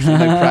of the grocery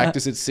and I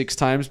practice it 6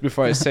 times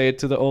before I say it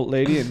to the old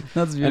lady. And,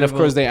 That's beautiful. And of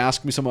course they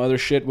ask me some other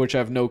shit, which I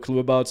have no clue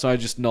about. So I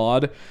just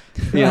nod.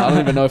 You know, I don't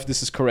even know if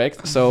this is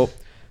correct. So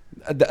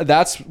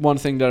that's one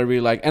thing that I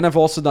really like. And I've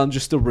also done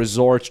just the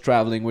resort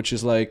traveling, which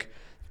is like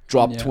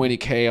drop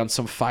 20K on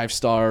some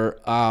 5-star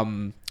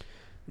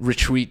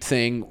retreat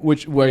thing,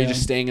 where you're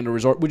just staying in a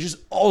resort, which is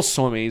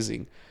also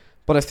amazing.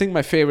 But I think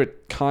my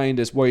favorite kind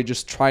is where you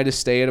just try to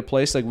stay at a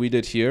place like we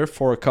did here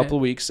for a couple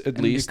weeks at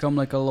least. Become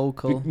like a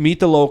local.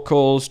 Meet the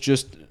locals,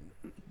 just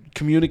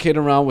communicate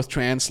around with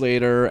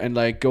translator, and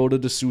like go to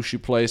the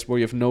sushi place where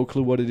you have no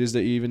clue what it is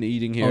that you're even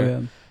eating here. Oh,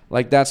 yeah.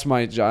 Like that's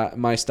my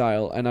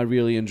style, and I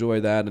really enjoy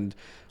that. And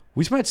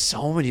we've met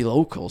so many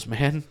locals,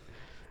 man.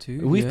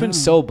 Dude, We've been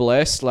so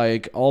blessed.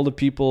 Like all the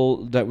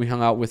people that we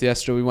hung out with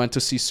yesterday, we went to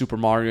see Super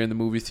Mario in the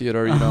movie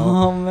theater. You know,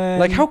 oh man,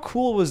 like how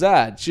cool was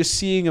that? Just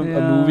seeing a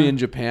movie in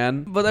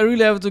Japan. But I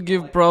really have to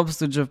give props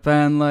to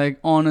Japan. Like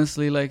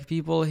honestly, like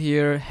people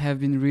here have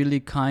been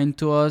really kind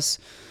to us.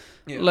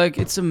 Yeah. Like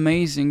it's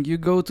amazing. You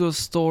go to a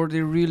store,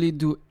 they really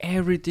do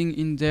everything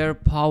in their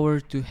power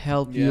to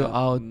help you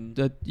out.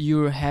 That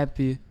you're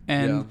happy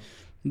and.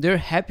 They're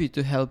happy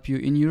to help you.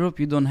 In Europe,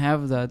 you don't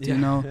have that, you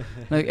know.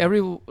 Like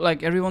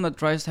everyone that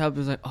tries to help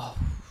is like, oh,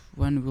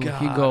 when will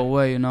he go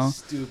away, you know?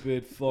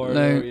 Stupid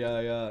foreigner, like,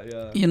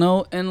 yeah. You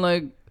know, and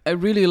like I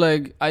really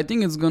like. I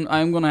think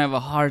I'm gonna have a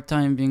hard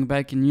time being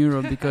back in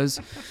Europe because,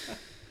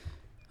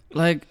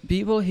 like,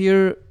 people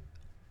here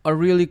are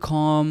really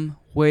calm.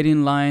 Wait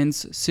in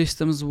lines,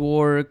 systems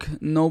work,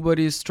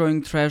 nobody's throwing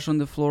trash on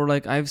the floor.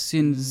 Like I've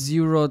seen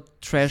zero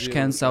trash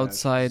cans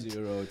outside.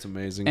 It's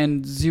amazing.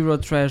 And 0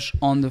 trash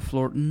on the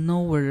floor.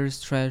 Nowhere there's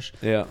trash.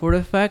 Yeah. For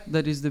the fact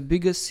that it's the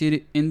biggest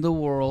city in the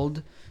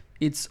world,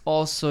 it's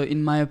also,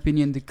 in my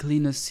opinion, the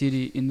cleanest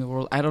city in the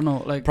world. I don't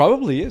know, like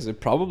probably is. It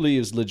probably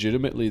is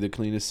legitimately the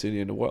cleanest city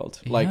in the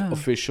world. Like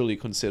officially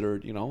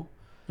considered, you know.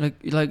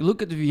 Like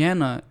look at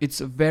Vienna. It's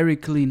very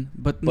clean,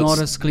 but not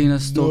as clean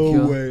as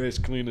Tokyo. No way as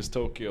clean as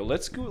Tokyo.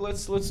 Let's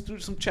do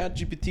some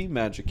ChatGPT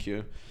magic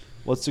here.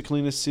 What's the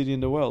cleanest city in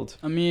the world?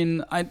 I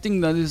mean, I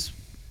think that is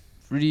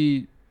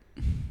really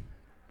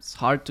it's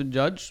hard to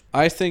judge.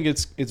 I think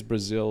it's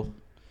Brazil.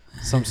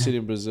 Some city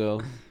in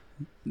Brazil.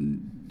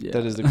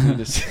 That is the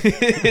cleanest.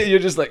 You're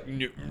just like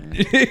you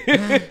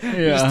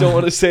just don't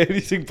want to say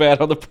anything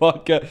bad on the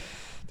podcast.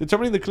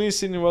 Determining the cleanest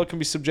city in the world can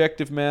be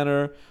subjective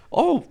manner.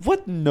 Oh,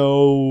 what?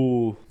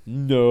 No.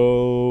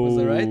 Was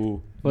that right?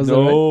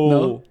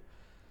 No.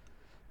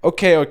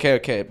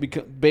 Okay.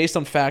 Because based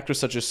on factors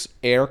such as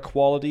air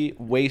quality,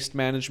 waste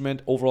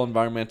management, overall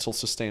environmental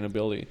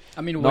sustainability.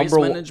 I mean, waste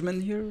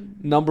management here?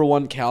 Number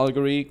 1,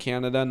 Calgary,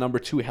 Canada. Number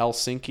 2,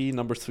 Helsinki.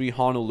 Number 3,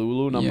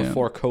 Honolulu. Number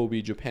 4,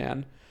 Kobe,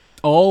 Japan.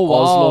 Oh, wow.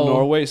 Oslo,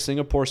 Norway,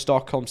 Singapore,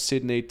 Stockholm,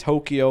 Sydney,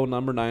 Tokyo,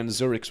 number 9,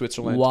 Zurich,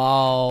 Switzerland.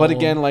 Wow. But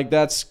again, like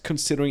that's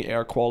considering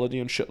air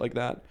quality and shit like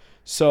that.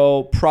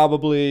 So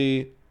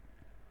probably,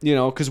 you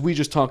know, because we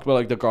just talked about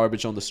like the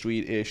garbage on the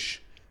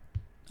street-ish.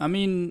 I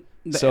mean,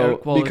 air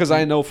quality. Because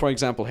I know, for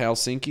example,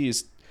 Helsinki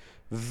is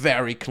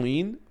very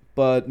clean,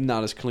 but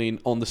not as clean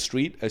on the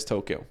street as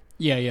Tokyo.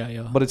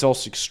 Yeah. But it's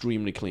also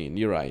extremely clean.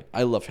 You're right.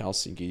 I love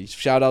Helsinki.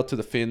 Shout out to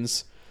the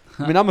Finns.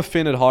 I mean, I'm a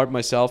Finn at heart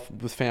myself,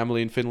 with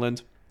family in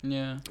Finland.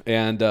 Yeah.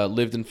 And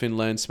lived in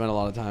Finland, spent a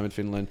lot of time in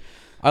Finland.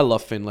 I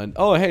love Finland.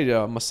 Oh, hey,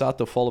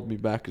 Masato followed me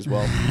back as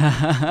well.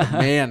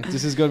 Man,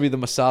 this is going to be the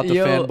Masato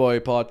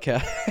fanboy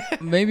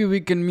podcast. Maybe we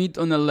can meet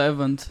on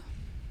 11th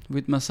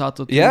with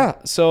Masato too. Yeah,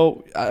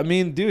 so, I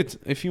mean, dude,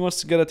 if he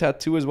wants to get a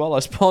tattoo as well, I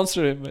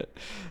sponsor him.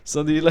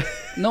 So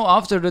no,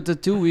 after the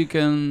tattoo, we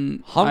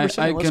can... 100%,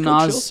 I let's can go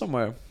ask, chill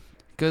somewhere.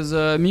 because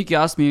Miki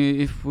asked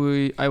me if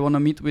I want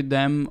to meet with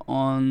them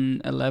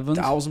on 11th.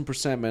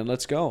 1000%, man.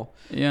 Let's go.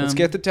 Yeah. Let's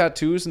get the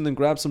tattoos and then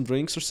grab some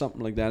drinks or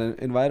something like that. And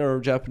invite our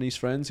Japanese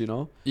friends, you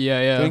know?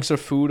 Yeah. Drinks or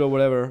food or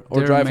whatever. Or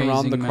They're drive amazing,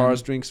 around the man.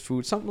 cars, drinks,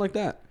 food, something like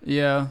that.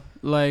 Yeah,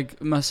 like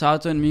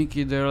Masato and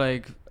Miki, they're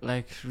like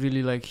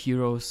really like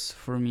heroes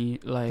for me.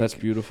 Like, That's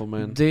beautiful,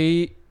 man.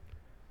 they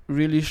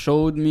really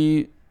showed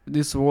me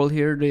this world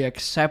here. They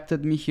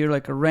accepted me here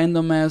like a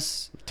random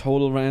ass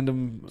Total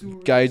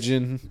random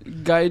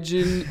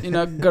gaijin in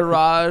a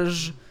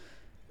garage.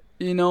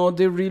 You know,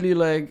 they really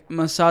like,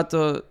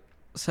 Masato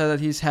said that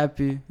he's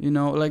happy, you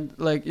know,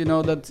 like you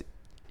know, that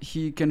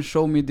he can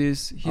show me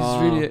this. He's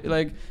really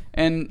like,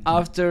 and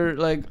after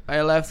like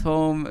I left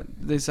home,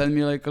 they sent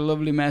me like a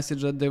lovely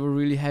message that they were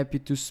really happy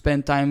to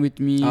spend time with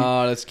me.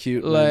 Oh, that's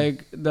cute.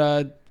 Like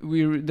that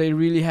they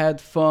really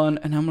had fun,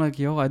 and I'm like,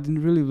 yo, I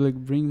didn't really like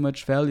bring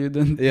much value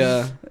than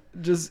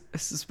just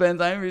spend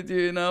time with you,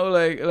 you know,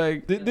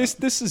 like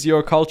this is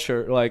your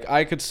culture. Like,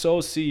 I could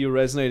so see you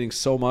resonating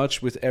so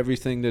much with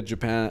everything that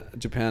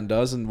Japan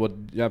does and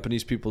what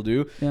Japanese people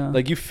do. Yeah.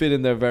 Like, you fit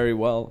in there very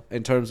well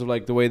in terms of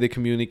like the way they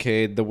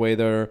communicate, the way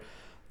they're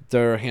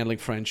handling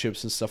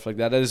friendships and stuff like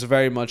that. That is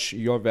very much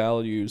your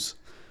values,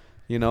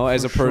 you know,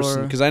 as a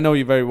person, because I know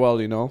you very well,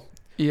 you know.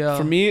 Yeah.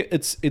 For me,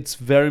 it's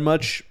very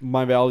much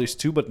my values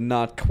too, but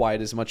not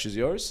quite as much as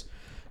yours,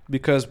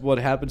 because what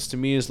happens to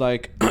me is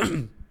like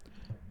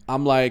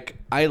I'm like,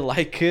 I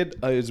like it.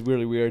 It's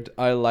really weird.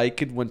 I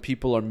like it when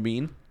people are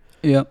mean.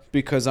 Yeah.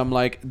 Because I'm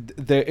like,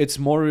 it's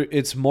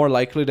more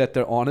likely that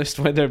they're honest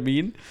when they're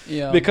mean.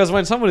 Yeah. Because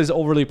when someone is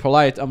overly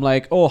polite, I'm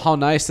like, oh, how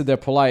nice that they're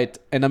polite,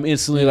 and I'm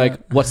instantly like,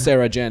 what's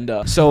their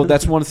agenda? So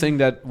that's one thing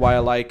that why I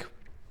like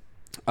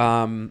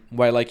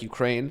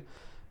Ukraine,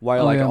 why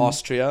I like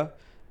Austria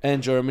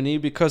and Germany,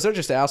 because they're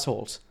just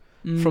assholes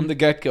from the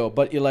get-go.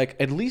 But you're like,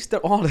 at least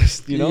they're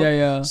honest, you know?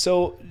 Yeah.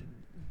 So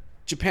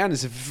Japan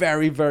is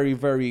very, very,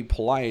 very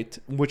polite,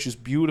 which is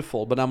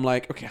beautiful. But I'm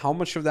like, okay, how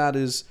much of that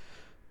is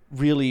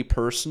really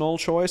personal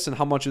choice and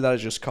how much of that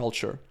is just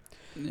culture?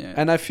 Yeah.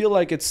 And I feel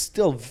like it's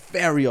still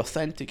very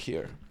authentic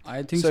here.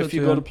 I think so. So if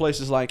you go to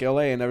places like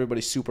LA and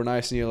everybody's super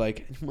nice and you're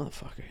like,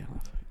 motherfucker,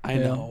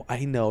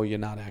 I know you're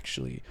not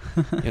actually,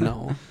 you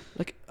know,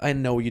 like, I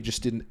know you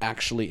just didn't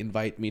actually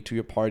invite me to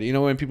your party. You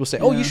know, when people say,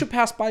 oh, you should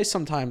pass by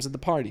sometimes at the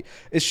party,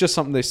 it's just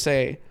something they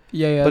say.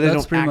 Yeah, but they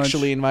don't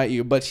actually invite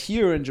you. But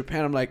here in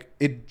Japan, I'm like,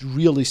 it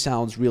really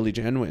sounds really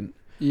genuine.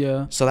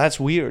 Yeah. So that's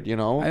weird, you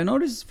know? I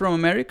noticed from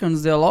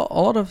Americans, a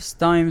lot of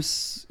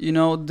times, you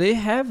know, they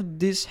have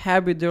this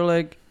habit. They're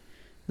like,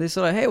 they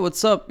say like, hey,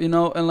 what's up? You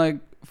know, and like,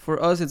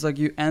 for us, it's like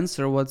you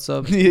answer what's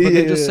up. But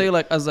they just say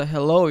like as a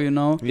hello, you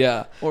know?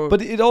 Yeah.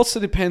 But it also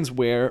depends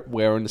where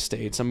in the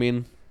States. I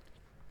mean,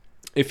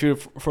 if you're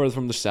further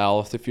from the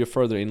South, if you're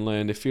further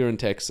inland, if you're in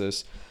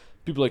Texas,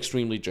 people are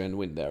extremely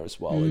genuine there as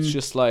well. It's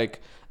just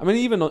like, I mean,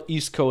 even on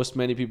East Coast,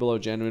 many people are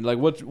genuine. Like,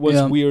 what's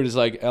weird is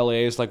like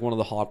LA is like one of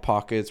the hot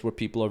pockets where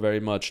people are very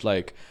much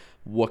like,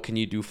 what can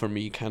you do for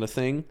me kind of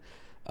thing.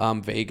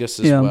 Vegas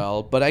as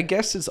well. But I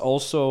guess it's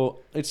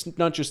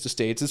not just the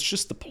States, it's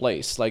just the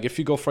place. Like, if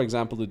you go, for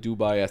example, to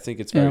Dubai, I think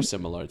it's very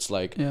similar. It's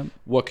like,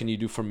 what can you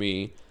do for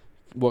me?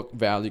 What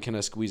value can I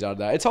squeeze out of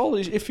that? It's all,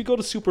 if you go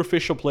to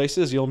superficial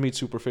places, you'll meet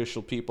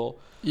superficial people.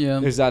 Yeah.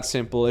 It's that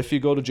simple. If you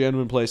go to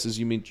genuine places,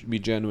 you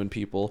meet genuine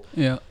people.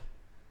 Yeah.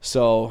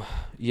 So,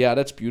 yeah,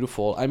 that's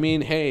beautiful. I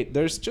mean, hey,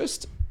 there's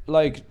just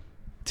like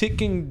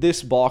ticking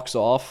this box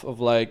off of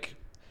like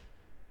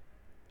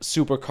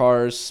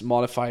supercars,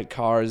 modified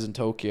cars in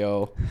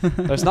Tokyo.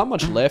 There's not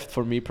much left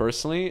for me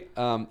personally.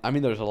 I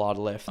mean, there's a lot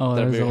left.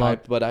 There's a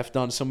lot. But I've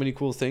done so many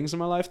cool things in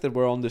my life that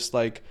were on this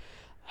like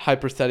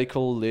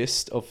hypothetical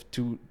list of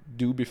to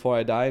do before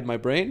I die in my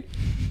brain.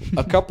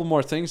 A couple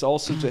more things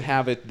also to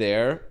have it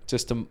there,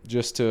 just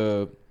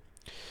to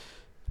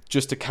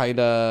kind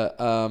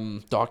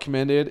of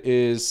document it,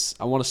 is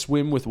I want to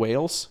swim with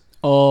whales.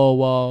 Oh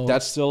wow!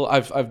 That's still,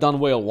 I've done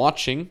whale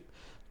watching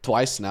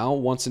twice now.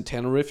 Once in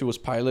Tenerife, it was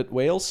pilot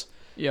whales.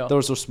 Yeah,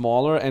 those are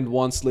smaller, and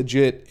once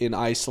legit in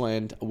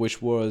Iceland,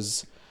 which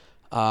was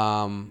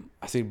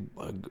I think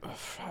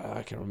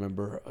I can't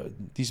remember,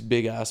 these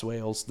big ass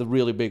whales, the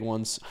really big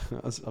ones.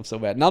 I'm so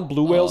bad. Not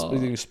blue whales,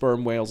 but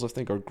sperm whales, I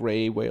think, or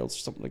gray whales or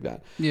something like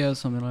that. Yeah,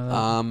 something like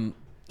that.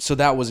 So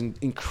that was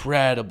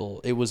incredible.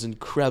 It was an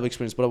incredible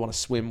experience, but I want to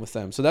swim with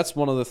them. So that's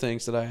one of the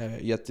things that I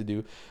have yet to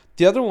do.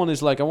 The other one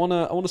is like I want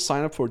to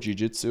sign up for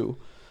jiu-jitsu,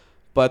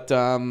 but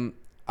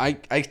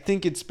I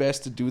think it's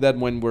best to do that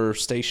when we're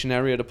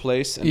stationary at a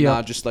place and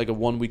not just like a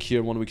 1 week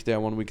here, 1 week there,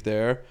 1 week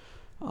there.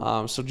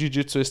 So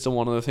jiu-jitsu is still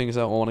one of the things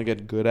I want to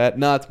get good at.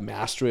 Not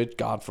master it,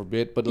 God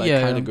forbid, but like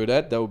kind of good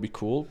at. That would be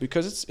cool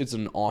because it's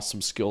an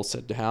awesome skill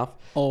set to have.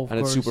 Oh, of and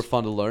course. It's super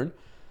fun to learn.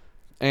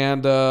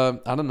 And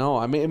I don't know.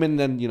 I mean,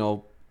 then, you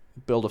know,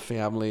 build a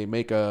family,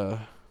 make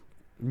a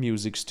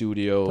music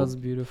studio. That's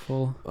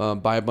beautiful.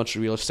 Buy a bunch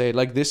of real estate.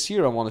 Like this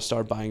year, I want to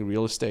start buying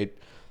real estate.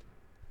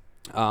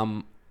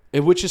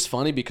 Which is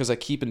funny because I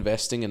keep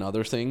investing in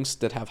other things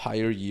that have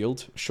higher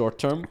yield short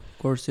term. Of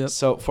course, yeah.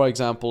 So, for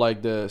example,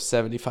 like the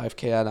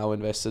 75K I now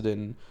invested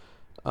in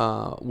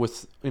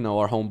with, you know,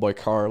 our homeboy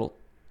Carl.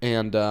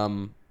 And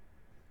I'm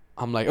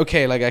like,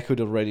 okay, like I could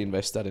already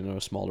invest that in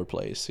a smaller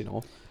place, you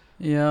know.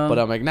 Yeah. But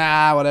I'm like,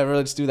 nah, whatever,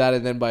 let's do that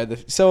and then buy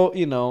the... So,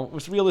 you know,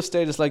 with real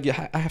estate, it's like,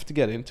 I have to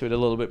get into it a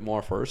little bit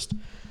more first.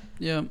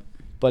 Yeah.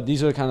 But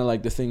these are kind of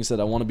like the things that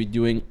I want to be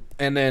doing.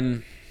 And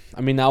then... I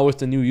mean, now with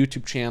the new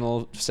YouTube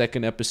channel,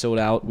 second episode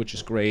out, which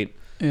is great.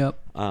 Yep.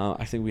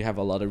 I think we have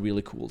a lot of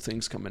really cool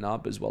things coming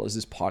up, as well as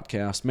this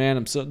podcast.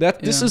 Man,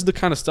 this is the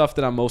kind of stuff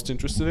that I'm most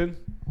interested in.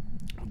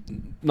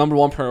 Number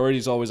one priority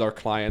is always our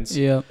clients.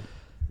 Yeah.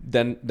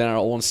 Then our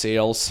own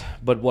sales.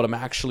 But what I'm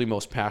actually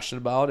most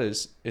passionate about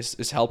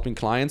is helping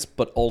clients,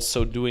 but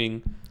also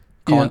doing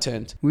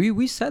content. Yeah.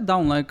 We sat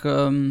down like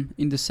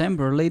in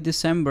December, late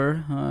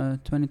December,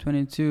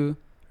 2022.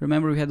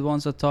 Remember we had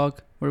once a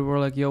talk where we were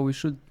like, yo, we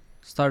should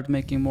start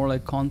making more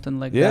like content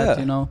like that,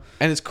 you know.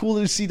 And it's cool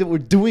to see that we're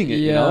doing it,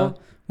 you know.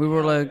 We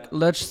were like,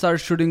 let's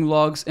start shooting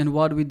vlogs, and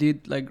what we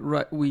did, like,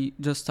 we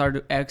just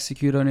started to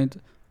execute on it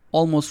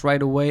almost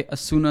right away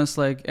as soon as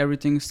like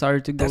everything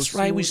started to go. That's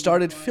right. We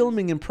started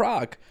filming in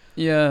Prague.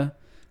 Yeah.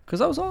 Because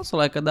I was also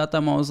like, at that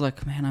time, I was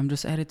like, man, I'm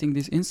just editing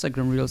these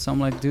Instagram reels. I'm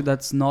like, dude,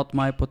 that's not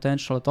my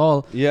potential at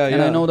all. Yeah,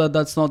 and I know that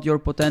that's not your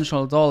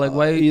potential at all. Like,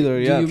 why do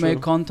you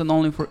make content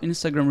only for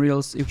Instagram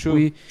reels if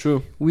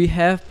we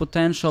have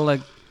potential,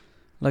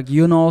 like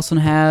Jon Olsen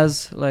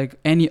has, like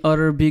any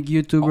other big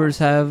YouTubers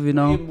have, you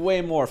know.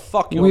 Way more.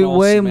 Fuck Jon Olsen,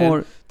 way man.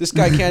 more. This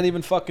guy can't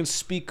even fucking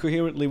speak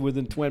coherently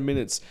within 20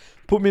 minutes.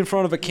 Put me in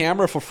front of a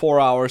camera for 4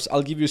 hours.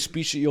 I'll give you a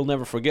speech that you'll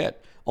never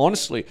forget.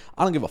 Honestly,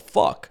 I don't give a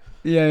fuck.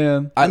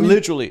 Yeah. I mean,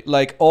 literally,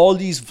 like all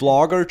these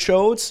vlogger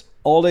chodes,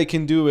 all they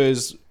can do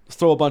is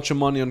throw a bunch of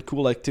money on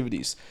cool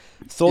activities.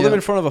 Throw them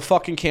in front of a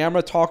fucking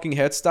camera, talking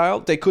head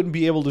style. They couldn't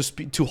be able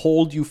to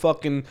hold you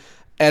fucking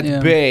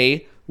at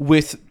bay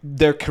with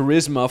their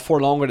charisma for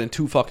longer than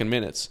 2 fucking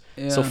minutes.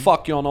 Yeah. So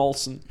fuck Jon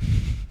Olsen.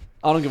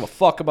 I don't give a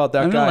fuck about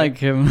that guy. I like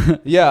him.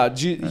 Yeah,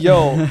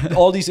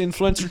 all these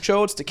influencer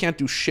chodes, they can't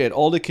do shit.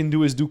 All they can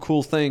do is do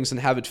cool things and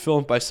have it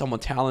filmed by someone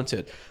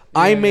talented.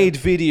 I made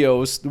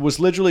videos. It was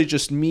literally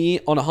just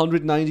me on a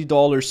 $190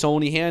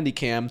 Sony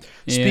Handycam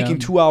speaking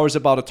 2 hours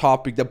about a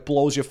topic that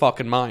blows your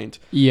fucking mind.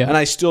 Yeah. And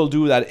I still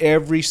do that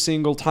every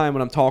single time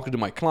when I'm talking to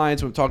my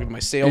clients, when I'm talking to my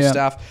sales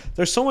staff.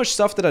 There's so much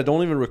stuff that I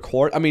don't even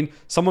record. I mean,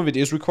 some of it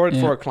is recorded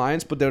for our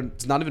clients, but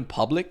it's not even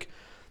public.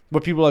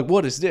 But people are like,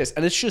 what is this?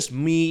 And it's just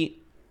me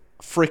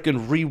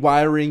freaking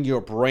rewiring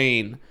your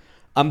brain.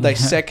 I'm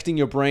dissecting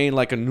your brain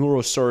like a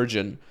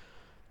neurosurgeon.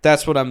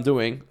 That's what I'm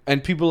doing.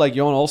 And people like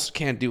Jon Olsen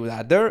can't do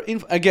that.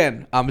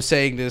 Again, I'm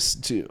saying this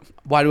to...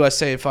 Why do I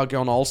say fuck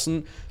Jon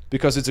Olsen?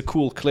 Because it's a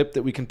cool clip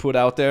that we can put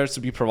out there to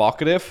be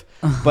provocative.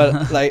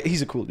 But like,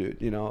 he's a cool dude,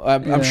 you know.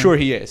 I'm sure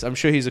he is. I'm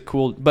sure he's a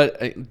cool...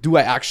 But do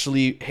I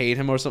actually hate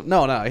him or something?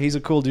 No, he's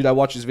a cool dude. I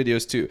watch his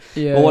videos too.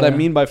 Yeah, but what I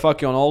mean by fuck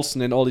Jon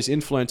Olsen and all these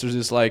influencers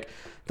is like,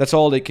 that's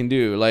all they can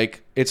do.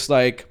 Like, it's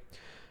a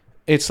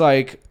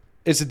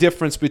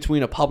difference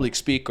between a public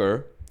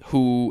speaker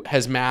who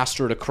has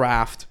mastered a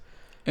craft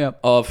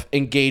of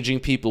engaging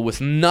people with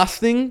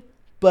nothing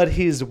but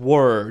his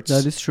words.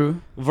 That is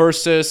true.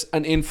 Versus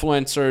an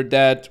influencer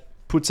that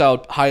puts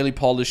out highly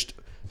polished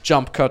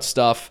jump cut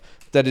stuff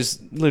that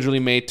is literally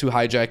made to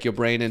hijack your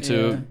brain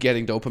into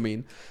getting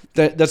dopamine.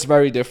 That's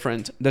very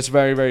different. That's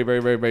very, very,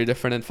 very, very, very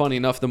different. And funny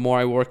enough, the more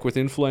I work with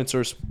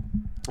influencers,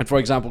 and for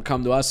example,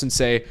 come to us and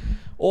say,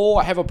 oh,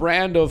 I have a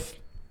brand of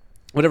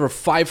whatever,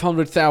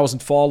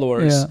 500,000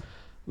 followers. Yeah.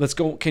 Let's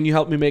go. Can you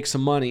help me make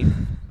some money?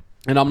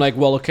 And I'm like,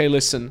 well, okay,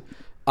 listen.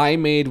 I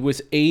made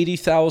with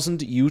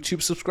 80,000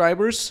 YouTube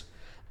subscribers.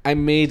 I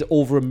made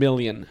over $1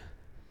 million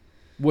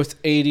with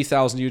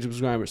 80,000 YouTube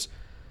subscribers.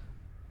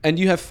 And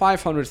you have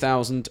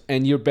 500,000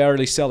 and you're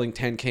barely selling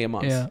 10K a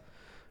month. Yeah.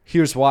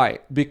 Here's why.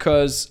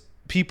 Because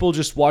people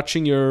just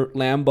watching your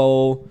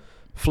Lambo,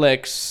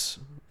 flex,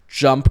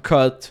 jump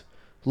cut,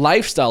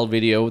 lifestyle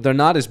video, they're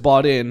not as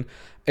bought in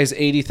as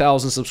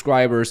 80,000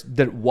 subscribers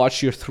that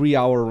watch your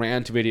 3-hour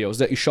rant videos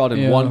that you shot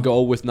in one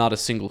go with not a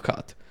single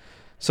cut.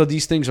 So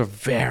these things are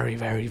very,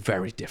 very,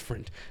 very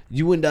different.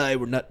 You and I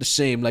were not the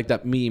same, like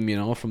that meme, you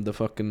know, from the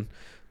fucking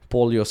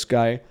Polios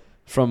guy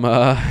from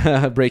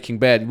Breaking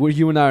Bad.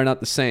 You and I are not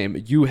the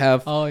same. You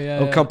have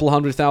a couple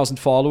 100,000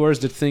 followers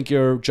that think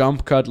your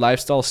jump cut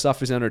lifestyle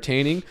stuff is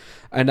entertaining,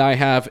 and I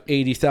have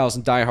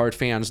 80,000 diehard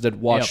fans that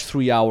watch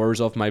 3 hours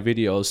of my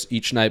videos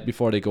each night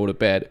before they go to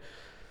bed.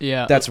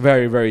 Yeah. That's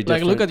very, very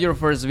different. Like, look at your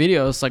first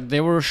videos. Like,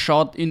 they were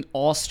shot in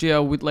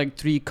Austria with like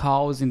 3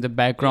 cows in the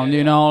background,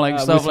 you know, like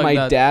stuff with like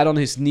my that. dad on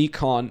his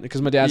Nikon,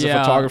 because my dad's a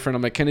photographer, and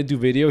I'm like, can I do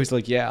video? He's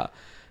like, yeah.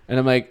 And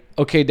I'm like,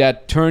 okay,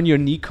 Dad, turn your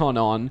Nikon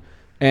on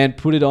and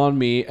put it on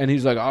me. And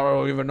he's like, I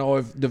don't even know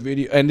if the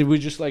video. And we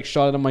just like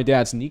shot it on my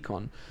dad's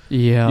Nikon.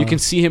 Yeah. You can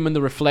see him in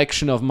the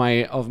reflection of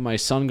my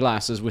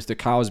sunglasses with the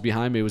cows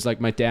behind me. It was like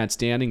my dad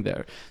standing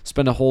there.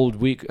 Spent a whole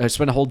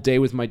day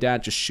with my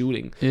dad just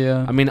shooting.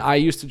 Yeah. I mean, I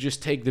used to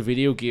just take the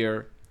video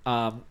gear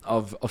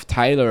of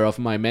Tyler, of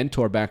my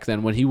mentor back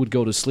then, when he would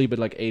go to sleep at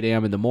like 8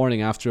 a.m. in the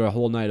morning after a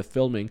whole night of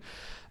filming.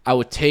 I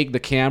would take the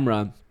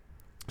camera,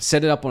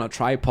 set it up on a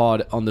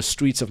tripod on the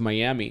streets of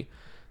Miami,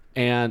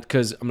 and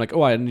because I'm like,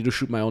 oh, I need to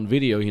shoot my own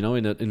video, you know,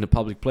 in a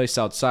public place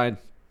outside.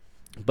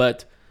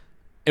 But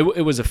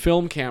it was a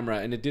film camera,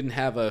 and it didn't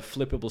have a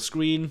flippable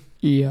screen.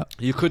 Yeah.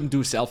 You couldn't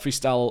do selfie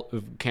style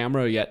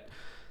camera yet.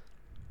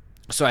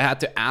 So I had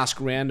to ask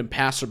random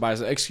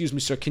passerbys, like, excuse me,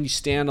 sir, can you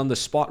stand on the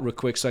spot real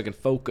quick so I can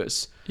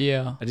focus?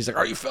 Yeah. And he's like,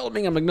 are you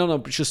filming? I'm like, no,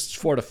 just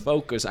for the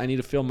focus. I need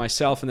to film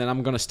myself, and then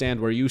I'm going to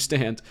stand where you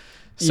stand.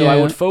 So I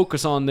would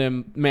focus on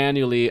them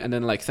manually, and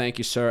then like, thank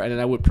you, sir. And then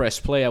I would press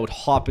play. I would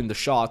hop in the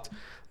shot,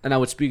 and I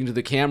would speak into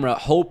the camera,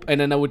 and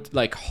then I would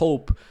like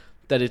hope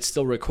that it's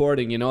still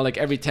recording, you know, like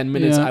every 10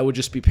 minutes I would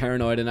just be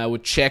paranoid, and I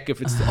would check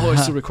if it's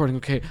it's still recording,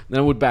 okay. And then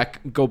I would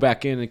go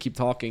back in and keep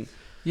talking.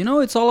 You know,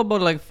 it's all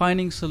about like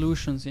finding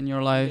solutions in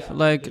your life.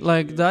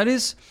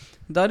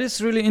 That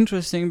is really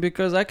interesting,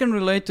 because I can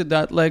relate to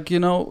that. Like, you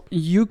know,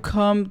 you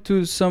come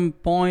to some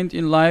point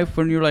in life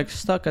when you're like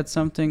stuck at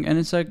something, and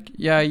it's like,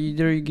 yeah,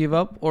 either you give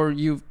up or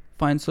you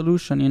find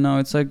solution, you know.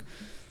 It's like,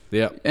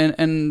 yeah.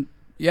 And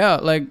yeah,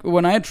 like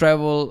when I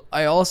travel,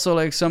 I also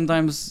like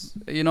sometimes,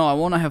 you know, I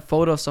want to have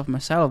photos of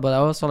myself, but I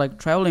also like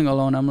traveling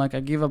alone. I'm like, I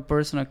give a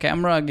person a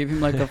camera, I give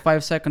him like a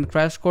 5-second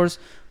crash course.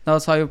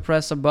 That's how you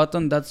press a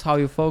button. That's how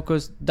you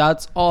focus.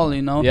 That's all,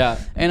 you know. Yeah.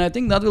 And I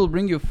think that will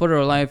bring you further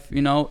in life,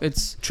 you know.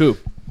 It's true.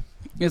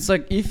 It's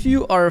like, if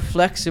you are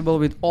flexible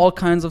with all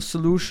kinds of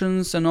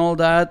solutions and all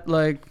that,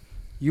 like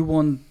you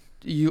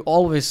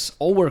always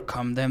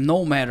overcome them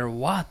no matter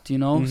what, you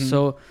know. Mm-hmm.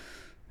 So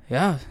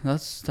yeah,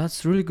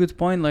 that's really good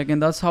point. Like,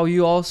 and that's how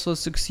you also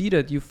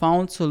succeeded. You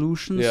found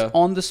solutions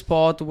on the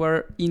spot,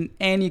 where in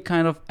any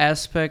kind of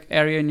aspect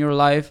area in your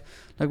life,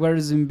 like whether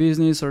it's in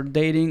business or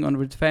dating or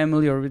with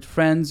family or with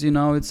friends, you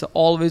know, it's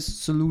always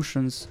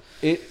solutions.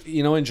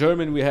 You know, in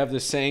German we have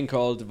this saying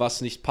called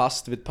 "Was nicht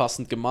passt, wird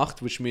passend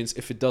gemacht," which means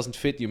if it doesn't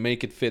fit, you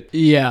make it fit.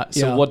 Yeah.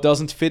 So what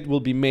doesn't fit will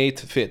be made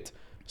fit.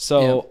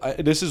 So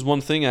this is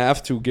one thing I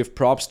have to give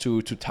props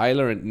to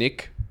Tyler and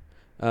Nick.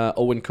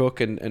 Owen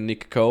Cook and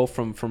Nick Coe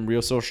from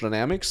Real Social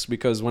Dynamics,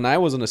 because when I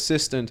was an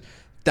assistant,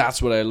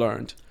 that's what I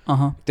learned.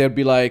 They'd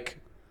be like,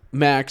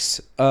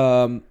 Max,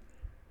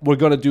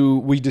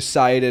 we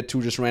decided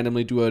to just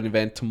randomly do an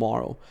event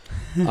tomorrow.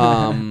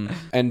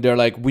 And they're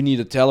like, we need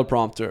a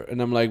teleprompter.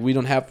 And I'm like, we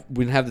didn't have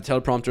the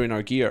teleprompter in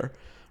our gear.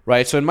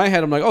 Right. So in my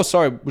head, I'm like, oh,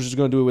 sorry, we're just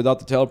going to do it without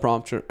the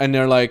teleprompter. And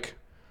they're like,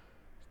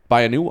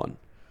 buy a new one.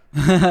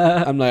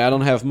 I'm like, I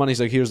don't have money.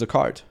 He's like, here's the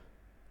card.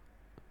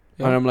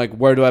 And I'm like,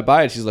 where do I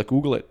buy it? She's like,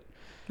 Google it.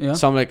 Yeah.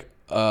 So I'm like,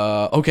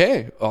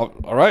 okay,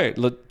 all right,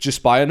 let's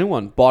just buy a new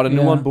one. Bought a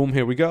new one, boom,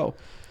 here we go.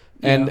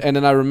 And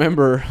then I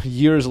remember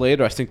years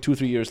later, I think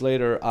 2-3 years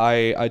later,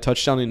 I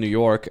touched down in New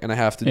York, and I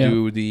have to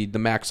do the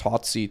Max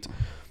Hot Seat,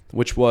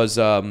 which was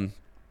a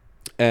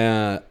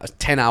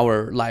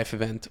 10-hour live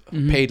event,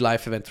 paid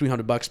live event,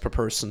 $300 per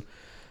person.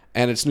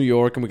 And it's New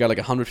York, and we got like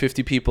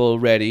 150 people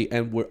ready,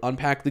 and we're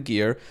unpack the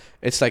gear.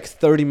 It's like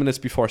 30 minutes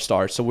before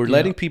start. So we're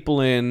letting people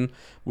in.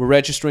 We're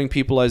registering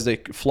people as they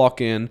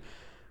flock in.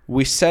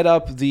 We set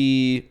up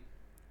the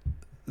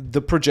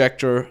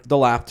projector, the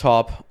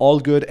laptop, all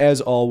good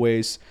as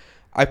always.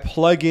 I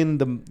plug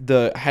in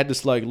I had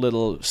this like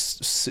little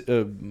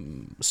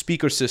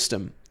speaker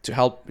system to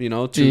help, you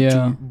know,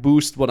 to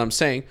boost what I'm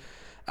saying.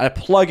 I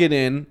plug it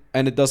in,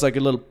 and it does like a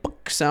little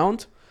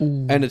sound,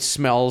 and it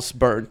smells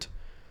burnt.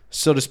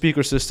 So the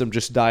speaker system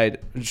just died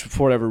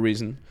for whatever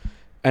reason.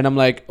 And I'm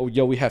like, oh,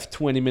 yo, we have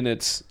 20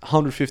 minutes,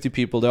 150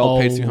 people. They all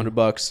paid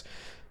 $300.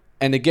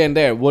 And again,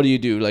 what do you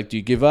do? Like, do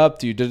you give up?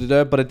 Do you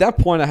da-da-da? But at that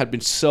point, I had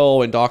been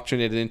so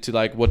indoctrinated into,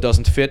 like, what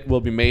doesn't fit will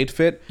be made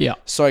fit. Yeah.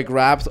 So I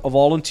grabbed a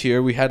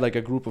volunteer. We had, like,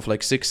 a group of,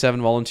 like, 6-7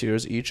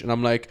 volunteers each. And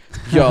I'm like,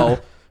 yo,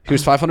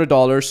 here's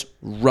 $500.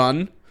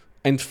 Run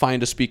and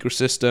find a speaker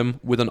system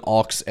with an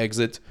aux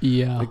exit.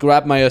 Yeah. I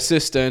grabbed my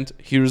assistant.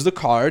 Here's the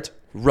card.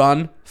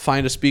 Run,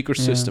 find a speaker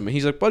system. And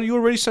he's like, but you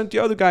already sent the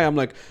other guy. I'm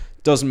like,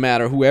 doesn't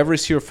matter. Whoever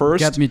is here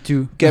first. Get me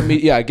two. Get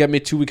me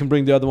two. We can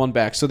bring the other one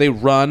back. So they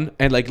run,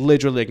 and like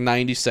literally like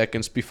 90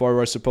 seconds before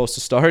we're supposed to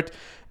start,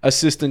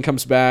 assistant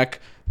comes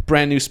back,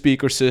 brand new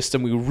speaker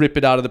system. We rip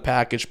it out of the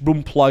package,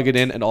 boom, plug it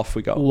in, and off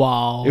we go.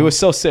 Wow. It was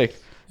so sick.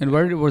 And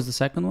where was the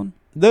second one?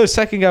 The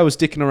second guy was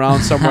dicking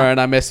around somewhere,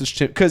 and I messaged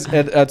him, because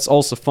that's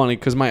also funny,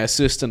 because my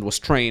assistant was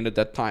trained at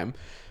that time.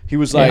 He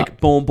was like,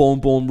 boom, boom,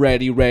 boom,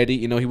 ready.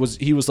 You know, he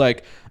was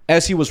like,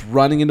 as he was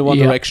running in the one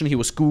direction, he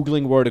was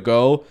Googling where to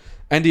go.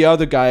 And the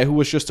other guy who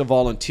was just a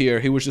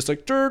volunteer, he was just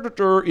like, dur, dur,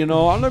 dur, you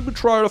know, I'm gonna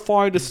try to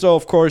find it. So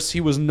of course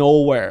he was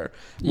nowhere.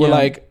 We're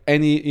like,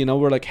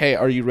 we're like, hey,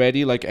 are you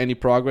ready? Like, any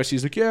progress?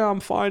 He's like, yeah, I'm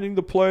finding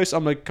the place.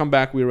 I'm like, come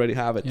back, we already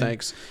have it.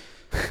 Thanks.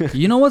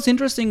 You know what's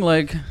interesting?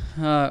 Like,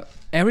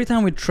 every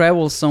time we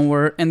travel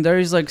somewhere and there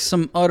is like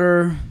some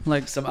other,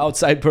 like some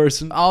outside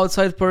person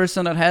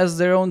that has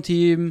their own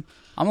team.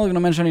 I'm not gonna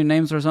mention any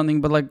names or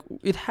something, but like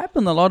it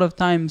happened a lot of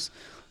times.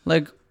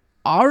 Like,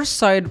 our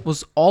side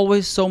was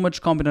always so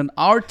much competent.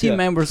 Our team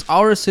members,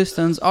 our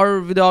assistants, our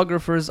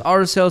videographers,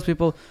 our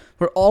salespeople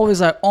were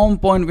always like on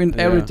point with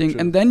everything. True.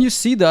 And then you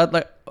see that,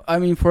 like, I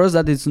mean, for us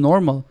that is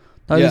normal.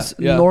 That is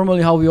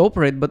normally how we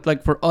operate. But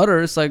like for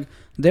others, like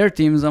their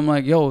teams, I'm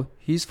like, yo,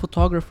 his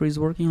photographer is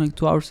working like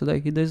 2 hours a day.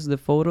 He does the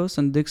photos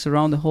and dicks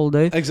around the whole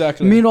day.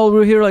 Exactly. Meanwhile,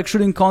 we're here like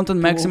shooting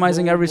content,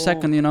 maximizing every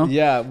second, you know?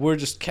 Yeah, we're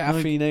just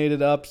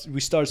caffeinated up.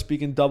 We start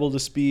speaking double the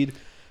speed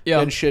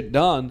and shit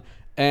done.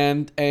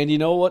 And you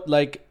know what,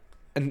 like,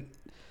 and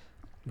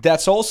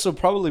that's also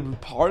probably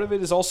part of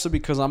it is also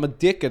because I'm a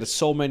dick at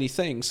so many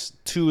things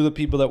to the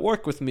people that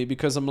work with me,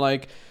 because I'm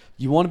like,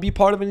 you want to be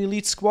part of an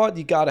elite squad,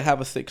 you got to have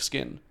a thick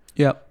skin.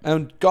 Yeah.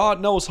 And God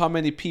knows how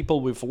many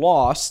people we've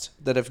lost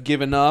that have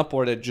given up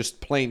or that just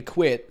plain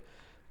quit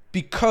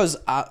because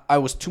I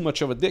was too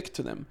much of a dick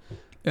to them.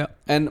 Yeah.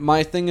 And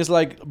my thing is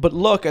like, but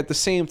look, at the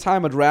same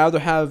time, I'd rather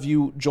have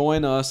you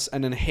join us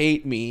and then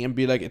hate me and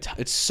be like,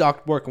 it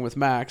sucked working with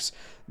Max,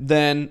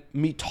 than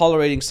me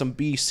tolerating some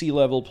BC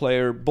level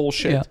player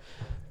bullshit. Yeah.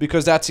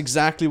 Because that's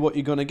exactly what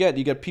you're gonna get.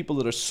 You get people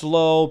that are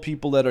slow,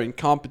 people that are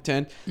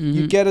incompetent.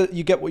 Mm-hmm.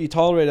 You get what you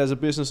tolerate as a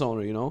business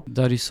owner, you know?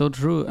 That is so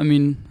true. I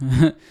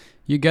mean,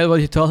 you get what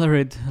you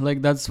tolerate.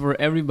 Like, that's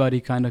where everybody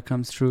kind of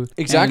comes through.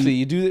 Exactly.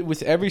 You do it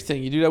with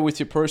everything. You do that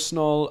with your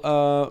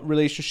personal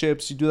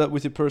relationships. You do that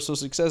with your personal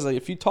success. Like,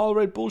 if you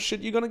tolerate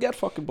bullshit, you're gonna get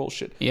fucking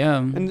bullshit. Yeah.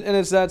 And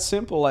it's that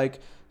simple. Like,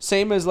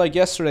 same as like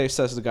yesterday,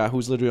 says the guy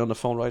who's literally on the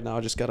phone right now.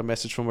 I just got a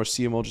message from our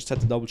CMO. Just had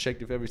to double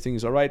check if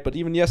everything's all right. But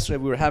even yesterday,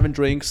 we were having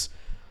drinks.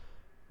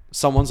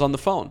 Someone's on the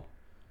phone.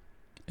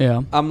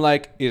 Yeah. I'm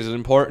like, is it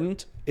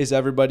important? Is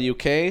everybody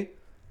okay?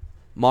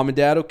 Mom and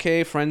dad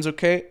okay? Friends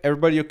okay?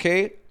 Everybody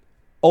okay?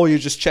 Oh, you're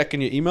just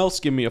checking your emails?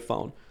 Give me a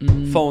phone.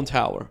 Phone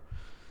tower.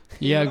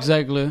 Yeah, you know?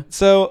 Exactly.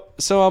 So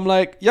I'm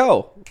like,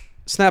 yo,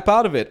 snap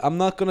out of it. I'm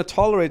not going to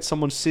tolerate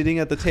someone sitting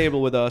at the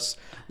table with us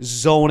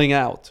zoning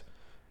out.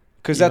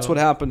 Because that's what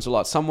happens a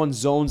lot. Someone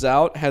zones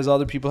out, has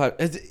other people have...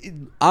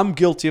 I'm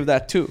guilty of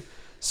that too.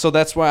 So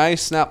that's why I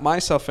snap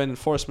myself in and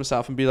force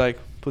myself and be like,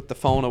 put the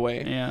phone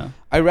away. Yeah.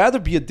 I'd rather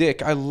be a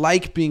dick. I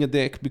like being a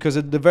dick because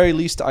at the very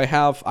least I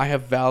have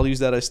values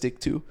that I stick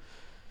to.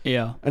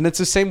 Yeah. And it's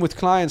the same with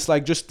clients.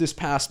 Like just this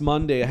past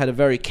Monday, I had a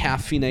very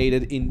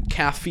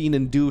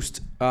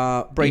caffeine-induced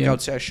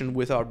breakout session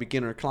with our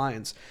beginner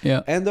clients.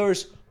 Yeah. And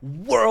there's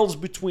worlds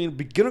between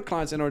beginner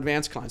clients and our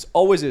advanced clients.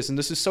 Always is. And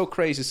this is so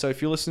crazy. So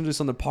if you listen to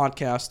this on the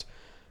podcast,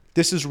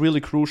 this is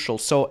really crucial.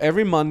 So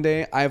every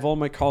Monday, I have all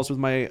my calls with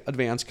my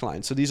advanced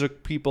clients. So these are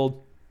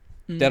people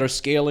that are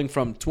scaling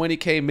from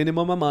 20K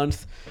minimum a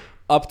month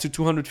up to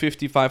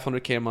 250,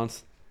 500K a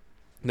month.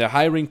 They're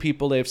hiring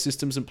people. They have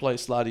systems in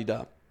place,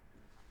 la-di-da.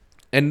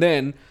 And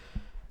then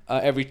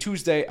every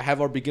Tuesday, I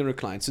have our beginner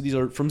clients. So these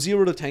are from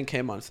 0 to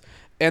 10K a month.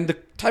 And the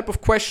type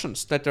of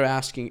questions that they're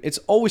asking, it's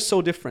always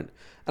so different.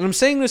 And I'm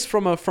saying this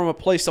from a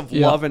place of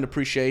love and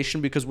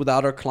appreciation, because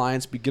without our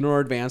clients, beginner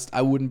or advanced,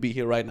 I wouldn't be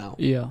here right now.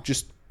 Yeah.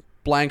 Just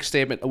blank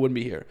statement, I wouldn't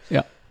be here.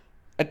 Yeah.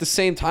 At the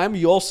same time,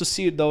 you also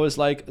see it though as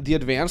like the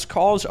advanced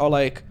calls are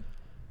like,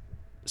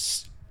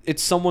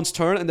 it's someone's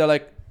turn and they're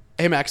like,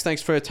 hey Max,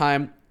 thanks for your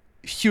time.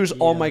 Here's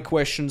all my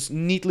questions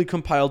neatly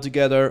compiled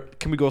together.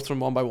 Can we go through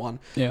them one by one?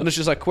 Yeah. And it's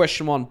just like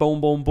question 1,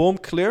 boom, boom, boom,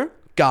 clear.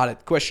 Got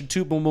it. Question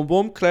 2, boom, boom,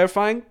 boom,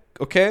 clarifying.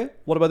 Okay.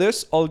 What about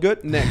this? All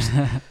good. Next.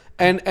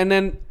 and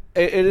then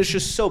it is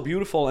just so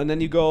beautiful. And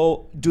then you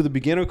go do the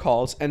beginner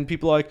calls and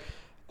people are like,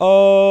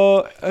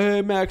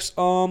 hey Max,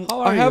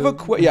 I have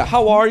a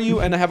how are you?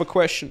 And I have a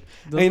question.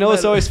 And you know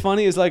what's always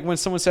funny is like when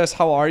someone says,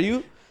 how are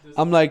you?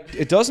 I'm like,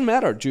 it doesn't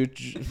matter, dude.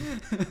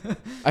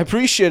 I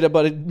appreciate it,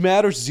 but it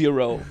matters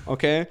 0,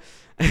 okay?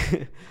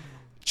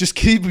 Just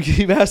keep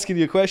asking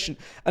you a question.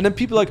 And then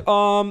people are like,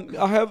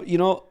 I have,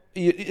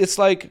 it's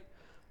like,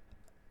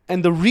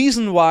 and the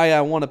reason why I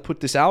want to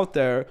put this out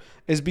there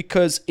is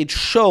because it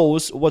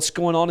shows what's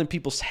going on in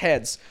people's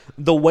heads.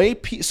 The way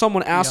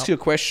someone asks you a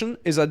question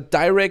is a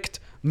direct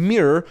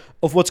mirror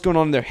of what's going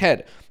on in their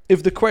head.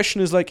 If the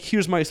question is like,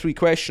 here's my 3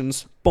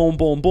 questions, boom,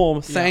 boom,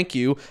 boom, thank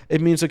you,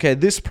 it means, okay,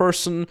 this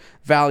person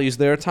values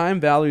their time,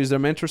 values their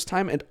mentor's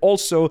time, and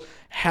also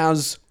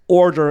has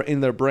order in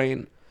their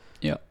brain.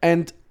 Yeah.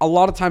 And a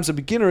lot of times a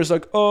beginner is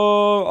like,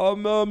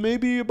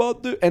 maybe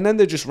about the... And then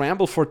they just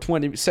ramble for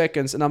 20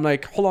 seconds, and I'm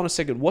like, hold on a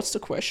second, what's the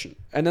question?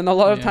 And then a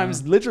lot of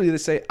times, literally, they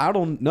say, I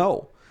don't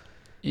know.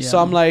 Yeah. So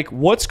I'm like,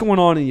 what's going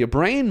on in your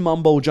brain,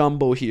 mumbo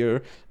jumbo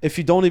here, if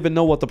you don't even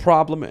know what the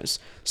problem is?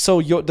 So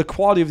the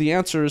quality of the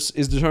answers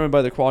is determined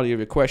by the quality of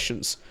your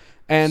questions.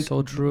 And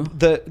so true.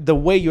 the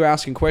way you're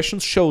asking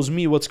questions shows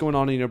me what's going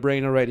on in your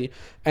brain already.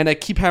 And I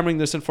keep hammering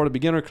this in front of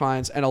beginner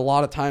clients, and a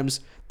lot of times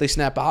they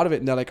snap out of it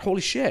and they're like,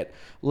 holy shit,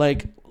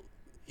 like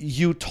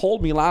you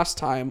told me last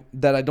time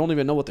that I don't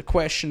even know what the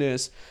question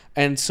is.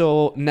 And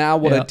so now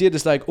what I did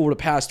is like over the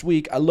past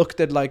week, I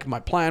looked at like my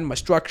plan, my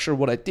structure,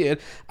 what I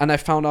did, and I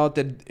found out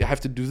that I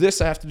have to do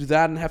this, I have to do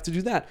that, and I have to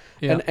do that.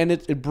 Yeah. And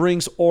it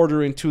brings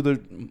order into the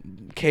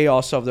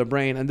chaos of their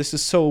brain. And this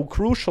is so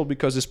crucial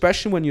because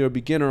especially when you're a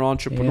beginner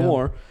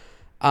entrepreneur,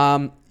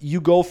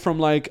 you go from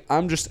like,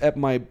 I'm just at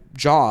my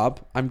job,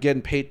 I'm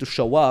getting paid to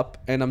show up,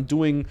 and I'm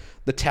doing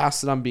the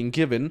tasks that I'm being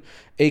given,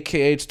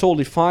 aka it's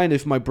totally fine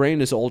if my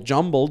brain is all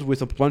jumbled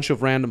with a bunch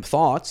of random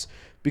thoughts,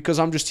 because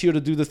I'm just here to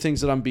do the things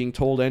that I'm being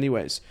told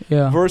anyways.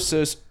 Yeah.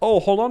 Versus, oh,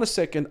 hold on a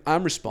second,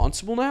 I'm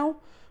responsible now?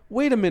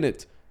 Wait a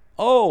minute.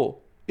 Oh,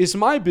 it's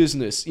my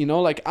business, you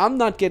know, like I'm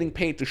not getting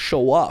paid to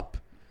show up.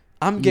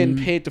 I'm getting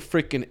paid to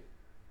freaking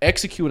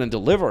execute and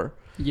deliver.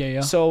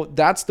 Yeah. So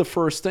that's the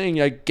first thing.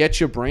 Like, get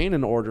your brain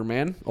in order,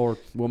 man or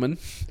woman.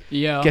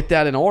 Yeah. Get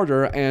that in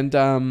order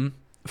and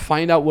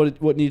find out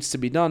what needs to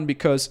be done.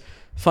 Because,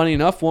 funny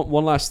enough,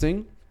 one last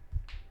thing.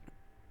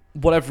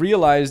 What I've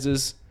realized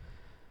is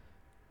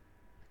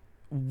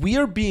we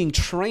are being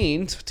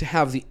trained to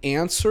have the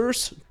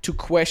answers to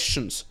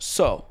questions.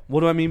 So,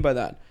 what do I mean by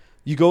that?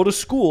 You go to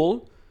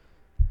school,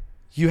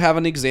 you have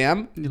an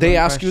exam, they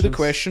ask you the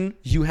question,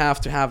 you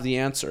have to have the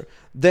answer.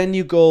 Then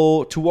you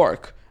go to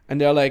work. And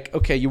they're like,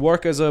 okay, you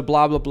work as a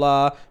blah, blah,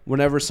 blah.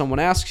 Whenever someone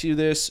asks you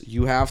this,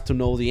 you have to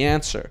know the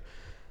answer.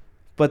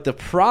 But the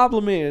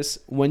problem is,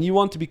 when you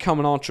want to become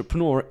an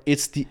entrepreneur,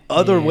 it's the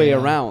other way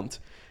around.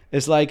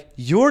 It's like,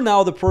 you're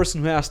now the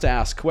person who has to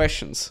ask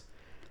questions.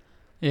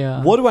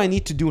 Yeah. What do I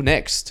need to do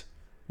next?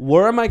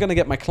 Where am I going to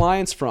get my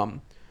clients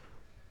from?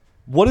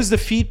 What is the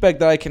feedback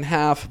that I can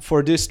have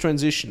for this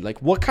transition?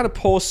 Like, what kind of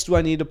posts do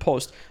I need to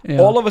post? Yeah.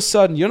 All of a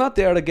sudden, you're not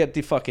there to get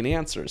the fucking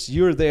answers.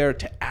 You're there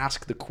to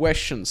ask the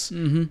questions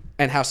and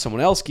have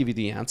someone else give you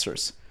the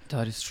answers.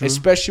 That is true.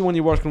 Especially when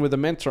you're working with a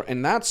mentor.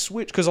 And that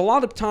switch, because a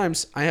lot of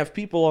times I have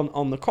people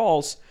on the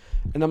calls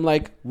and I'm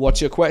like, what's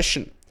your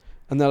question?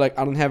 And they're like,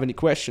 I don't have any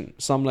question.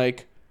 So I'm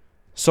like,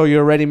 so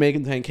you're already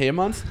making 10K a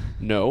month?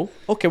 No.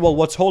 Okay, well,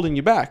 what's holding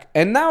you back?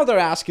 And now they're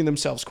asking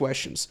themselves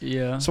questions.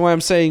 Yeah. So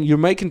I'm saying, you're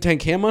making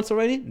 10K a month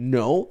already?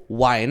 No.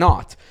 Why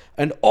not?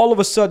 And all of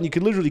a sudden, you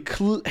can literally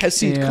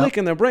see it click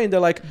in their brain. They're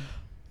like,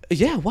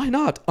 yeah, why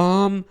not?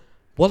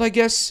 Well, I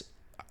guess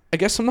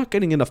I'm not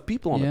getting enough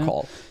people on the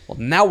call. Well,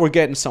 now we're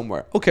getting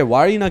somewhere. Okay, why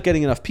are you not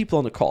getting enough people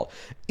on the call?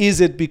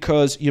 Is it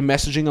because you're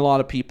messaging a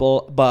lot of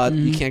people, but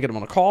you can't get them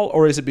on a call?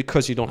 Or is it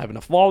because you don't have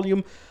enough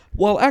volume?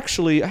 Well,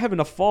 actually, I have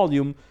enough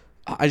volume.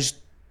 I just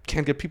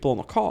can't get people on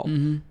the call.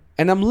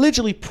 And I'm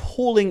literally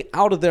pulling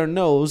out of their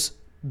nose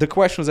the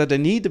questions that they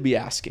need to be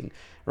asking,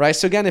 right?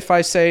 So again, if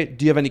I say,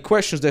 do you have any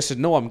questions? They said,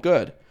 no, I'm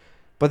good.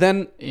 But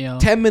then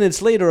 10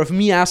 minutes later of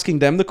me asking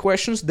them the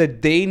questions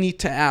that they need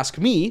to ask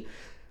me,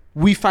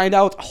 we find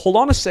out, hold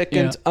on a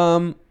second,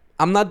 I'm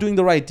not doing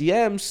the right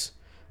DMs.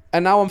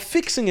 And now I'm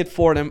fixing it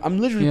for them. I'm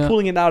literally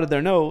pulling it out of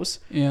their nose.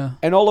 Yeah.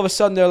 And all of a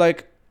sudden they're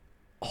like,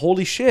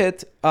 holy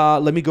shit,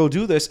 let me go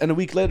do this. And a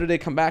week later they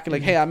come back and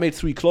like, hey, I made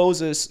 3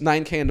 closes,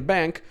 9K in the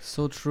bank.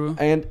 So true.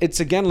 And it's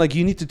again like,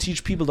 you need to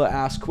teach people to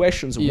ask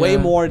questions way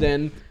more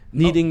than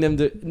teaching them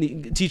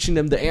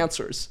the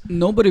answers.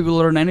 Nobody will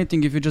learn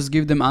anything if you just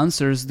give them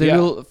answers. They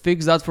will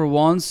fix that for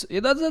once.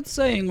 That's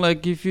saying,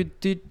 like, if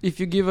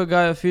you give a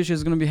guy a fish,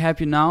 he's gonna be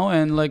happy now,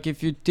 and like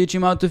if you teach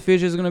him how to fish,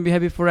 he's gonna be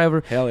happy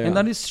forever. Hell yeah. And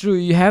that is true.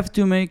 You have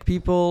to make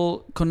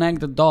people connect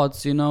the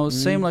dots, you know.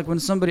 Same like when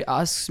somebody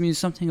asks me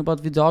something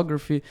about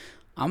videography,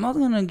 I'm not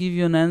gonna give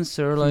you an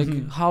answer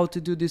like how to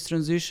do this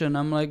transition.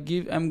 I'm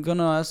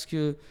gonna ask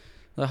you,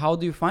 like, how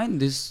do you find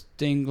this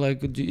thing?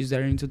 Like, is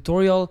there any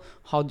tutorial?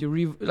 How do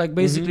you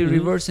basically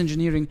reverse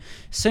engineering?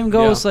 Same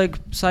goes like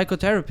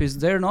psychotherapists.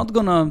 They're not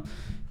gonna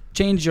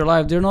change your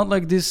life. They're not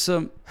like this.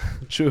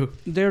 True.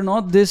 They're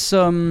not this.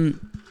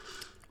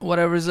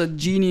 Whatever is a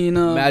genie in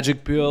a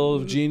magic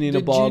pill, genie in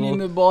a bottle. Genie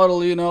in a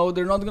bottle. You know,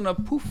 they're not gonna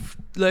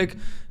like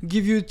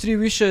give you 3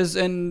 wishes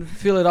and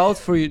fill it out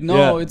for you.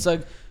 No, it's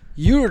like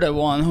you're the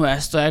one who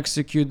has to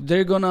execute.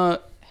 They're gonna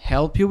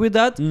help you with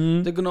that.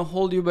 They're gonna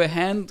hold you by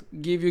hand,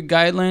 give you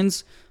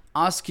guidelines,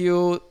 ask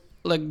you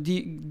like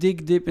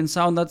dig deep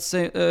inside. That's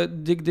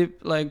dig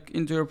deep like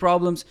into your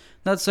problems.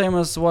 That's same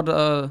as what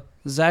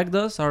Zach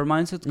does, our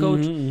mindset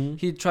coach.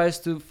 He tries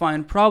to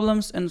find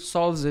problems and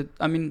solves it.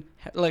 I mean,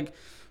 like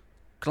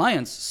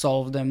clients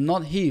solve them,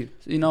 not he.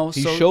 You know,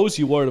 he shows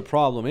you where the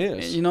problem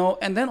is. You know,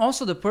 and then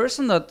also the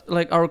person that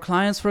like our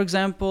clients, for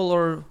example,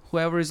 or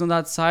whoever is on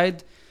that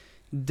side,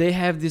 they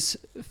have this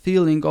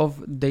feeling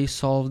of they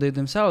solved it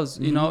themselves,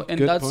 you know, and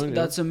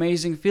that's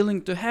amazing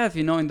feeling to have,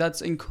 you know, and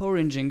that's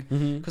encouraging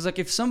because like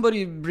if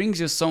somebody brings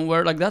you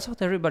somewhere, like that's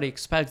what everybody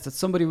expects, that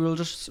somebody will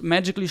just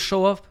magically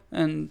show up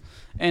and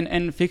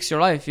fix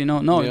your life, you know.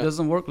 No, it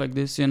doesn't work like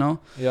this, you know.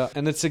 Yeah,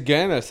 and it's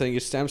again, I think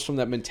it stems from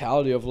that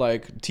mentality of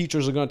like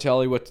teachers are going to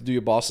tell you what to do,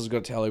 your boss is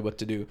going to tell you what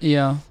to do.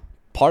 Yeah.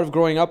 part of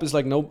growing up is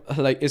like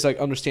is like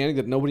understanding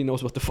that nobody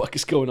knows what the fuck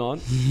is going on.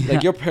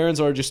 Like your parents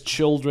are just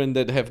children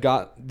that have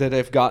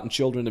gotten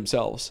children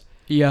themselves.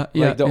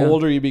 Like the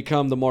older you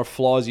become, the more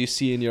flaws you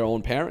see in your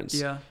own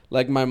parents.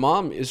 Like my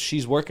mom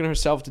she's working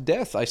herself to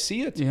death. I see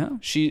it.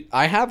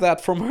 I have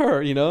that from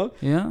her, you know.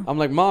 I'm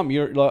like, Mom,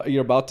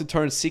 you're about to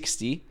turn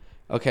 60.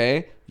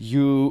 Okay,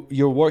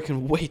 you're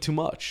working way too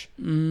much.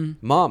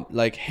 Mom,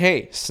 like,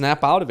 hey,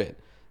 snap out of it.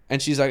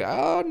 And she's like,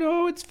 oh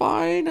no, it's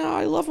fine.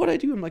 I love what I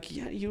do. I'm like,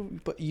 yeah,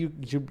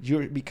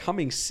 you're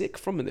becoming sick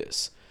from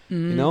this,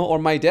 you know. Or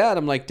my dad,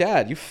 I'm like,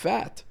 Dad, you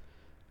fat.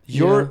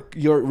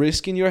 You're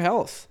risking your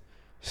health.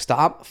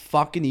 Stop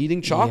fucking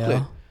eating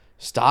chocolate.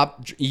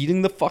 Stop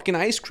eating the fucking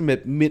ice cream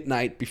at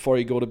midnight before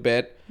you go to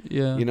bed.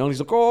 You know, and he's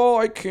like, oh,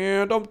 I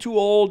can't. I'm too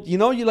old. You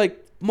know, you're like,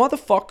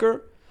 motherfucker.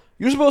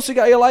 You're supposed to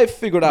get your life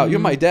figured out.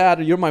 You're my dad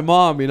or you're my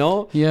mom, you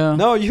know?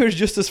 No, you're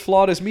just as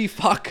flawed as me.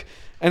 Fuck.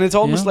 And it's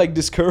almost like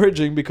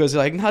discouraging because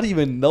like not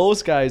even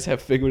those guys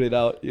have figured it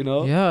out, you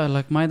know? Yeah,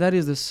 like my dad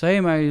is the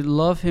same. I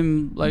love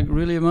him like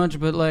really much,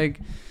 but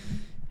like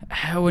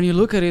when you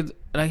look at it,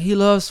 like he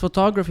loves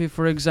photography,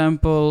 for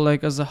example,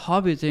 like as a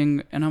hobby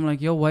thing. And I'm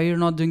like, yo, why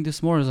you're not doing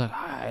this more? He's like,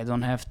 I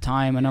don't have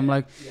time. And I'm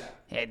like,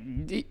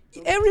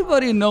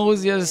 everybody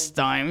knows he has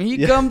time.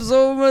 He comes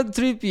home at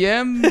 3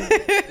 p.m.,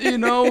 you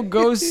know,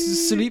 goes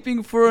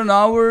sleeping for an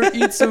hour,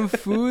 eats some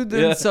food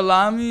and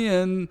salami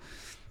and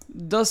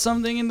does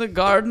something in the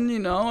garden, you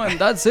know, and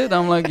that's it.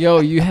 I'm like,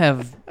 yo, you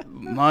have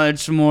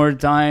much more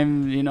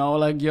time, you know,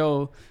 like,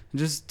 yo,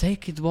 just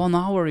take it 1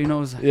 hour, you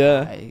know. It's like,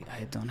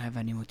 I don't have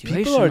any motivation.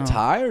 People are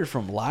tired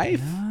from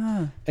life.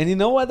 And you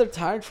know why they're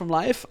tired from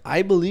life?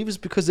 I believe it's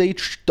because they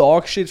eat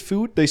dog shit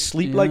food. They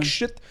sleep like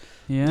shit.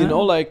 You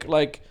know, like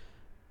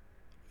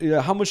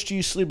how much do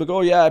you sleep? Like,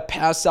 oh yeah, I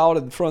pass out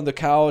in front of the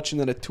couch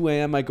and then at 2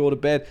 a.m. I go to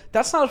bed.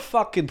 That's not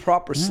fucking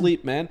proper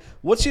sleep, man.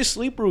 What's your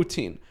sleep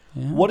routine?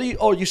 What are you?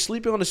 Oh, you're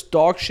sleeping on this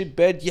dog shit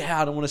bed? Yeah,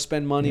 I don't want to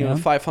spend money on a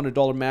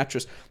 $500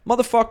 mattress.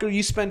 Motherfucker,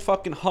 you spend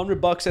fucking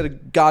 $100 at a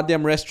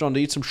goddamn restaurant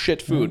to eat some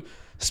shit food.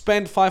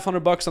 Spend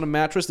 $500 on a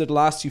mattress that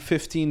lasts you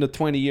 15 to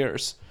 20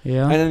 years.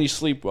 And then you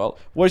sleep well.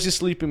 Where's your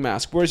sleeping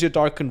mask? Where's your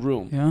darkened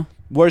room?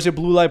 Where's your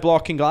blue light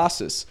blocking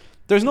glasses?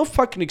 There's no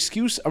fucking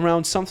excuse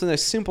around something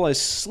as simple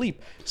as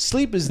sleep.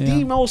 Sleep is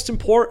the most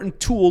important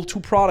tool to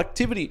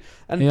productivity.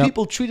 And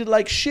people treat it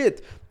like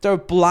shit. They're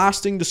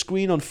blasting the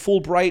screen on full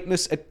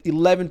brightness at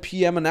 11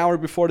 p.m. an hour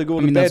before they go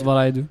to bed. That's what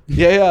I do.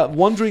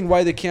 Wondering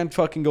why they can't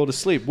fucking go to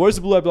sleep. Where's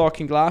the blue light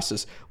blocking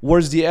glasses?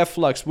 Where's the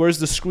F-Lux? Where's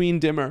the screen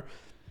dimmer?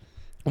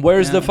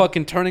 Where's the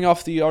fucking turning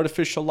off the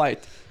artificial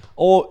light?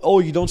 Oh,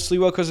 you don't sleep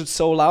well because it's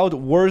so loud?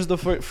 Where's the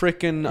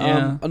freaking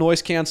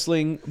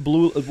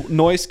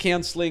noise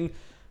canceling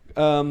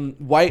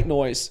white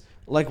noise?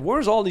 Like,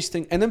 where's all these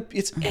things? And then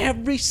it's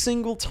every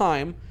single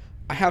time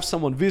I have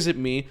someone visit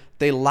me,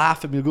 they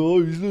laugh at me and go, oh,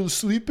 your little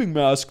sleeping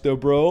mask there,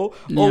 bro.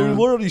 Oh,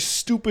 what are these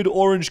stupid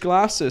orange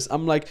glasses?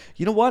 I'm like,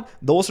 you know what?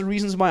 Those are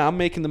reasons why I'm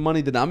making the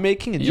money that I'm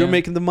making and you're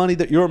making the money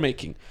that you're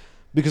making.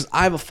 Because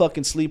I have a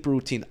fucking sleep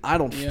routine. I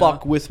don't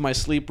fuck with my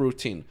sleep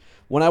routine.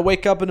 When I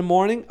wake up in the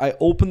morning, I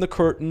open the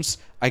curtains,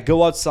 I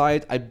go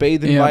outside, I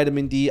bathe in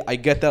vitamin D, I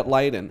get that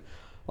light in.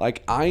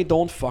 Like, I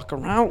don't fuck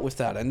around with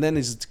that. And then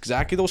it's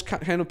exactly those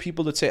kind of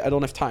people that say, I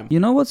don't have time. You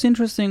know what's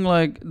interesting?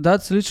 Like,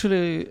 that's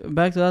literally,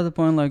 back to that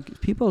point, like,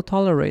 people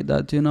tolerate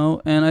that, you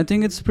know? And I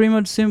think it's pretty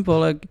much simple.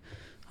 Like,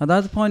 at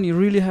that point, you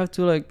really have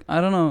to, like, I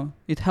don't know.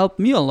 It helped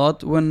me a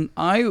lot when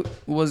I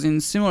was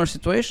in similar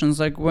situations.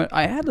 Like, when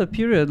I had a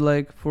period,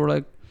 like, for,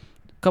 like,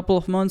 a couple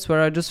of months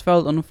where I just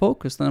felt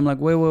unfocused. And I'm like,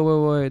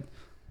 wait.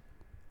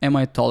 Am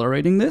I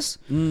tolerating this?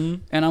 And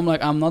I'm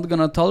like, I'm not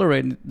gonna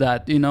tolerate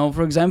that, you know.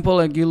 For example,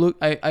 like you look,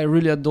 I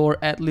really adore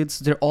athletes.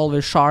 They're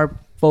always sharp,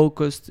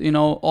 focused, you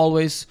know,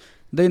 always,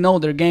 they know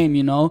their game,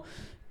 you know.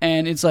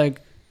 And it's like,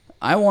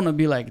 I want to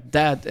be like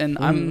that, and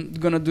I'm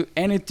gonna do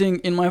anything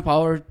in my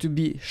power to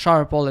be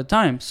sharp all the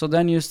time. So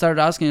then you start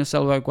asking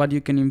yourself, like, what you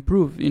can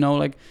improve, you know.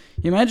 Like,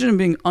 imagine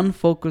being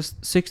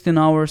unfocused 16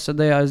 hours a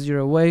day as you're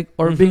awake,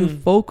 or being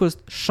focused,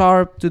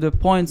 sharp to the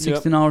point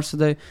 16 hours a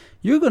day.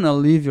 You're gonna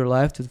live your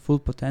life to the full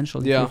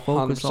potential if you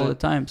focus 100%. All the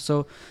time.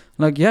 So,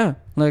 like,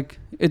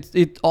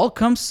 it all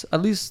comes,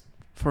 at least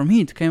for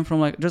me, it came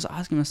from like just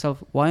asking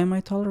myself, why am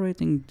I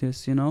tolerating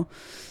this, you know?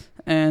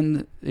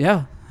 And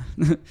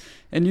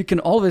and you can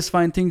always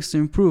find things to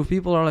improve.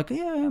 People are like,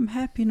 yeah, I'm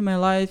happy in my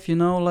life, you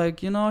know,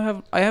 like, you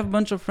know, I have a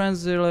bunch of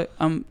friends. They're like,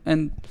 and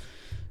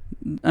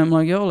I'm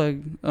like, yo, like,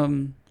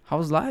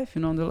 how's life,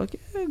 you know? And they're like,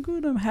 yeah,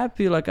 good, I'm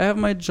happy, like, I have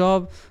my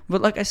job.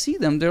 But like, I see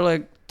them, they're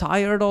like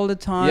tired all the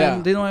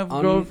time, they don't have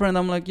a girlfriend.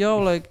 I'm like, yo,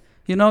 like,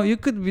 you know, you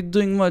could be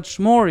doing much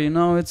more, you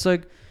know. It's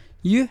like,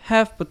 you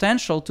have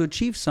potential to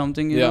achieve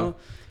something, you know.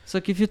 It's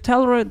like, if you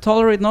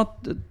tolerate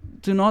not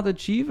to not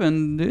achieve,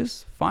 and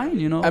this, fine,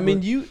 you know. I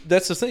mean,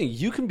 that's the thing,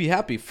 you can be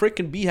happy,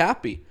 freaking be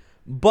happy,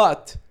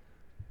 but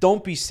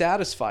don't be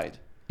satisfied.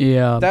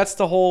 Yeah. That's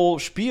the whole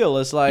spiel.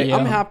 It's like, Yeah.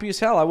 I'm happy as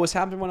hell. I was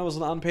happy when I was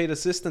an unpaid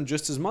assistant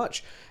just as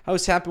much. I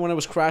was happy when I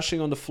was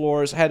crashing on the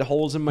floors, had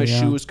holes in my Yeah.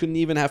 shoes, couldn't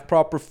even have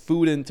proper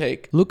food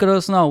intake. Look at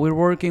us now. We're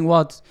working,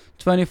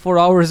 24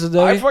 hours a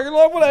day? I fucking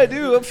love what I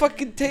do. I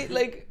fucking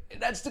like,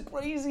 that's the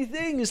crazy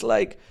thing. It's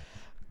like,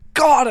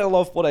 God, I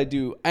love what I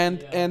do.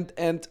 And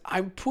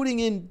I'm putting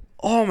in,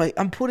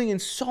 I'm putting in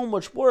so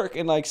much work.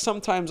 And like,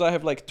 sometimes I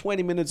have like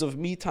 20 minutes of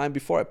me time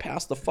before I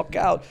pass the fuck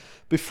out,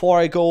 before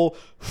I go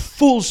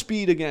full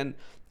speed again.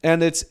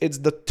 And it's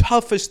the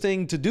toughest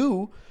thing to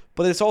do,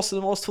 but it's also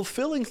the most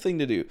fulfilling thing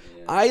to do.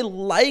 Yeah. I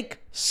like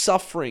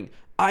suffering.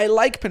 I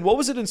like pain. What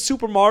was it in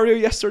Super Mario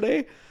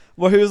yesterday?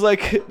 Where he was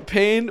like,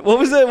 pain. What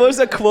was that? What was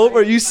that quote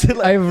where you said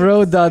like, I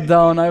wrote that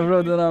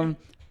down.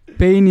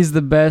 Pain is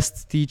the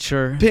best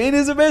teacher. Pain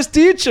is the best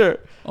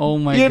teacher. Oh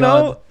my god. You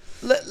know,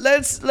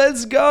 let's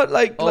go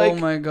like. Oh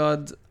my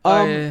god.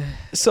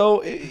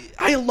 So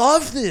I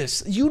love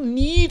this. You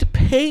need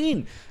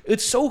pain.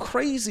 It's so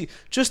crazy.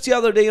 Just the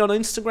other day on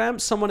Instagram,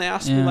 someone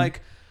asked me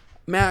like,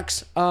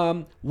 Max,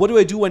 what do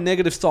I do when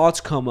negative thoughts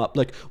come up?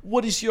 Like,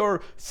 what is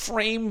your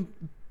frame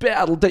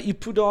battle that you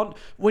put on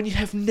when you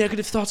have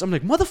negative thoughts? I'm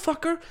like,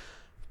 motherfucker,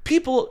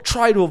 people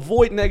try to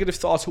avoid negative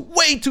thoughts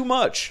way too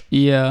much.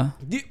 Yeah.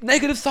 The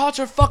negative thoughts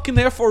are fucking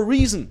there for a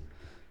reason.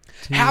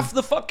 Half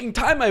the fucking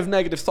time I have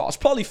negative thoughts,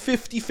 probably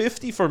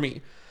 50-50 for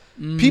me.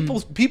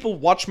 People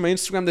watch my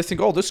Instagram, they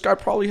think, oh, this guy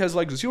probably has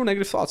like 0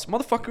 negative thoughts.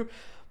 Motherfucker,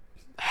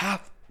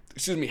 half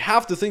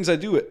the things I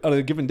do on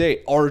a given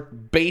day are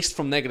based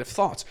from negative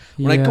thoughts.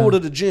 When I go to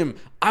the gym,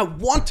 I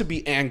want to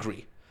be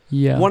angry.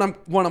 Yeah.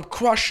 When I'm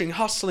crushing,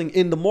 hustling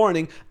in the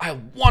morning, I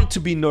want to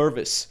be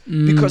nervous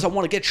because I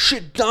want to get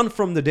shit done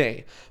from the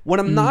day. When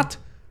I'm not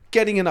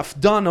getting enough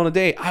done on a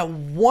day, I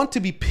want to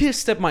be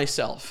pissed at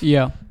myself.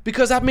 Yeah.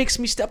 Because that makes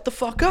me step the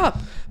fuck up.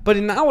 But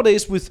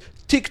nowadays with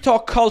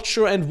TikTok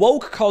culture and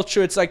woke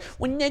culture, it's like,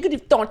 when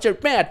negative thoughts are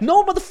bad.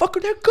 No,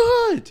 motherfucker, they're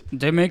good.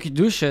 They make you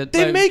do shit.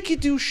 They make you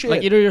do shit.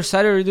 Like, either you're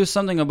sad or you do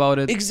something about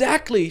it.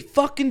 Exactly.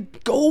 Fucking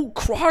go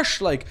crush.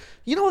 Like,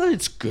 you know that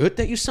it's good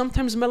that you're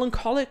sometimes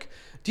melancholic?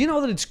 Do you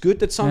know that it's good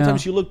that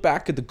sometimes you look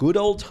back at the good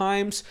old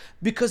times?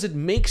 Because it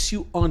makes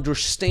you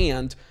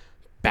understand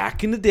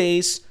back in the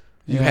days,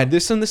 you had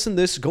this and this and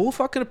this. Go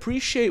fucking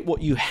appreciate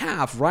what you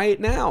have right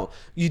now.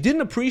 You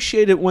didn't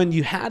appreciate it when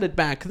you had it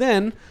back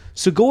then,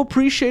 so go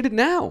appreciate it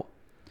now.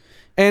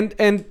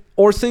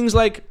 Or things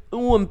like,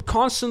 oh, I'm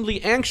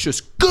constantly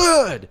anxious.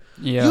 Good.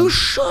 Yeah. You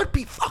should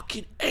be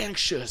fucking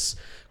anxious.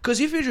 Because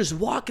if you're just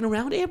walking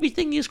around,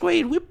 everything is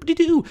great,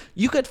 whip-de-doo,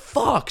 you get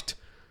fucked.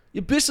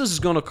 Your business is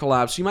going to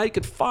collapse. You might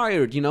get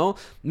fired, you know?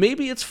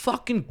 Maybe it's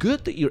fucking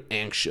good that you're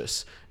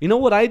anxious. You know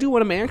what I do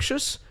when I'm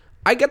anxious?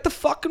 I get to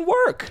fucking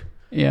work.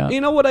 Yeah.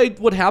 You know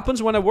what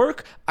happens when I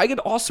work? I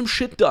get awesome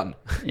shit done.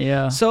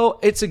 Yeah. So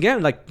it's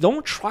again like,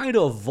 don't try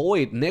to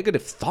avoid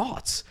negative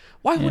thoughts.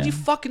 Why would you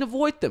fucking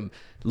avoid them?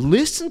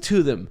 Listen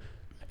to them.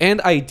 And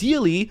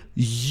ideally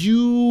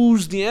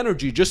use the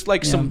energy. Just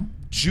like some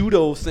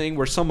judo thing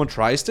where someone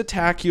tries to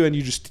attack you and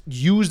you just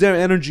use their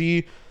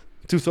energy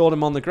to throw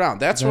them on the ground.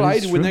 That's what I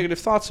do with negative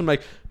thoughts. I'm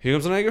like, here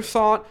comes a negative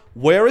thought.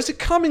 Where is it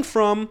coming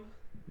from?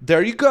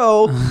 There you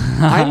go.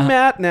 I'm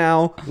mad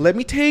now. Let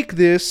me take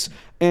this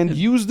and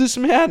use this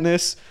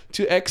madness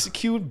to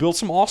execute, build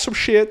some awesome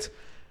shit.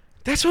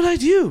 That's what I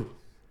do.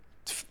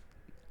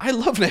 I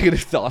love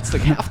negative thoughts.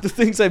 Like, half the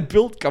things I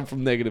built come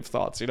from negative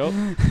thoughts, you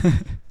know?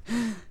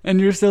 And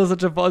you're still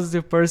such a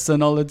positive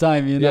person all the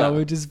time, you know,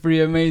 which is pretty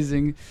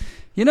amazing.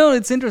 You know,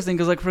 it's interesting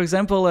because, like, for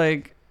example,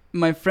 like,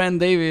 my friend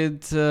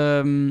David,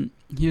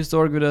 he used to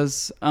work with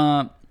us.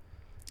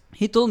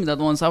 He told me that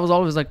once. I was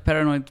always like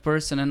paranoid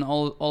person and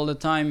all the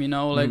time, you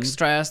know, like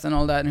stressed and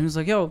all that. And he was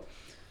like, yo,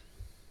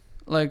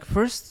 like,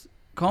 first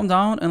calm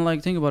down and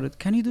like think about it.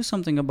 Can you do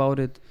something about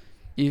it?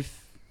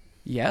 If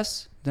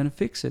yes, then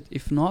fix it.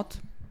 If not,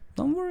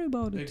 don't worry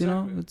about it.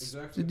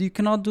 Exactly, you know, you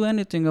cannot do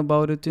anything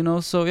about it, you know.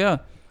 So yeah.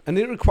 And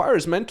it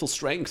requires mental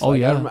strength.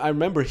 Like, I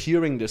remember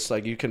hearing this,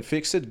 like, you can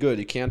fix it, good.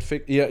 You can't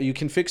fix, you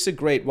can fix it,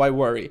 great. Why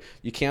worry?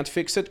 You can't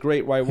fix it,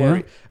 great. Why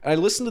worry? And I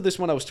listened to this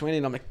when I was 20,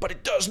 and I'm like, but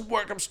it doesn't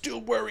work. I'm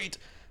still worried.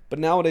 But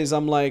nowadays,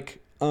 I'm like,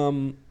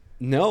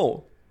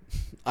 no,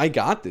 I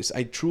got this.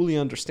 I truly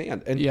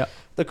understand. And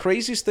the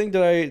craziest thing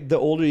that the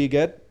older you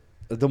get,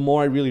 the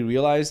more I really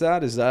realize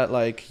that is that,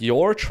 like,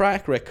 your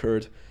track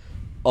record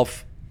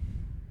of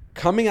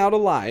coming out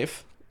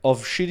alive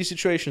of shitty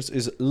situations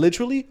is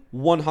literally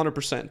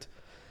 100%.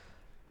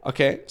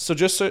 Okay, so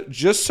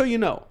just so you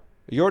know,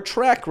 your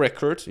track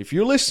record, if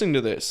you're listening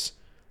to this,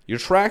 your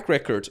track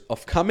record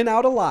of coming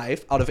out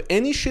alive out of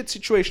any shit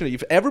situation that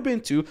you've ever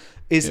been to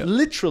is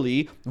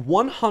literally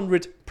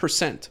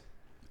 100%.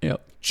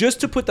 Yep. Just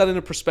to put that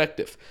into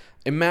perspective,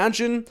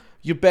 imagine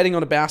you're betting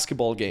on a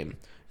basketball game.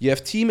 You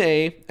have Team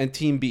A and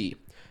Team B.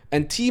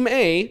 And Team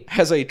A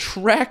has a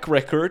track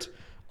record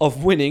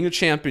of winning a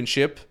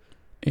championship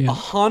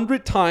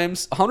 100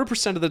 times,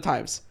 100% of the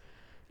times.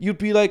 You'd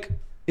be like,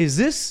 is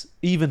this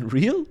even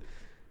real?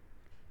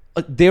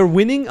 They're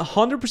winning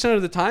 100%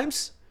 of the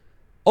times?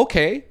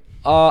 Okay,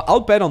 I'll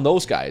bet on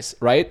those guys,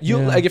 right?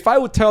 Like if I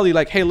would tell you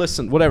like, hey,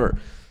 listen, whatever,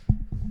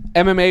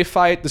 MMA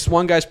fight, this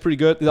one guy's pretty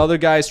good, the other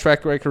guy's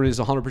track record is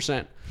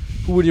 100%.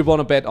 Who would you want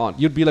to bet on?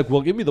 You'd be like,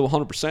 well, give me the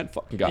 100%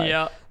 fucking guy.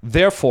 Yeah.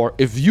 Therefore,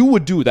 if you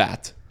would do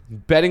that,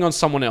 betting on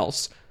someone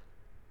else,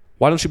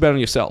 why don't you bet on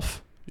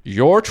yourself?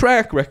 Your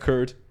track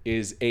record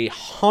is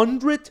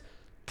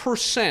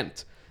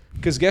 100%.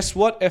 Because guess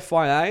what,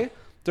 FYI,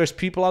 there's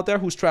people out there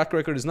whose track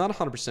record is not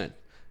 100%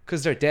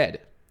 because they're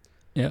dead.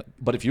 Yeah.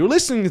 But if you're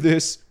listening to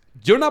this,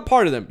 you're not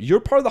part of them. You're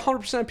part of the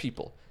 100%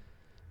 people.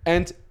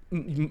 And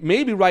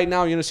maybe right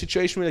now you're in a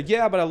situation where you're like,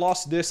 yeah, but I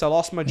lost this, I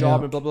lost my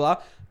job, and blah, blah,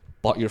 blah.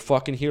 But you're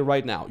fucking here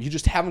right now. You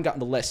just haven't gotten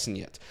the lesson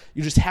yet.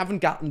 You just haven't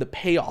gotten the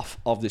payoff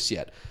of this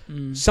yet.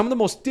 Some of the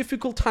most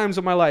difficult times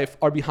of my life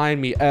are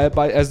behind me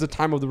as the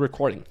time of the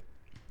recording.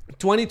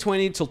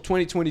 2020 till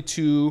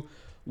 2022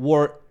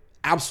 were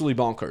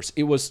absolutely bonkers.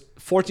 It was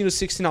 14 to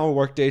 16 hour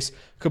work days,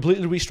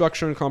 completely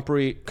restructuring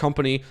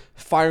company,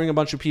 firing a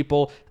bunch of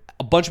people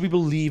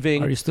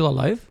leaving. Are you still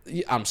alive?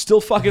 Yeah, I'm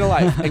still fucking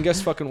alive. And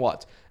guess fucking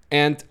what?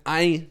 And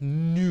I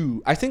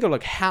think I'm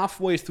like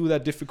halfway through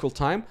that difficult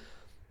time,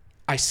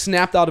 I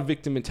snapped out of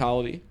victim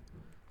mentality.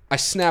 I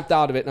snapped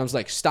out of it and I was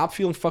like, stop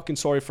feeling fucking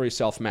sorry for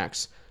yourself,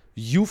 Max.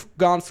 You've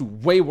gone through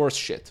way worse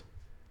shit.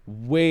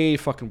 Way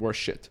fucking worse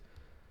shit.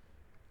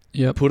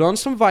 Yeah. Put on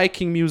some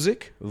Viking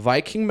music,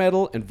 Viking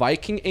metal, and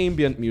Viking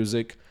ambient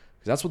music.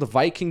 That's what the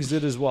Vikings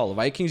did as well. The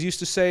Vikings used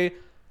to say,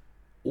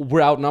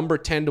 we're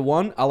outnumbered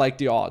 10-1. I like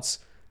the odds.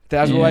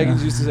 That's what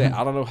Vikings used to say.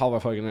 I don't know how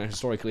fucking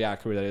historically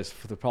accurate that is.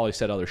 They probably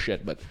said other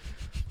shit, but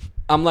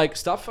I'm like,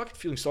 stop fucking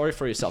feeling sorry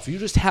for yourself. You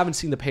just haven't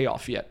seen the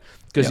payoff yet.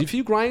 Because if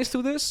you grind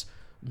through this,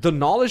 the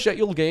knowledge that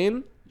you'll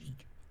gain,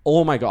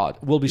 oh my God,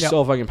 will be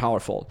so fucking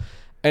powerful.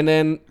 And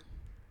then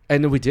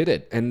we did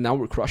it. And now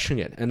we're crushing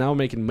it. And now we're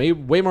making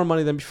way more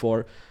money than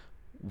before.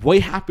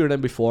 Way happier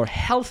than before.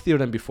 Healthier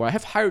than before. I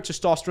have higher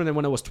testosterone than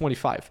when I was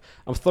 25.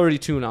 I'm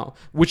 32 now,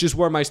 which is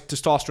where my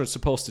testosterone is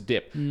supposed to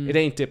dip. It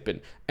ain't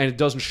dipping. And it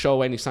doesn't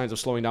show any signs of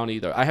slowing down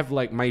either. I have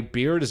like, my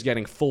beard is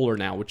getting fuller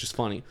now, which is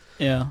funny.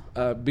 Yeah.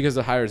 Because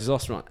of higher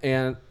testosterone.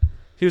 And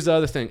here's the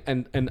other thing.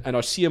 And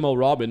our CMO,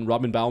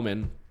 Robin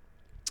Bauman,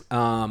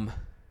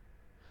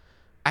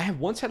 I have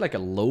once had like a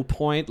low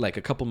point like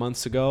a couple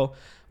months ago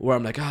where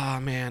I'm like,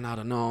 man, I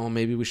don't know,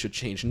 maybe we should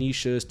change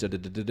niches,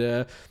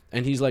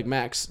 and he's like,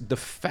 Max, the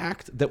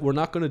fact that we're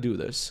not going to do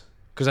this,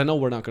 because I know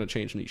we're not going to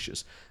change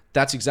niches,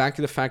 that's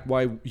exactly the fact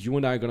why you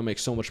and I are going to make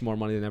so much more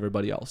money than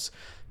everybody else,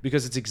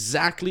 because it's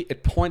exactly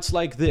at points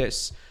like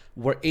this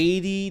where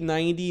 80,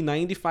 90,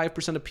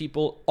 95% of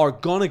people are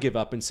gonna give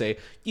up and say,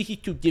 this is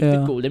too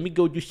difficult, let me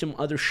go do some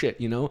other shit,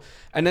 you know?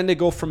 And then they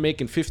go from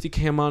making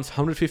 50K a month,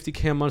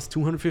 150K a month,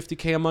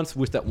 250K a month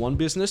with that one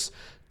business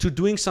to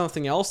doing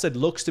something else that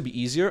looks to be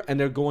easier, and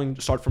they're going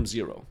to start from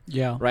zero.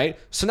 Yeah. Right?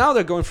 So now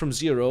they're going from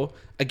zero,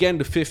 again,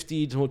 to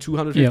 50 to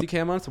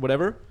 250K a month,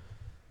 whatever.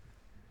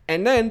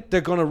 And then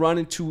they're gonna run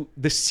into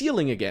the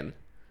ceiling again.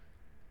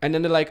 And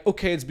then they're like,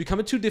 okay, it's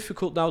becoming too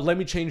difficult now. Let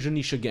me change the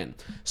niche again.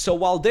 So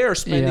while they're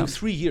spending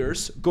 3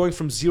 years going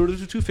from 0 to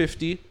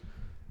 250,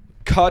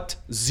 cut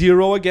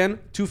 0 again,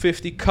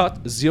 250,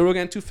 cut 0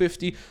 again,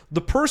 250, the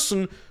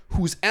person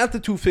who's at the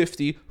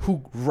 250,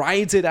 who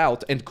rides it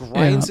out and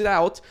grinds it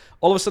out,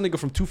 all of a sudden they go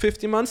from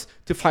 250 a month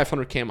to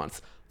 500K a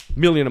month,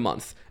 million a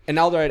month. And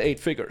now they're at 8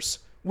 figures,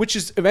 which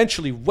is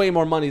eventually way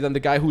more money than the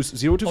guy who's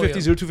 0 to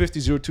 50, 0 to 50,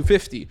 0 to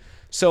 250.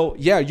 So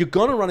yeah, you're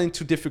gonna run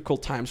into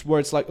difficult times where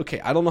it's like, okay,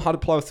 I don't know how to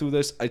plow through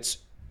this. It's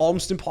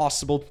almost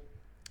impossible.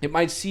 It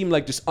might seem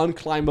like this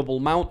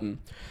unclimbable mountain,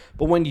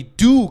 but when you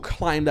do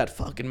climb that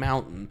fucking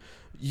mountain,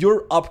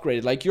 you're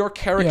upgraded. Like your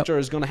character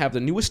is gonna have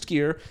the newest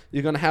gear.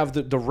 You're gonna have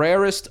the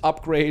rarest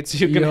upgrades.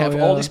 You're gonna have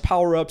all these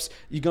power-ups.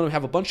 You're gonna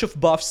have a bunch of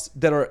buffs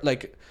that are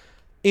like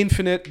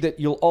infinite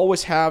that you'll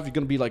always have. You're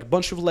gonna be like a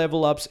bunch of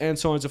level ups and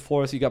so on and so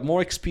forth. You got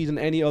more XP than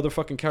any other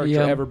fucking character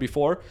ever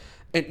before.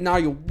 And now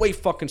you're way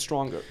fucking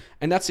stronger.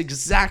 And that's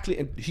exactly,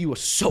 and he was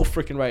so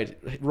freaking right,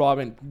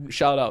 Robin,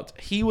 shout out.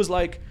 He was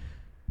like,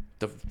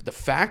 the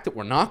fact that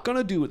we're not going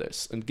to do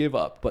this and give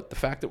up, but the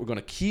fact that we're going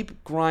to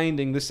keep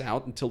grinding this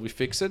out until we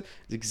fix it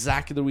is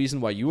exactly the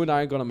reason why you and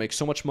I are going to make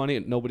so much money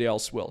and nobody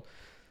else will.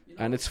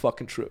 And it's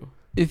fucking true.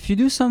 If you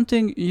do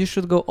something, you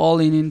should go all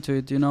in into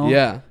it, you know?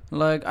 Yeah.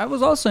 Like, I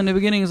was also in the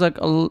beginning like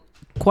a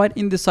quite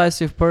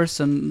indecisive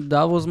person.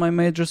 That was my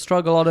major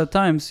struggle all the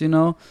times, you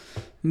know?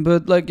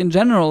 But like in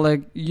general, like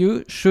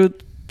you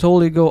should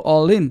totally go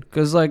all in,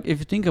 because like if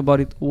you think about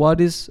it, what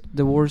is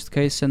the worst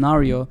case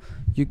scenario?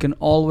 You can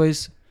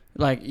always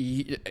like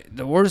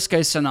the worst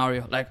case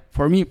scenario, like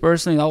for me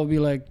personally, that would be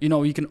like, you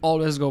know, you can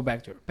always go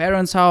back to your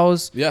parents'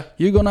 house. Yeah,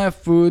 you're gonna have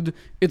food.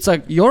 It's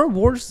like your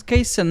worst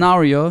case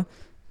scenario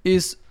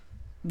is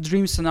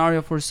dream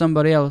scenario for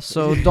somebody else,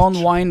 so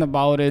don't whine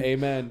about it.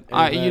 Amen.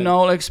 You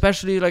know, like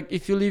especially like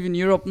if you live in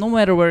Europe, no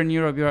matter where in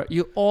Europe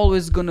you're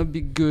always gonna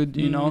be good,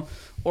 you know,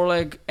 or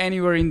like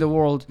anywhere in the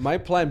world. My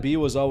plan B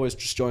was always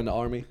just join the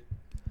army.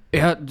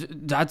 Yeah,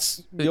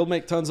 that's You'll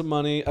make tons of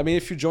money. I mean,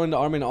 if you join the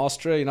army in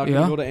Austria, you're not going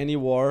to Yeah. go to any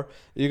war.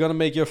 You're going to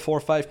make your 4 or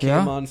 5K a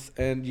Yeah. month,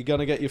 and you're going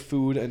to get your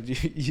food and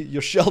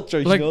your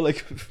shelter, Like- you know?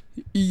 Like,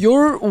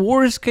 your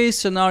worst case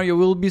scenario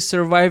will be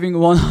surviving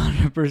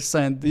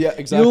 100%. yeah,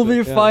 exactly. You'll be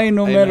yeah. fine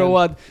no matter Amen.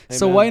 what.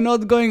 So Amen. why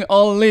not going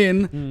all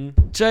in?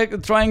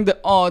 Mm. Trying the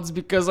odds,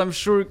 because I'm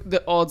sure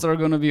the odds are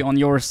gonna be on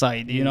your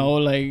side. You know,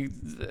 like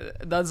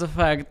that's a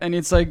fact. And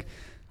it's like,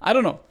 I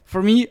don't know.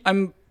 For me,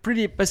 I'm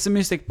pretty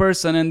pessimistic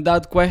person, and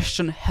that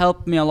question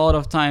helped me a lot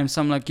of times.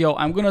 I'm like, yo,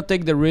 I'm gonna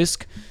take the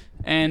risk,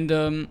 and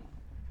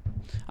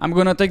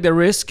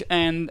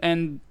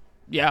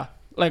yeah,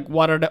 like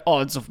what are the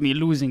odds of me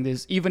losing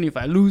this? Even if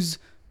I lose,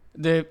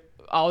 the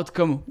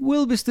outcome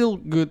will be still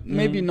good.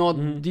 Maybe not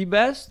the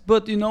best,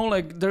 but you know,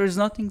 like there is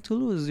nothing to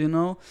lose, you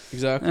know.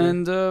 Exactly.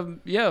 And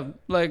yeah,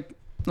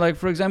 like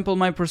for example,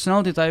 my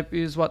personality type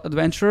is what,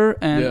 adventurer,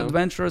 and Yeah.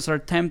 adventurers are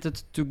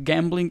tempted to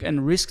gambling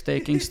and risk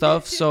taking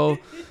stuff. So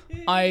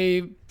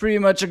I pretty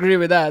much agree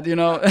with that, you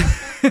know.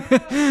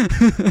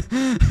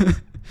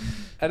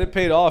 And it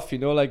paid off, you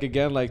know, like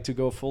again, like to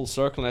go full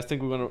circle. And I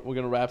think we're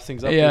gonna wrap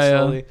things up Yeah, here yeah.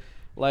 slowly.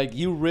 Like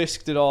you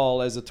risked it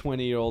all as a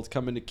 20-year-old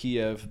coming to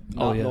Kiev,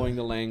 not yeah. knowing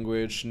the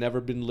language, never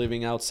been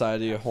living outside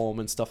of your home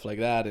and stuff like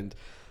that.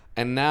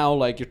 And now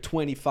like you're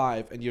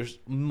 25 and you're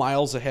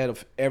miles ahead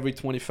of every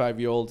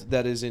 25-year-old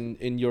that is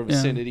in your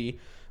vicinity,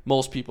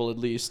 most people at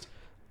least.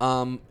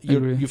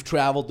 Agree. You've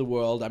traveled the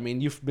world. I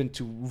mean, you've been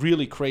to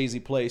really crazy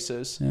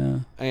places. Yeah.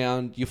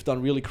 And you've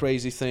done really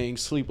crazy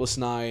things, sleepless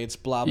nights,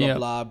 blah blah Yeah.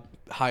 blah,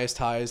 highest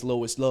highs,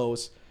 lowest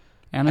lows.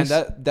 And And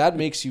that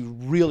makes you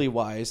really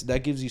wise.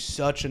 That gives you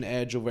such an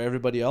edge over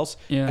everybody else.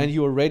 Yeah. And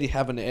you already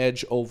have an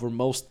edge over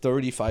most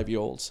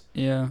 35-year-olds.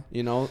 yeah.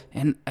 You know?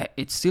 And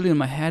it's still in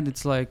my head.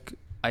 It's like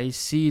I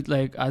see it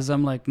like as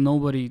I'm like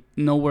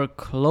nowhere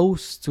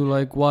close to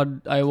like what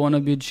I want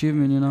to be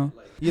achieving, you know.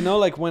 You know,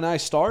 like when I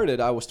started,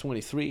 I was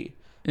 23.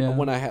 Yeah.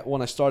 When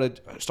I started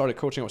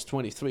coaching, I was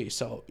 23.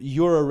 So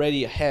you're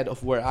already ahead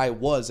of where I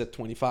was at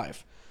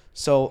 25.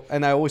 So,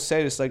 and I always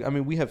say this, like, I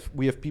mean, we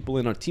have people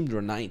in our team that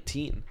are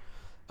 19.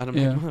 And I'm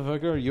like,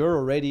 motherfucker, you're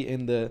already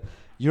in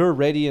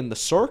the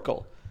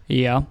circle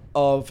Yeah.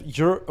 of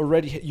you're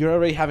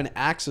already having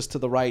access to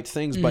the right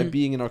things by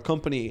being in our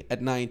company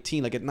at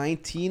 19. Like at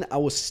 19, I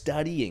was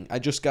studying. I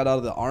just got out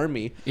of the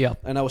army. Yeah.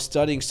 And I was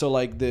studying. So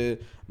like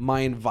my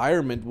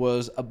environment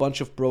was a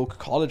bunch of broke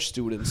college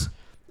students.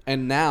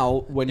 And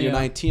now when you're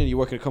 19 and you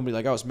work in a company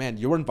like ours, man,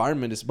 your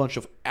environment is a bunch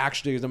of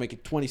action niggas that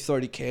make 20,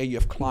 30K. You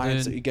have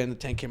clients that you get in the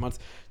 10K a month.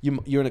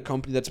 You're in a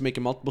company that's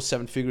making multiple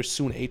 7 figures,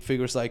 soon 8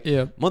 figures. Like,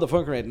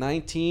 motherfucker, at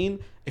 19,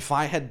 if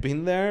I had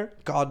been there,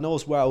 God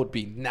knows where I would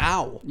be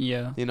now.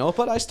 Yeah. You know,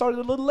 but I started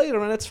a little later,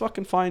 and that's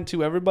fucking fine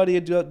too. Everybody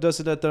does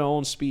it at their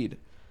own speed.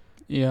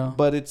 Yeah.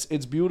 But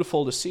it's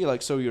beautiful to see.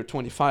 Like, so you're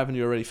 25 and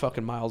you're already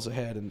fucking miles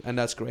ahead, and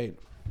that's great.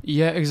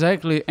 Yeah,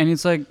 exactly. And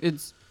it's like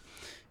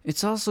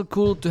it's also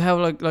cool to have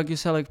like you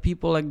said, like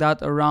people like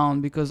that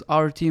around, because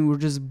our team, we're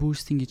just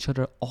boosting each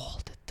other all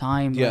the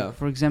time. Yeah. Like,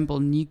 for example,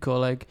 Nico,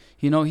 like,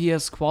 you know, he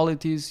has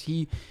qualities.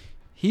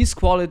 His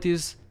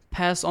qualities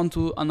pass on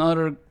to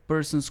another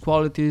person's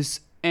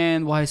qualities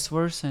and vice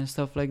versa and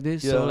stuff like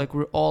this. Yeah. So like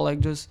we're all like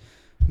just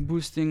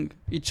boosting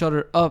each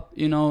other up,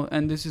 you know,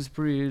 and this is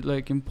pretty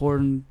like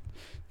important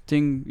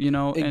thing, you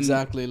know.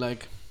 Exactly.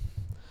 Like,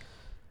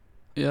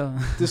 Yeah.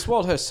 this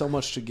world has so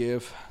much to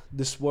give.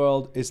 This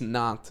world is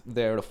not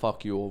there to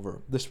fuck you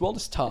over. This world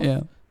is tough.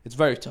 Yeah. It's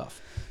very tough,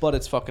 but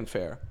it's fucking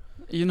fair.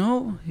 You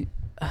know,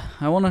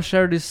 I want to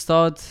share this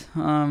thought.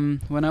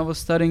 When I was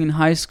studying in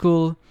high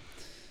school,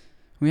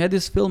 we had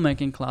these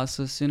filmmaking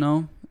classes, you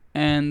know,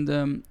 and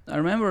I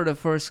remember the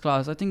first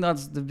class. I think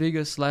that's the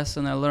biggest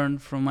lesson I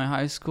learned from my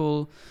high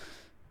school.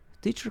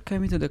 Teacher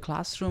came into the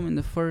classroom in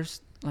the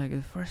first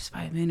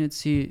 5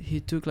 minutes. He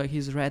took like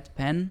his red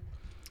pen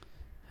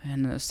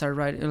and started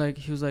writing. Like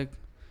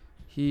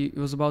he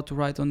was about to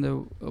write on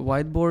the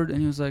whiteboard, and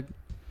he was like,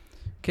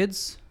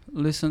 "Kids,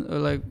 listen,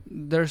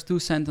 there's 2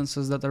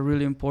 sentences that are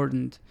really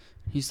important."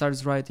 He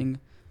starts writing,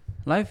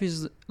 life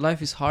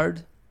is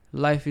hard,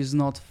 life is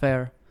not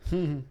fair.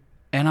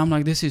 And I'm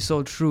like, this is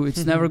so true.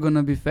 It's never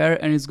gonna be fair,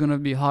 and it's gonna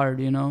be hard,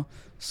 you know.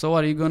 So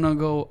are you gonna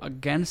go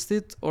against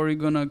it, or are you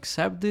gonna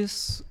accept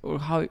this, or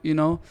how, you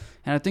know?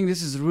 And I think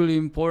this is really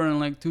important,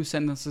 like 2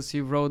 sentences he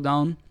wrote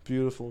down.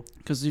 Beautiful.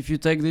 Because if you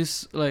take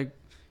this, like,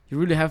 you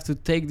really have to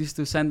take these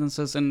 2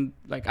 sentences, and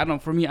like, I don't know,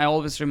 for me, I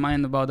always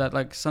remind about that.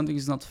 Like, something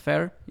is not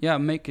fair, yeah,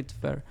 make it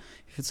fair.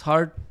 If it's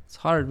hard,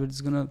 but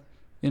it's gonna,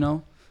 you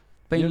know,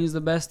 pain is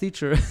the best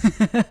teacher.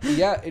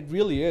 Yeah, it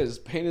really is.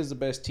 Pain is the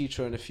best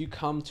teacher, and if you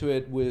come to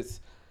it with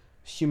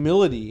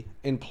humility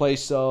in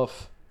place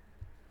of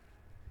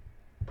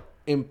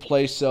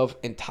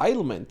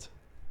entitlement,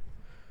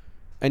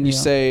 and you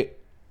say,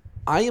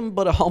 I am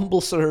but a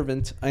humble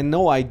servant, I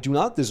know I do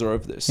not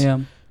deserve this.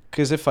 Yeah.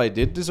 Because if I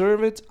did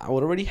deserve it, I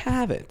would already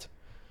have it.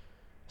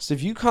 So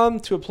if you come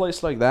to a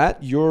place like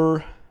that,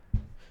 you're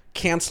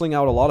canceling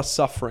out a lot of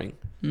suffering.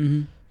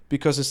 Mm-hmm.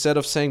 Because instead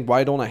of saying,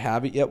 why don't I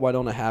have it yet? Why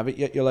don't I have it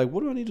yet? You're like,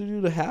 what do I need to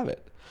do to have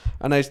it?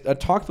 And I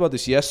talked about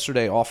this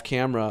yesterday off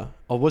camera,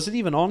 or was it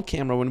even on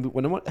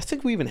camera? I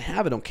think we even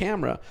have it on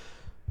camera,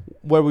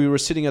 where we were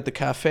sitting at the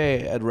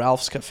cafe at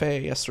Ralph's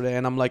Cafe yesterday,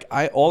 and I'm like,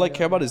 I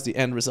care about is the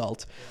end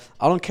result.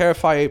 I don't care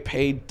if I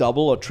pay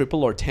double or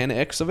triple or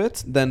 10x of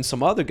it than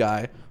some other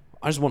guy.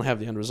 I just want to have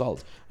the end result,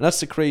 and that's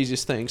the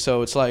craziest thing.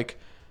 So it's like,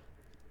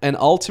 and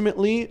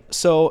ultimately,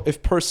 so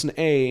if person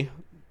A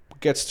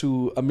gets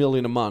to $1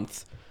 million a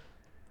month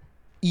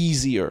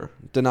easier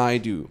than I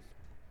do,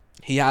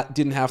 he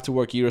didn't have to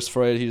work years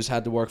for it. He just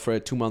had to work for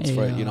it 2 months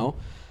for it, you know.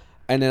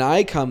 And then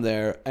I come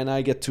there and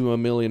I get to $1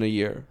 million a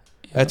year.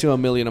 To $1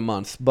 million a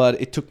month, but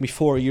it took me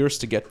 4 years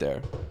to get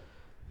there.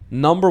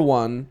 Number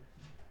one,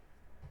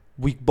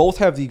 we both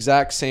have the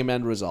exact same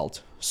end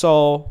result,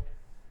 so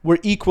we're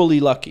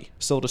equally lucky,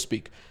 so to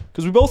speak,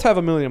 because we both have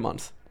 $1 million a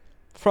month.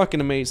 Fucking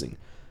amazing.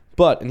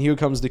 But, and here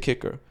comes the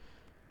kicker,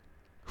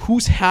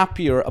 who's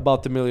happier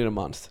about the $1 million a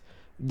month?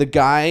 The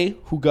guy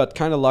who got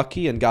kind of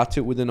lucky and got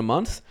to it within a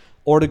month,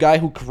 or the guy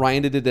who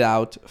grinded it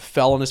out,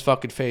 fell on his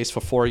fucking face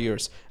for 4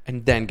 years,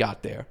 and then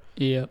got there?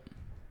 Yeah.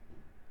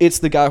 It's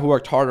the guy who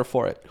worked harder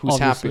for it who's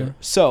Obviously. happier.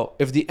 So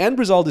if the end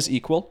result is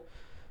equal,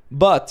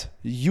 but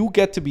you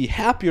get to be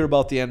happier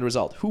about the end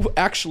result, who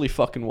actually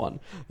fucking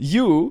won?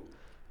 You,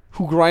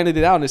 who grinded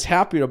it out and is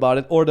happier about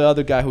it, or the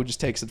other guy who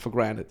just takes it for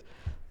granted?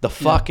 The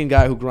fucking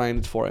guy who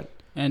grinded for it.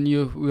 And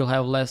you will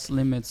have less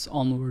limits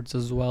onwards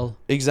as well.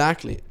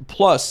 Exactly.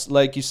 Plus,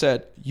 like you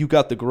said, you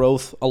got the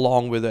growth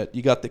along with it.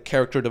 You got the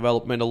character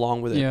development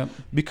along with it. Yeah.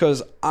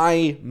 Because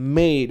I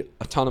made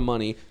a ton of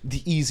money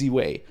the easy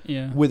way.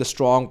 Yeah. With a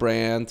strong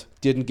brand,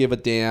 didn't give a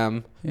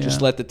damn,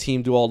 just Yeah. let the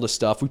team do all the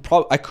stuff.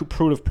 I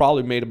could have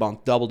probably made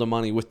about double the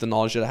money with the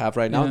knowledge that I have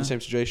right now in the same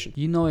situation.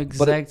 You know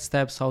exact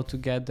steps how to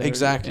get there.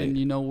 Exactly. And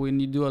you know, when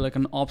you do like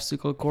an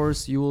obstacle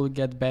course, you will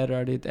get better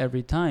at it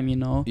every time, you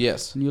know?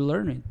 Yes. And you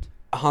learn it.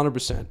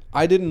 100%.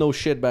 I didn't know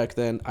shit back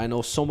then. I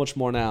know so much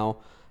more now,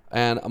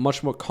 and I'm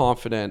much more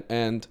confident.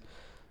 And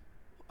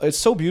it's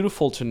so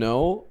beautiful to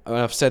know.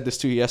 I've said this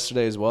to you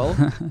yesterday as well.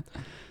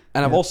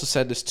 And I've also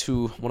said this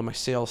to one of my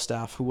sales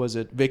staff. Who was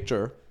it?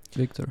 Victor.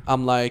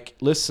 I'm like,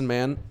 listen,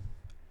 man,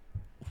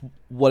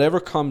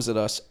 whatever comes at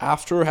us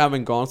after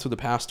having gone through the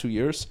past 2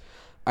 years,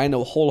 I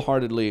know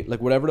wholeheartedly,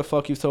 like, whatever the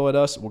fuck you throw at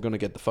us, we're going to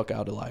get the fuck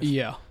out alive.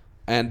 Yeah.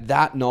 And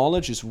that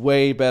knowledge is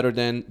way better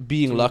than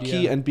being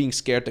lucky and being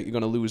scared that you're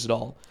going to lose it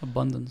all.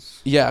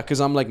 Abundance. Yeah,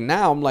 because I'm like,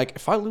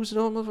 if I lose it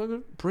all,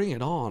 motherfucker, bring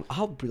it on.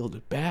 I'll build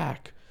it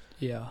back.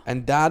 Yeah.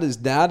 And that is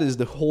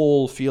the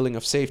whole feeling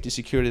of safety,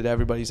 security that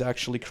everybody's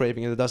actually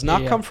craving. And it does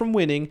not come from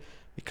winning.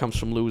 It comes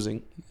from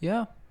losing.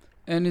 Yeah.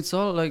 And it's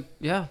all like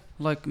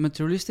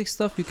materialistic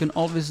stuff, you can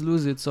always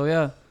lose it. So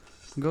yeah,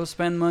 go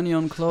spend money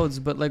on clothes.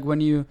 But like when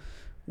you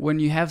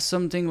have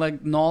something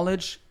like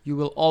knowledge, you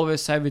will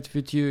always have it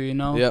with you, you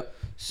know? Yeah.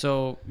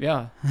 So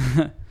yeah.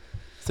 I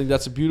think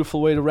that's a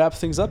beautiful way to wrap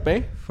things up,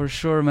 eh? For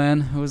sure,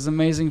 man. It was an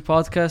amazing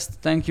podcast.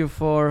 Thank you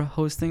for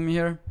hosting me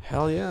here.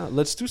 Hell yeah.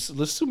 Let's do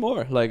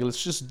more. Like,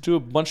 let's just do a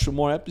bunch of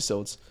more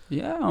episodes.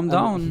 Yeah, I'm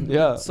down.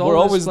 Yeah, it's we're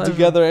always pleasure.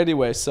 together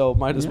anyway, so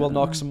might as well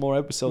knock some more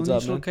episodes on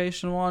out, each man.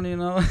 location one, you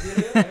know.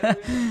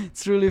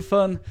 It's really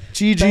fun.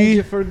 GG. Thank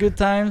you for good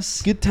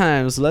times. Good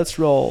times. Let's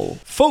roll.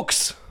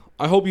 Folks,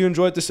 I hope you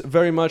enjoyed this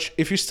very much.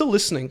 If you're still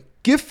listening,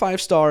 give 5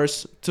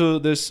 stars to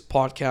this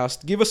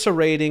podcast. Give us a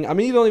rating. I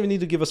mean, you don't even need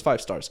to give us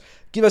 5 stars.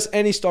 Give us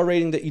any star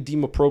rating that you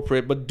deem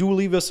appropriate, but do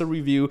leave us a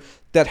review.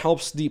 That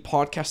helps the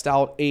podcast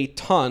out a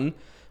ton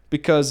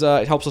because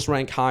it helps us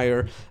rank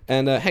higher.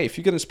 And hey, if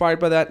you get inspired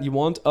by that, you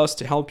want us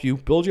to help you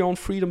build your own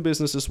freedom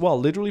business as well,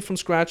 literally from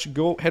scratch,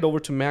 go head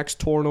over to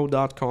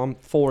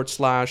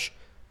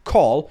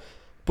maxtornow.com/call.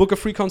 Book a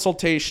free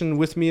consultation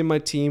with me and my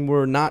team.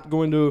 We're not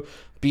going to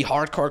be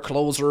hardcore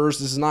closers.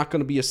 This is not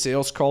going to be a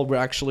sales call. We're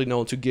actually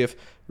known to give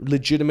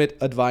legitimate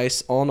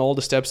advice on all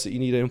the steps that you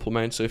need to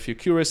implement. So if you're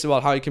curious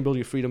about how you can build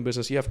your freedom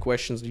business, you have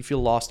questions, you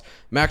feel lost,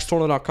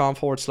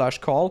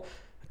 maxtornow.com/call.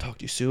 Talk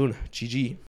to you soon. GG.